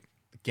 right?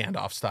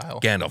 Gandalf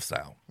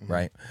style,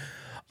 right?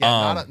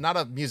 Yeah, not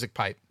a music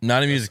pipe.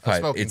 Not a music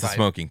pipe. It's a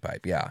smoking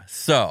pipe. Yeah.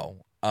 So,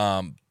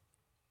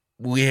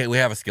 we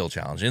have a skill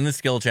challenge. In the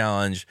skill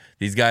challenge,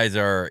 these guys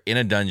are in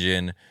a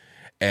dungeon,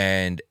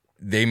 and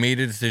they made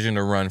a decision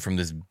to run from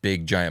this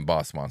big giant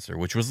boss monster,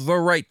 which was the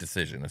right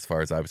decision as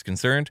far as I was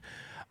concerned.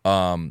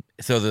 So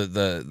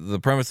the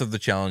premise of the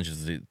challenge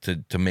is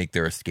to make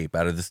their escape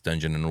out of this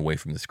dungeon and away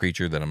from this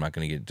creature that I'm not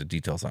going to get into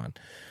details on.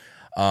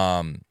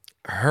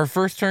 Her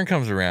first turn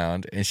comes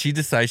around and she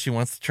decides she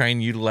wants to try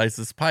and utilize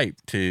this pipe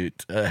to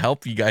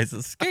help you guys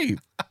escape.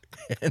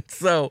 And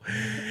so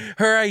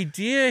her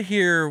idea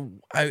here,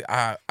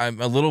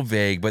 I'm a little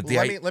vague, but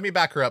let me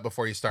back her up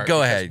before you start.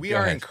 Go ahead. We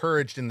are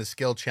encouraged in the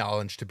skill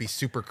challenge to be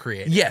super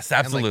creative. Yes,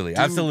 absolutely.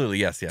 Absolutely.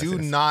 Yes.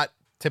 Not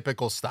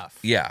typical stuff.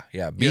 Yeah. Be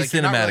like, cinematic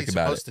you're not really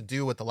about supposed to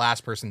do what the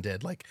last person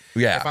did. Like,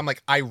 yeah. If I'm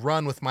like, I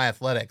run with my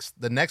athletics,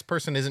 the next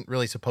person isn't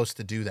really supposed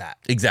to do that.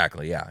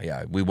 Exactly.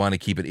 Yeah. We want to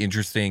keep it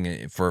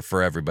interesting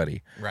for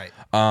everybody. Right.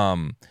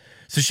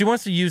 So she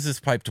wants to use this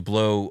pipe to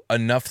blow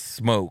enough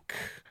smoke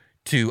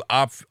to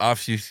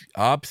obfuscate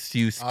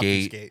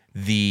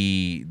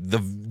the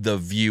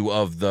view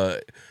of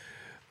the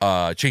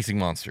chasing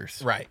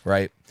monsters.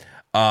 Right.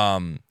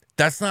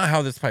 That's not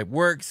how this pipe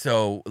works.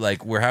 So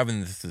like we're having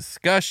this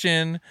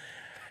discussion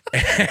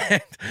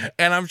and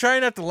I'm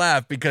trying not to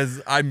laugh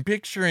because I'm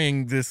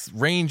picturing this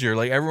ranger,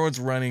 like everyone's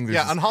running this.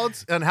 Yeah,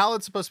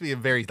 Unhallowed's supposed to be a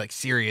very like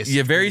serious.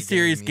 Yeah, very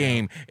serious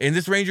game. And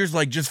this ranger's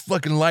like just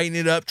fucking lighting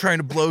it up, trying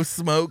to blow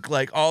smoke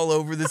like all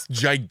over this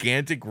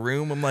gigantic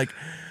room. I'm like,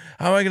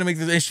 how am I going to make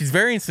this? And she's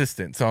very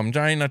insistent. So I'm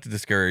trying not to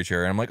discourage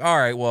her. And I'm like, all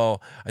right,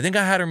 well, I think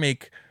I had her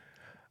make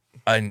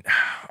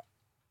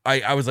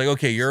I was like,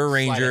 okay, you're a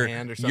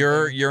ranger.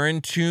 You're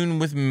in tune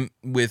with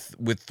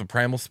the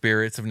primal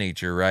spirits of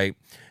nature, right?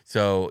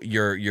 So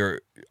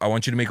I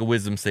want you to make a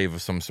wisdom save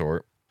of some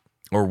sort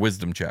or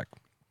wisdom check.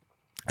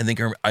 I think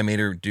I made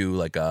her do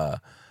like a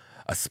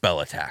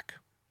spell attack.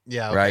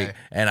 Yeah. Okay. Right.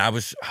 And I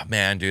was,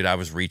 I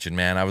was reaching,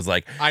 man. I was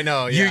like, I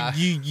know. Yeah.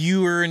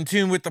 You were in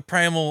tune with the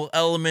primal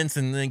elements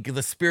and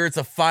the spirits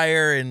of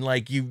fire. And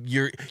like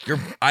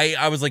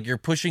I was like, you're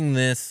pushing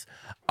this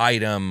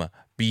item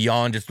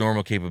beyond its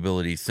normal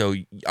capabilities. So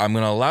I'm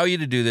going to allow you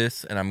to do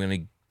this and I'm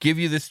going to give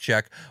you this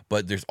check,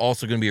 but there's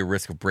also going to be a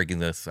risk of breaking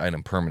this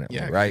item permanently,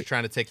 right? You're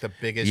trying to take the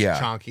biggest,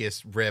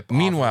 chonkiest rip.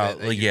 Meanwhile,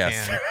 off of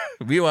it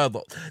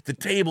Meanwhile, the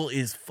table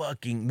is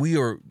fucking. We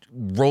are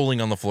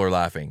rolling on the floor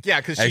laughing. Yeah,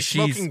 because she's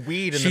smoking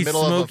weed in the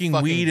middle of a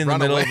smoking weed in the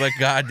middle of a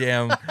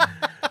goddamn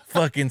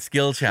fucking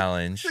skill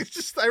challenge.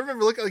 I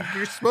remember looking like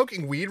you're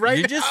smoking weed right now.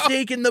 You're just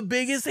taking the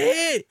biggest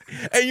hit,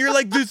 and you're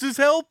like, "This is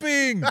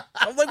helping."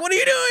 I'm like, "What are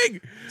you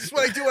doing?" This is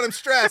what I do when I'm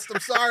stressed.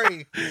 I'm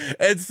sorry.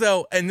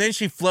 And then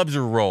she flubs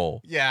her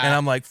roll. Yeah, and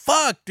I'm like,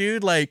 "Fuck,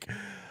 dude!" Like,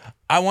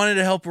 I wanted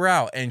to help her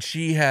out, and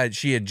she had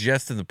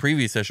just in the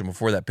previous session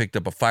before that picked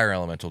up a fire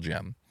elemental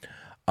gem.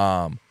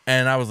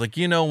 And I was like,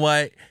 you know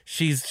what?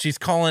 She's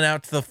calling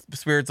out to the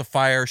spirits of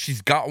fire.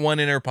 She's got one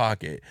in her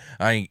pocket.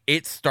 I mean,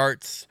 it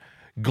starts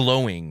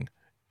glowing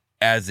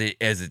as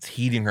it's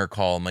heeding her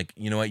call. I'm like,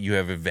 you know what? You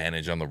have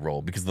advantage on the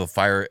roll because the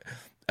fire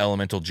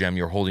elemental gem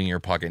you're holding in your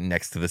pocket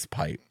next to this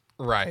pipe.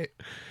 Right.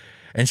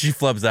 And she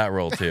flubs that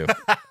roll too.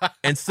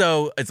 And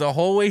so it's a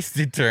whole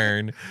wasted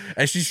turn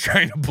as she's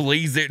trying to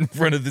blaze it in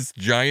front of this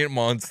giant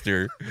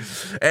monster.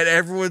 And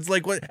everyone's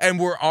like, what? And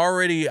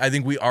I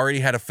think we already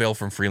had a fail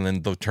from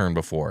Freeland the turn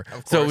before.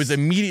 So it was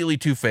immediately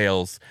 2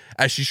 fails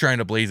as she's trying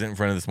to blaze it in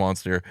front of this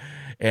monster.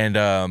 And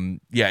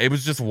it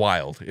was just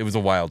wild. It was a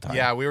wild time.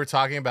 Yeah, we were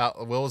talking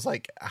about, Will was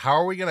like, how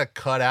are we going to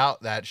cut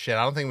out that shit?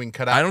 I don't think we can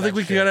cut out can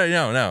cut out.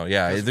 No.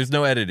 Yeah, there's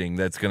no editing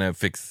that's going to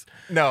fix.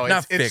 No,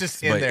 it's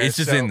just in there. It's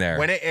just in there.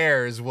 When it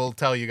airs, we'll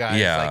tell you guys.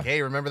 Yeah. Like,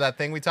 hey, remember that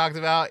thing we talked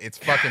about? It's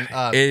fucking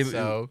up.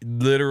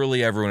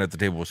 Literally everyone at the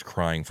table was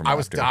crying from laughter. I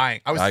was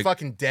dying. I was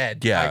fucking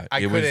dead. Yeah, I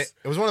couldn't.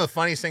 It was one of the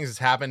funniest things that's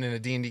happened in a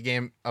D&D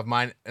game of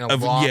mine in a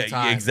long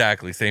time. Yeah,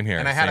 exactly. Same here.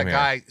 And I had a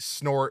guy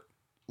snort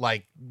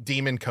like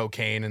demon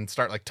cocaine and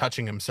start like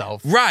touching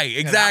himself. Right,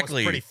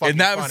 exactly. And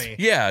that was pretty fucking funny.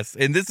 Yes,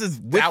 and this is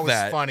with that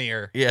was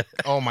funnier. Yeah.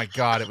 Oh my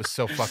god, it was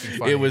so fucking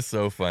funny. It was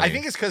so funny. I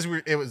think it's because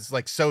it was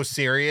like so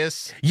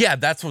serious. Yeah,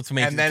 that's what's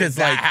making. And then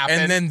that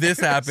happened. And then this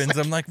happens.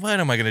 I'm like, what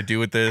am I gonna do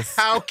with this?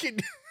 How can?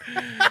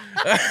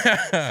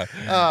 Oh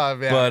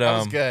man, but, that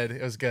was good.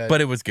 It was good.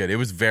 But it was good. It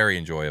was very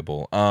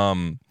enjoyable.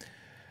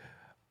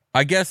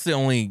 I guess the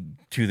only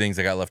 2 things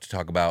I got left to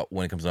talk about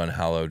when it comes to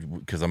Unhallowed,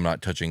 because I'm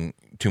not touching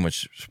too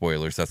much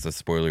spoilers, that's the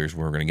spoilers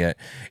we're going to get,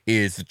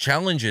 is the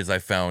challenges I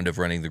found of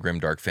running the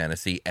Grimdark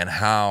Fantasy and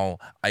how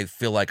I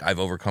feel like I've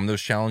overcome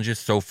those challenges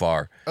so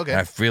far. Okay. And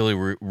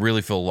I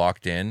really feel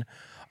locked in.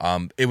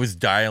 It was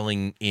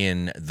dialing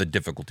in the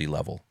difficulty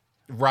level.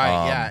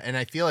 Right, yeah. And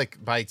I feel like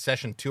by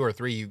session 2 or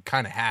 3, you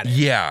kind of had it.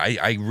 Yeah,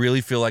 I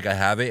really feel like I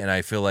have it, and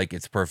I feel like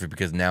it's perfect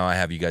because now I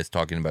have you guys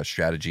talking about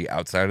strategy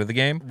outside of the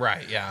game.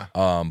 Right, yeah.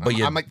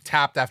 But I'm like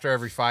tapped after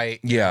every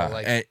fight.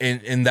 Yeah,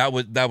 and that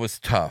was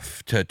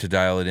tough to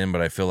dial it in, but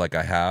I feel like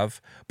I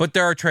have. But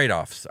there are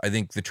trade-offs. I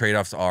think the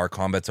trade-offs are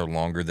combats are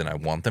longer than I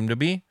want them to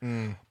be.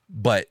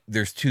 But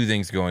there's 2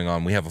 things going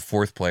on. We have a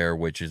 4th player,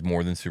 which is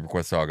more than Super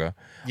Quest Saga.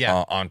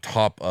 Yeah. On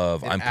top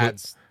of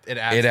it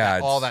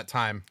adds all that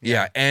time.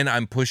 Yeah, and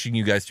I'm pushing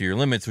you guys to your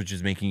limits, which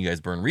is making you guys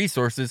burn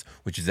resources,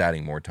 which is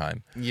adding more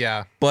time.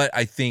 Yeah. But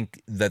I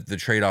think that the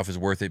trade-off is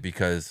worth it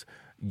because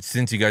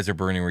since you guys are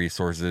burning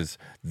resources,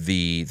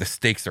 the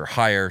stakes are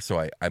higher,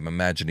 so I'm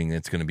imagining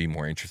it's going to be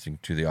more interesting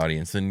to the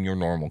audience than your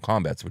normal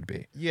combats would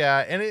be.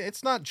 Yeah, and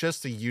it's not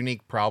just a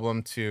unique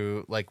problem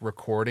to like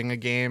recording a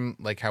game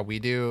like how we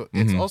do.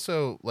 It's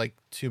also like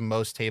to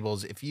most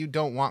tables, if you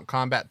don't want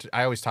combat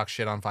I always talk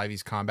shit on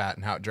 5e's combat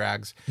and how it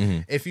drags.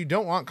 If you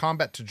don't want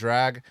combat to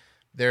drag,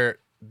 there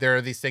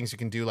are these things you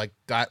can do like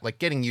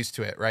getting used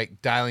to it,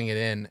 right? Dialing it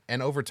in,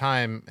 and over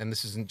time, and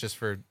this isn't just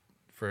for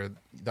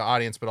the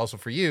audience, but also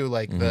for you,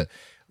 like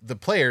the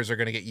players are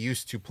going to get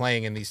used to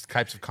playing in these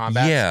types of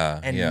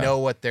combats and know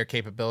what their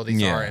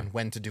capabilities are and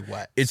when to do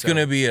what. It's going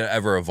to be an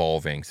ever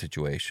evolving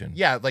situation.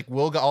 Yeah, like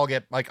we'll all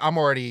get like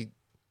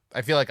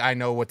I feel like I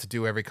know what to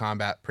do every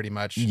combat pretty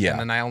much. Yeah. And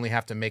then I only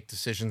have to make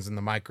decisions in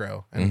the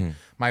micro. And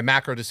my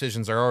macro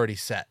decisions are already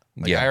set.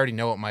 Like I already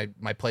know what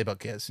my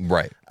playbook is.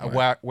 Right.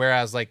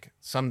 Whereas like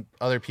some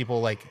other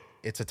people, like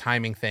it's a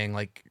timing thing.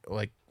 Like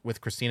with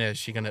Christina,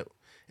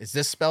 is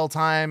this spell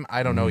time?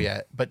 I don't know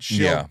yet, but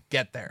she'll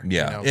get there.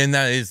 Yeah. You know? And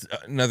that is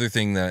another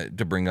thing that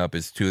to bring up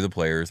is two of the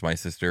players, my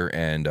sister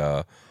and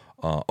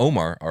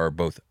Omar, are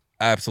both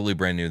absolutely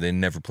brand new. They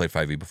never played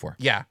 5e before.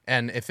 Yeah,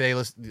 and if they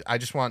listen, I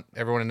just want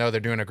everyone to know they're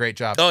doing a great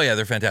job. Oh yeah,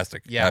 they're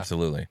fantastic. Yeah,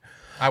 absolutely.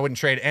 I wouldn't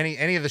trade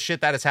any of the shit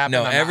that has happened.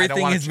 No,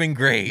 everything has been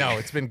great. No,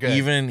 it's been good.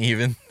 Even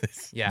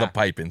the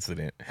pipe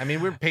incident. I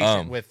mean, we're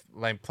patient with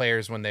like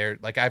players when they're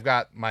like, I've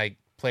got my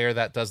player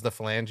that does the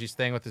phalanges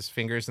thing with his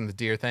fingers and the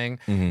deer thing.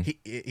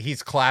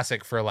 He's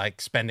classic for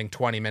like spending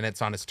 20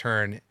 minutes on his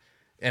turn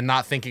and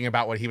not thinking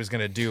about what he was going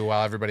to do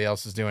while everybody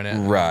else is doing it.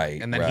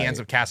 Right. And then he ends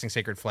up casting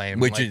Sacred Flame.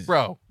 Which like, is,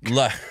 bro.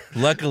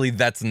 Luckily,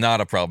 that's not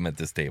a problem at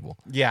this table.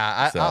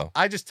 Yeah.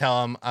 I just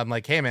tell him, I'm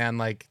like, hey, man,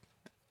 like,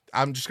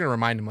 I'm just going to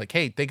remind him, like,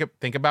 hey,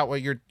 think about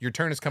what your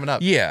turn is coming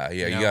up. Yeah.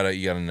 You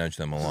gotta nudge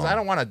them along. I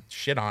don't want to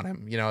shit on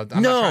him. You know,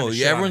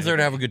 everyone's there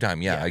to have a good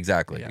time. Yeah.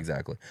 Exactly.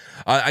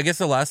 I guess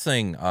the last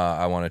thing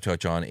I want to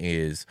touch on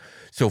is,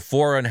 so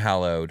for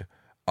Unhallowed,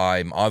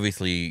 I'm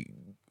obviously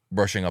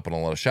brushing up on a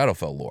lot of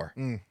Shadowfell lore.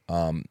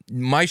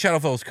 My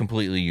Shadowfell is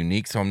completely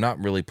unique, so I'm not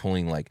really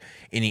pulling like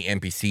any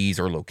NPCs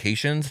or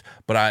locations,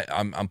 but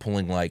I'm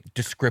pulling like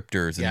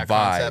descriptors and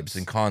vibes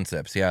and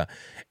concepts. Yeah.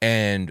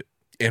 And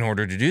in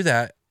order to do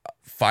that,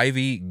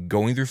 5e,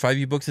 going through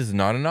 5e books is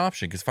not an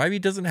option because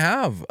 5e doesn't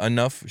have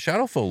enough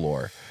Shadowfell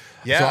lore.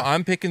 Yeah. So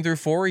I'm picking through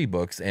 4e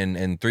books and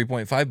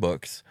 3.5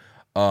 books.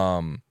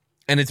 And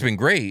it's been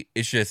great.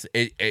 It's just,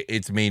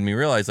 it's made me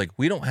realize like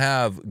we don't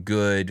have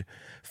good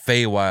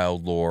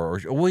Feywild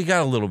lore, or we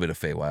got a little bit of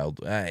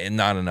Feywild, and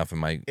not enough in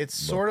my. It's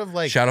sort of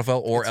like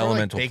Shadowfell or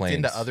Elemental like Planes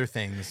into other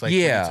things, like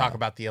when you talk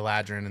about the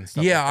Eladrin and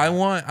stuff. Yeah,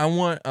 like I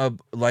want a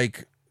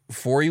like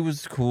 4e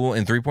was cool,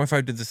 and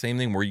 3.5 did the same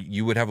thing, where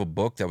you would have a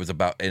book that was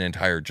about an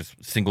entire just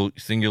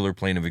singular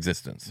plane of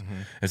existence.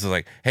 It's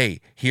like,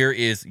 hey, here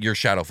is your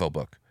Shadowfell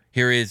book,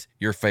 here is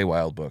your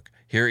Feywild book,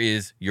 here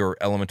is your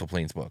Elemental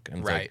Planes book,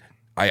 and it's like,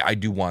 I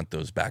do want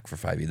those back for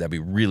 5e. That'd be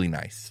really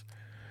nice.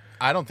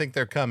 I don't think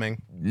they're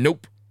coming.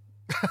 Nope.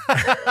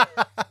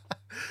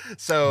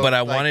 But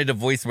I wanted to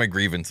voice my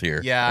grievance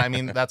here. Yeah, I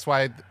mean that's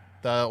why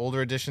the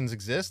older editions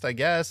exist, I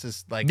guess.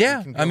 Is like,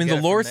 yeah, I mean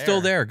the lore's still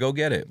there. Go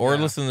get it, or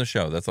listen to the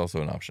show. That's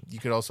also an option. You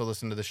could also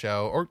listen to the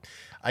show, or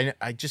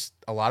I just,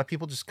 a lot of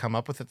people just come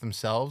up with it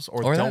themselves,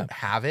 or don't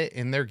have it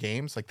in their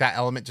games. Like that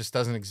element just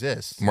doesn't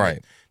exist. Right.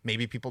 Like,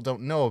 maybe people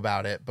don't know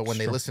about it, but when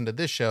they listen to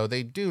this show,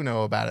 they do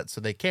know about it, so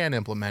they can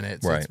implement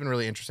it. So it's been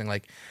really interesting.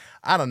 Like,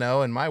 I don't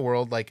know, in my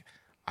world, like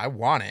I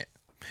want it.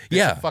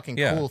 It's a fucking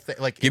cool thing.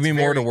 Like, give me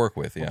more to work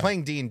with. Yeah,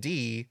 playing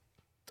D&D,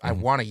 I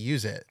want to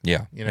use it.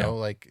 Yeah, you know,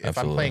 like if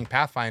I'm playing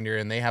Pathfinder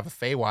and they have a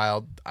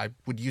Feywild, I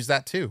would use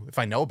that too if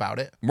I know about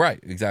it. Right,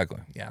 exactly.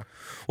 Yeah.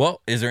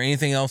 Well, is there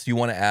anything else you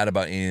want to add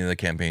about any of the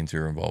campaigns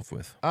you're involved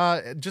with?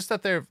 Just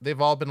that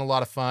they've all been a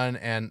lot of fun,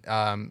 and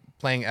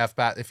playing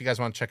FBAT. If you guys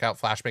want to check out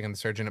Flashbang and the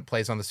Surgeon, it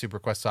plays on the Super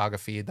Quest Saga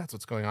feed. That's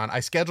what's going on. I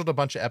scheduled a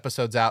bunch of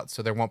episodes out,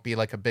 so there won't be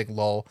like a big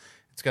lull.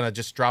 It's gonna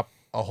just drop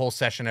a whole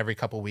session every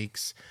couple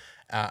weeks.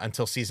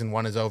 Until season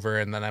 1 is over,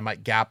 and then I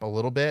might gap a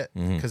little bit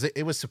because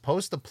it was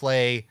supposed to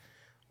play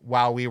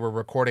while we were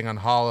recording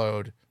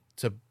Unhallowed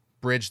to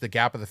bridge the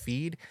gap of the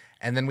feed,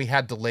 and then we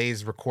had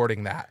delays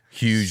recording that.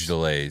 Huge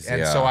delays,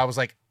 and so I was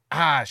like,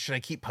 should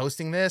I keep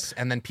posting this?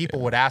 And then people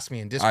would ask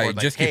me in Discord,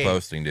 just keep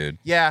posting, dude.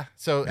 Yeah.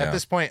 So at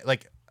this point,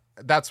 like,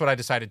 that's what I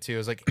decided to.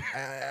 Is like,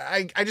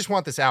 I just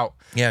want this out.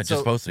 Yeah, so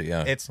just post it.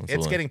 Yeah, it's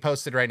getting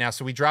posted right now.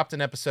 So we dropped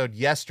an episode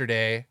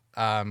yesterday,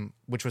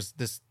 which was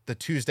the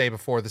Tuesday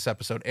before this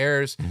episode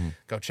airs.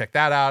 Go check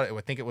that out.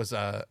 I think it was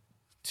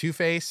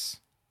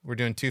Two-Face. We're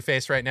doing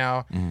Two-Face right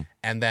now,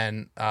 and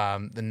then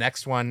the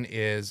next one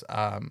is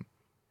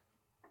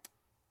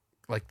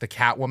like the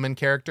Catwoman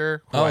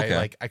character. Who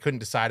I couldn't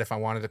decide if I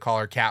wanted to call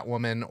her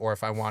Catwoman or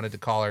if I wanted to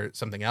call her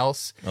something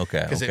else.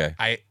 Okay, because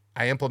I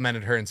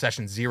implemented her in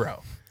session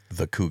 0.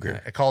 The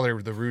cougar. I called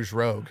her the Rouge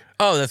Rogue.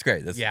 Oh, that's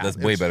great. That's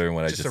way better than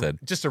what I just said.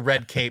 Just a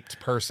red caped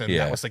person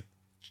that was like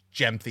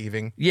gem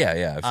thieving.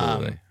 Yeah,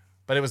 absolutely.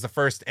 But it was the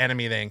first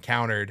enemy they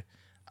encountered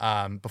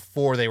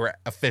before they were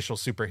official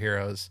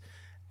superheroes,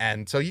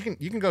 and so you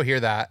can go hear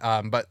that.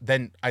 But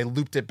then I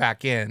looped it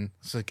back in.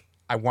 So like,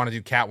 I want to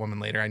do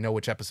Catwoman later. I know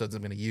which episodes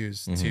I'm going to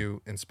use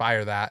to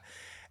inspire that.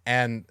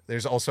 And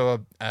there's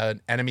also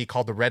an enemy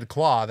called the Red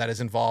Claw that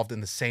is involved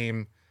in the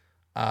same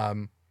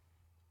episode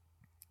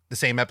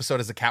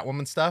as the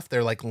Catwoman stuff.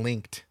 They're like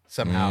linked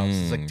somehow.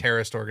 It's like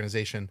terrorist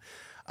organization.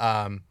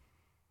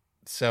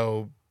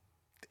 So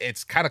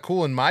it's kind of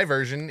cool in my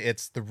version.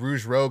 It's the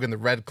Rouge Rogue and the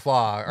Red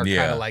Claw are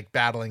kind of like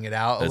battling it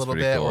out a little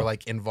bit, or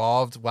like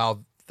involved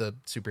while the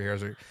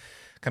superheroes are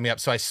coming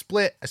up. So I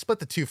split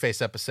the Two-Face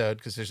episode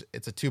because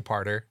it's a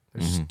two-parter.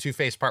 There's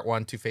Two-Face Part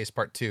 1, Two-Face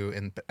Part 2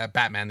 in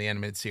Batman the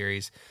Animated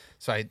Series.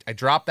 So I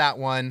dropped that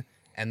one,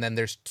 and then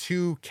there's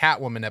 2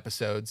 Catwoman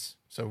episodes.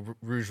 So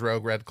Rouge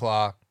Rogue, Red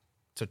Claw.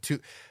 So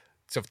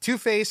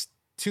Two-Face,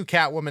 2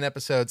 Catwoman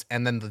episodes,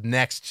 and then the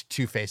next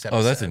Two-Face episode.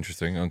 Oh, that's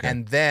interesting. Okay.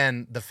 And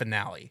then the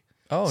finale.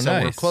 Oh, so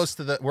nice.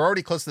 We're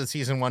already close to the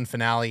season 1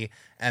 finale,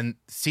 and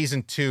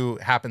season 2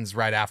 happens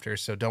right after.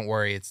 So don't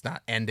worry, it's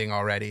not ending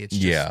already. It's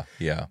just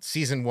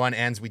season 1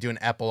 ends. We do an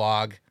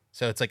epilogue,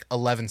 so it's like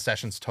 11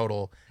 sessions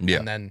total. Yeah.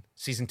 And then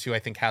season 2, I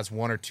think, has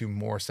 1 or 2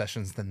 more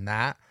sessions than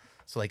that.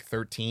 So like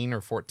 13 or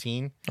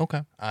 14.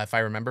 Okay. If I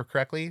remember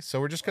correctly. So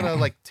we're just gonna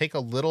like take a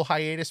little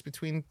hiatus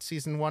between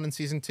season 1 and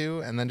season 2,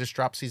 and then just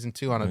drop season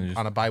 2 on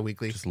a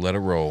bi-weekly. Just let it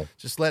roll.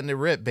 Just letting it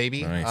rip,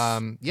 baby.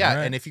 Nice. Yeah.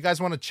 Right. And if you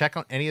guys want to check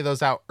on any of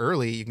those out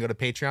early, you can go to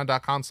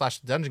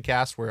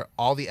patreon.com/dungeoncast, where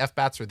all the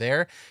FBATs are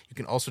there. You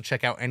can also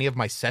check out any of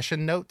my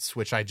session notes,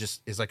 which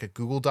is like a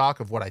Google Doc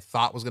of what I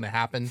thought was going to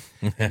happen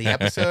in the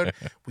episode.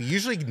 We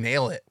usually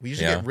nail it. We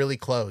usually get really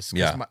close.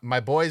 Yeah. My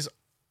boys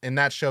in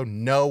that show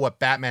know what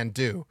Batman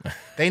do.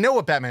 They know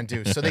what Batman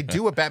do. So they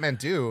do what Batman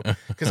do,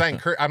 because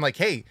I'm like,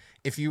 hey,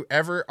 if you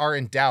ever are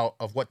in doubt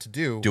of what to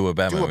do what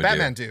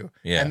Batman do.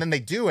 Yeah. And then they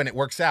do, and it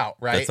works out,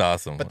 right? That's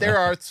awesome. But there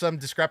are some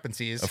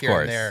discrepancies here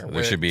and there.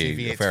 There should be a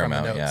deviates fair from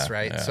amount, the notes,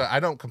 right? yeah. So I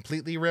don't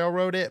completely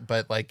railroad it,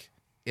 but like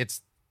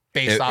it's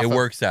based off. It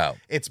works out.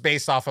 It's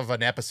based off of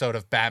an episode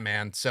of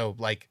Batman, so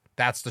like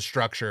that's the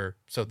structure.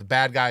 So the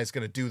bad guy is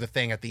going to do the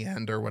thing at the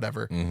end or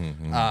whatever.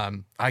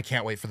 I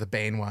can't wait for the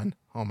Bane one.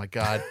 Oh my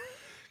god.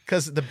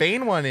 Because the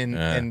Bane one in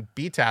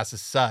BTAS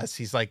is sus.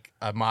 He's like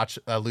a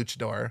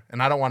luchador,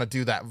 and I don't want to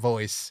do that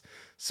voice,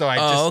 so I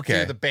just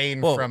do the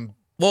Bane from.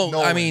 Well,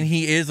 Nolan. I mean,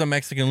 he is a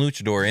Mexican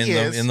luchador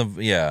in the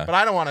but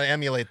I don't want to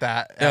emulate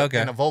that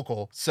in a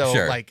vocal. So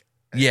like,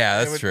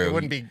 that's true. It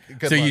wouldn't be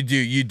good. So look.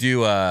 you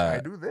do. I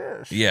do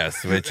this.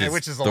 Yes, which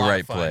is a the lot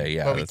right of fun, play.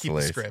 Yeah, but we that's keep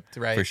hilarious. the script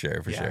right For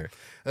sure.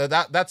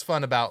 That's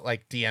fun about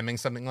like DMing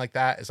something like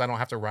that, is I don't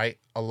have to write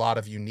a lot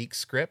of unique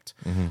script.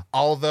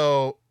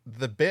 Although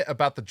the bit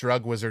about the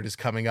drug wizard is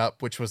coming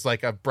up, which was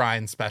like a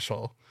Brian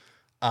special.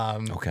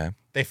 Okay.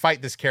 They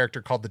fight this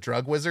character called the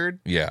drug wizard.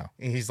 Yeah.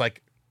 And he's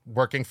like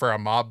working for a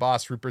mob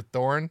boss, Rupert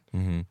Thorne,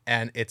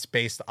 and it's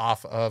based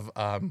off of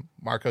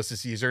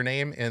Marcos's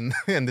username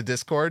in the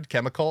Discord,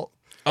 Chemical.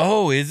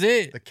 Oh, is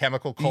it? The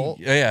Chemical Cult.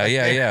 Yeah.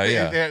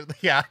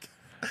 Yeah.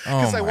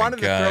 Because I wanted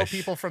to throw gosh.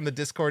 people from the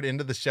Discord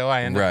into the show.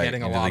 I ended up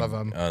getting a lot of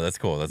them. Oh, that's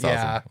cool. That's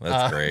awesome.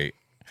 That's great.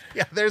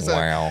 Yeah, there's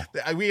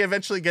we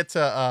eventually get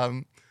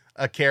to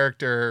a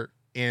character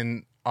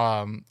in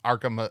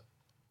Arkham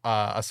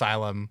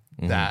Asylum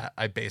that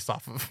I based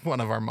off of one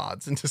of our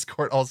mods in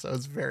Discord. Also,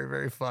 it's very,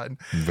 very fun.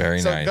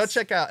 Very nice. So go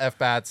check out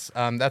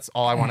FBATs. That's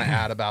all I want to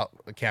add about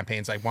the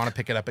campaigns. I want to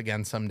pick it up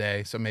again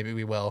someday, so maybe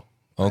we will.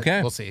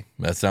 Okay. We'll see.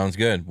 That sounds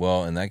good.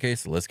 Well, in that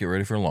case, let's get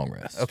ready for a long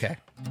rest. Okay.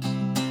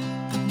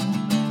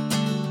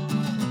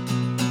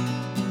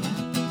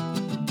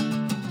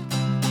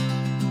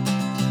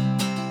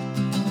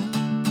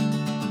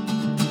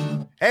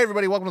 Hey,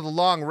 everybody, welcome to The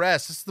Long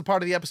Rest. This is the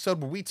part of the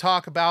episode where we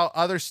talk about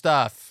other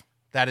stuff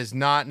that is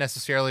not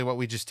necessarily what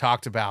we just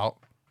talked about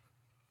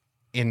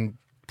in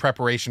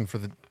preparation for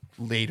the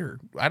later.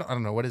 I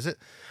don't know. What is it?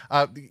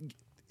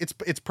 It's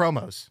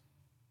promos.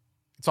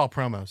 It's all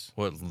promos.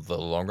 What, the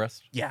long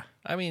rest? Yeah.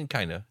 I mean,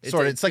 kind of.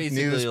 Sort of. It's like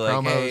news,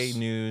 promos. Hey,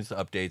 news,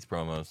 updates,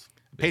 promos.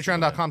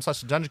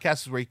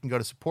 Patreon.com/DungeonCast is where you can go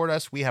to support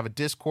us. We have a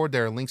Discord.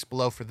 There are links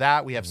below for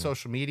that. We have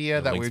social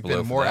media that we've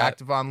been more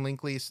active on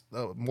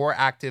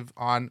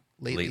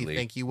lately.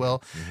 Thank you,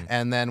 Will.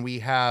 And then we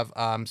have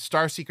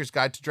Star Seeker's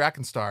Guide to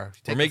Drakenstar.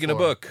 We're making a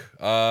book.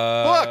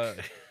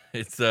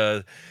 It's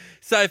a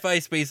sci-fi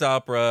space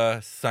opera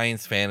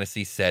science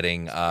fantasy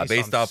setting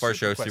based off our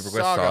show Super Quest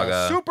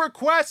Saga. Super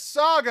Quest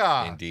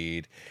Saga.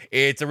 Indeed.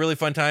 It's a really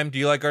fun time. Do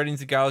you like Guardians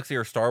of the Galaxy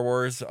or Star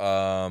Wars?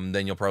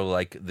 Then you'll probably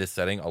like this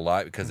setting a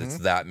lot because it's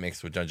that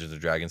mixed with Dungeons &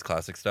 Dragons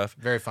classic stuff.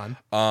 Very fun.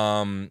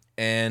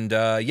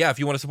 If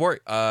you want to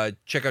support,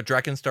 check out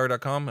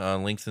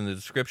drakenstar.com. Links in the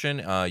description.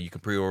 You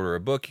can pre-order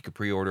a book. You can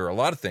pre-order a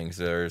lot of things.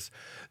 There's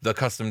the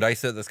custom dice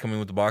set that's coming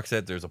with the box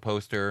set. There's a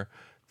poster.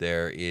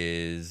 There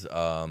is, you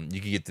can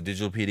get the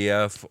digital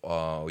PDF,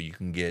 or you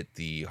can get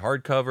the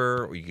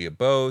hardcover, or you can get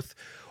both,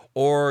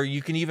 or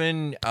you can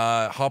even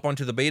hop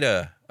onto the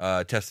beta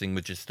testing,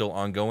 which is still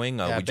ongoing.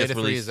 We Beta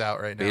 3 is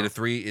out right now. Beta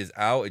 3 is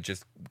out. It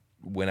just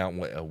went out,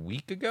 a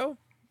week ago?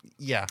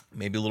 Yeah.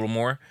 Maybe a little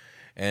more.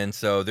 And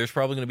so there's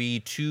probably going to be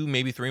 2,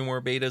 maybe 3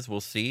 more betas.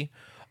 We'll see.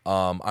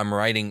 I'm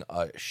writing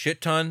a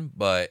shit ton,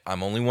 but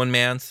I'm only one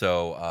man,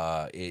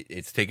 so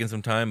it's taken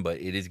some time, but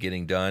it is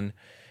getting done.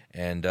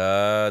 And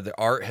the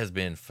art has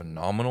been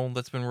phenomenal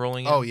that's been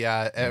rolling in. Oh,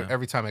 yeah.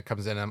 Every time it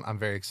comes in, I'm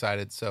very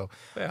excited. So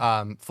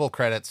full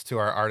credits to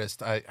our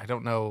artist. I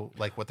don't know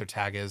like what their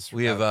tag is.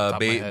 We have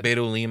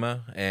Beto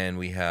Lima, and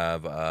we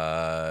have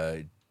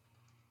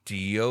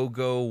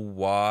Diogo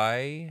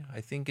Y,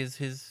 I think is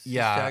his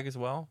tag as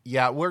well.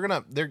 Yeah,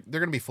 they're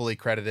gonna be fully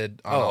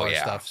credited on all our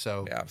stuff.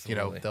 So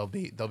they'll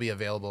be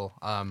available.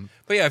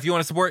 But yeah, if you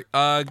want to support,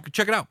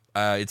 check it out.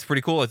 It's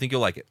pretty cool. I think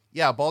you'll like it.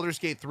 Yeah, Baldur's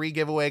Gate 3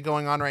 giveaway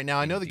going on right now.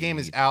 I know the game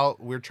is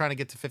out. We're trying to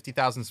get to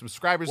 50,000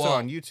 subscribers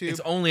on YouTube. It's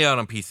only out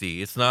on PC.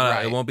 It's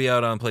not. It won't be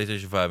out on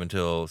PlayStation 5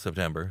 until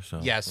September. So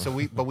yes,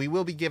 but we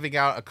will be giving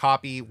out a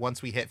copy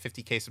once we hit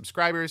 50K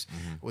subscribers.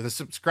 With a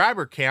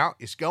subscriber count,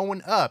 it's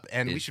going up,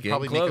 and we should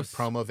probably make a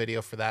promo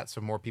video for that so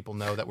more people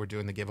know that we're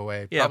doing the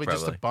giveaway. Yeah, probably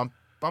just to bump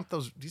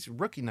these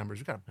rookie numbers.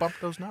 We got to bump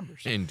those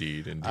numbers.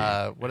 Indeed.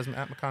 What does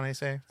Matt McConaughey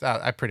say?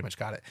 I pretty much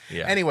got it.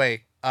 Yeah.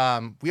 Anyway,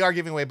 we are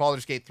giving away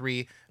Baldur's Gate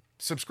 3.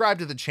 Subscribe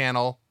to the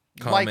channel,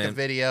 like the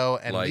video,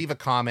 and leave a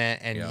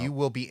comment, and you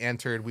will be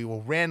entered. We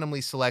will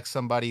randomly select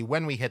somebody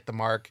when we hit the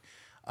mark.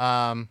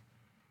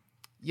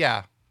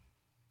 Yeah,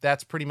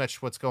 that's pretty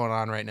much what's going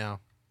on right now.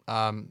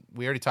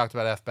 We already talked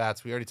about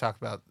F-Bats. We already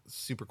talked about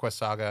Super Quest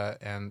Saga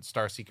and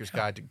Star Seeker's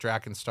Guide to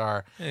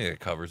Drakenstar. Yeah, it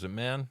covers it,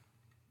 man.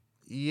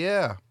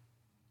 Yeah.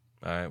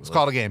 All right. Let's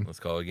call it a game. Let's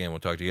call it a game.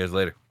 We'll talk to you guys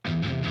later.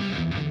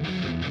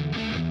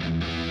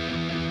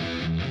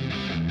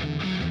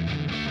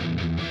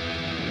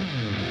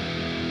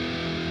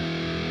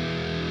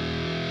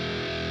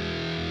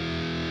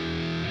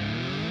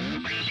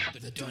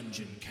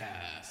 Dungeon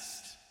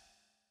Cast.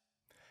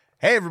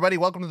 Hey everybody,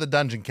 welcome to the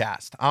Dungeon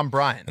Cast. I'm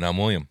Brian. And I'm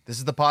William. This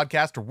is the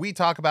podcast where we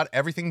talk about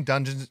everything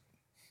dungeons.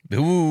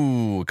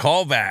 Ooh,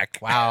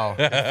 callback. Wow.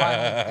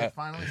 It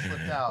finally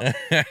slipped out.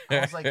 I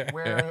was like,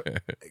 where?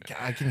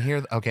 I can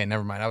hear. Okay,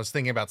 never mind. I was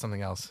thinking about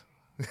something else.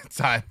 It's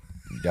time.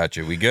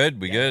 Gotcha. We good?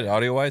 We good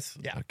audio-wise?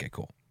 Yeah. Okay,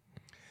 cool.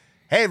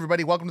 Hey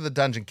everybody, welcome to the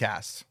Dungeon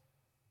Cast.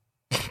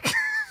 I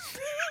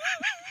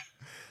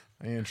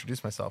need to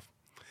introduce myself.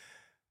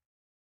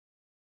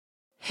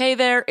 Hey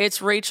there,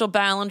 it's Rachel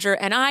Ballinger,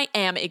 and I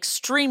am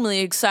extremely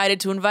excited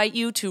to invite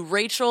you to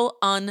Rachel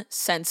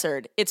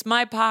Uncensored. It's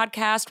my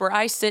podcast where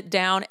I sit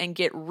down and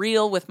get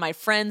real with my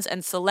friends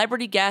and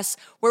celebrity guests,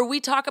 where we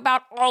talk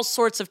about all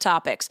sorts of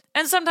topics.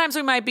 And sometimes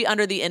we might be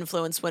under the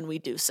influence when we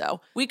do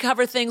so. We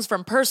cover things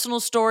from personal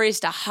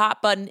stories to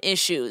hot button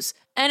issues.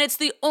 And it's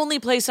the only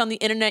place on the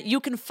internet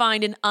you can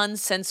find an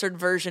uncensored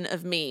version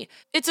of me.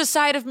 It's a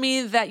side of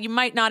me that you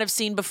might not have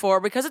seen before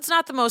because it's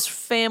not the most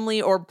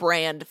family or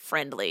brand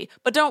friendly.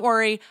 But don't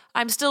worry,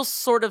 I'm still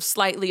sort of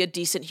slightly a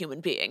decent human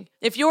being.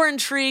 If you're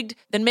intrigued,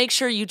 then make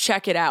sure you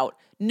check it out.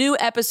 New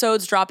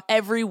episodes drop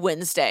every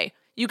Wednesday.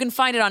 You can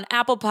find it on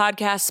Apple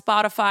Podcasts,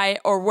 Spotify,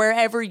 or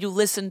wherever you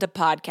listen to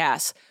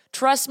podcasts.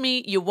 Trust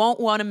me, you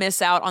won't want to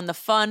miss out on the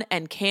fun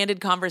and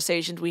candid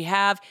conversations we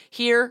have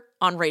here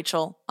on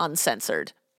Rachel Uncensored.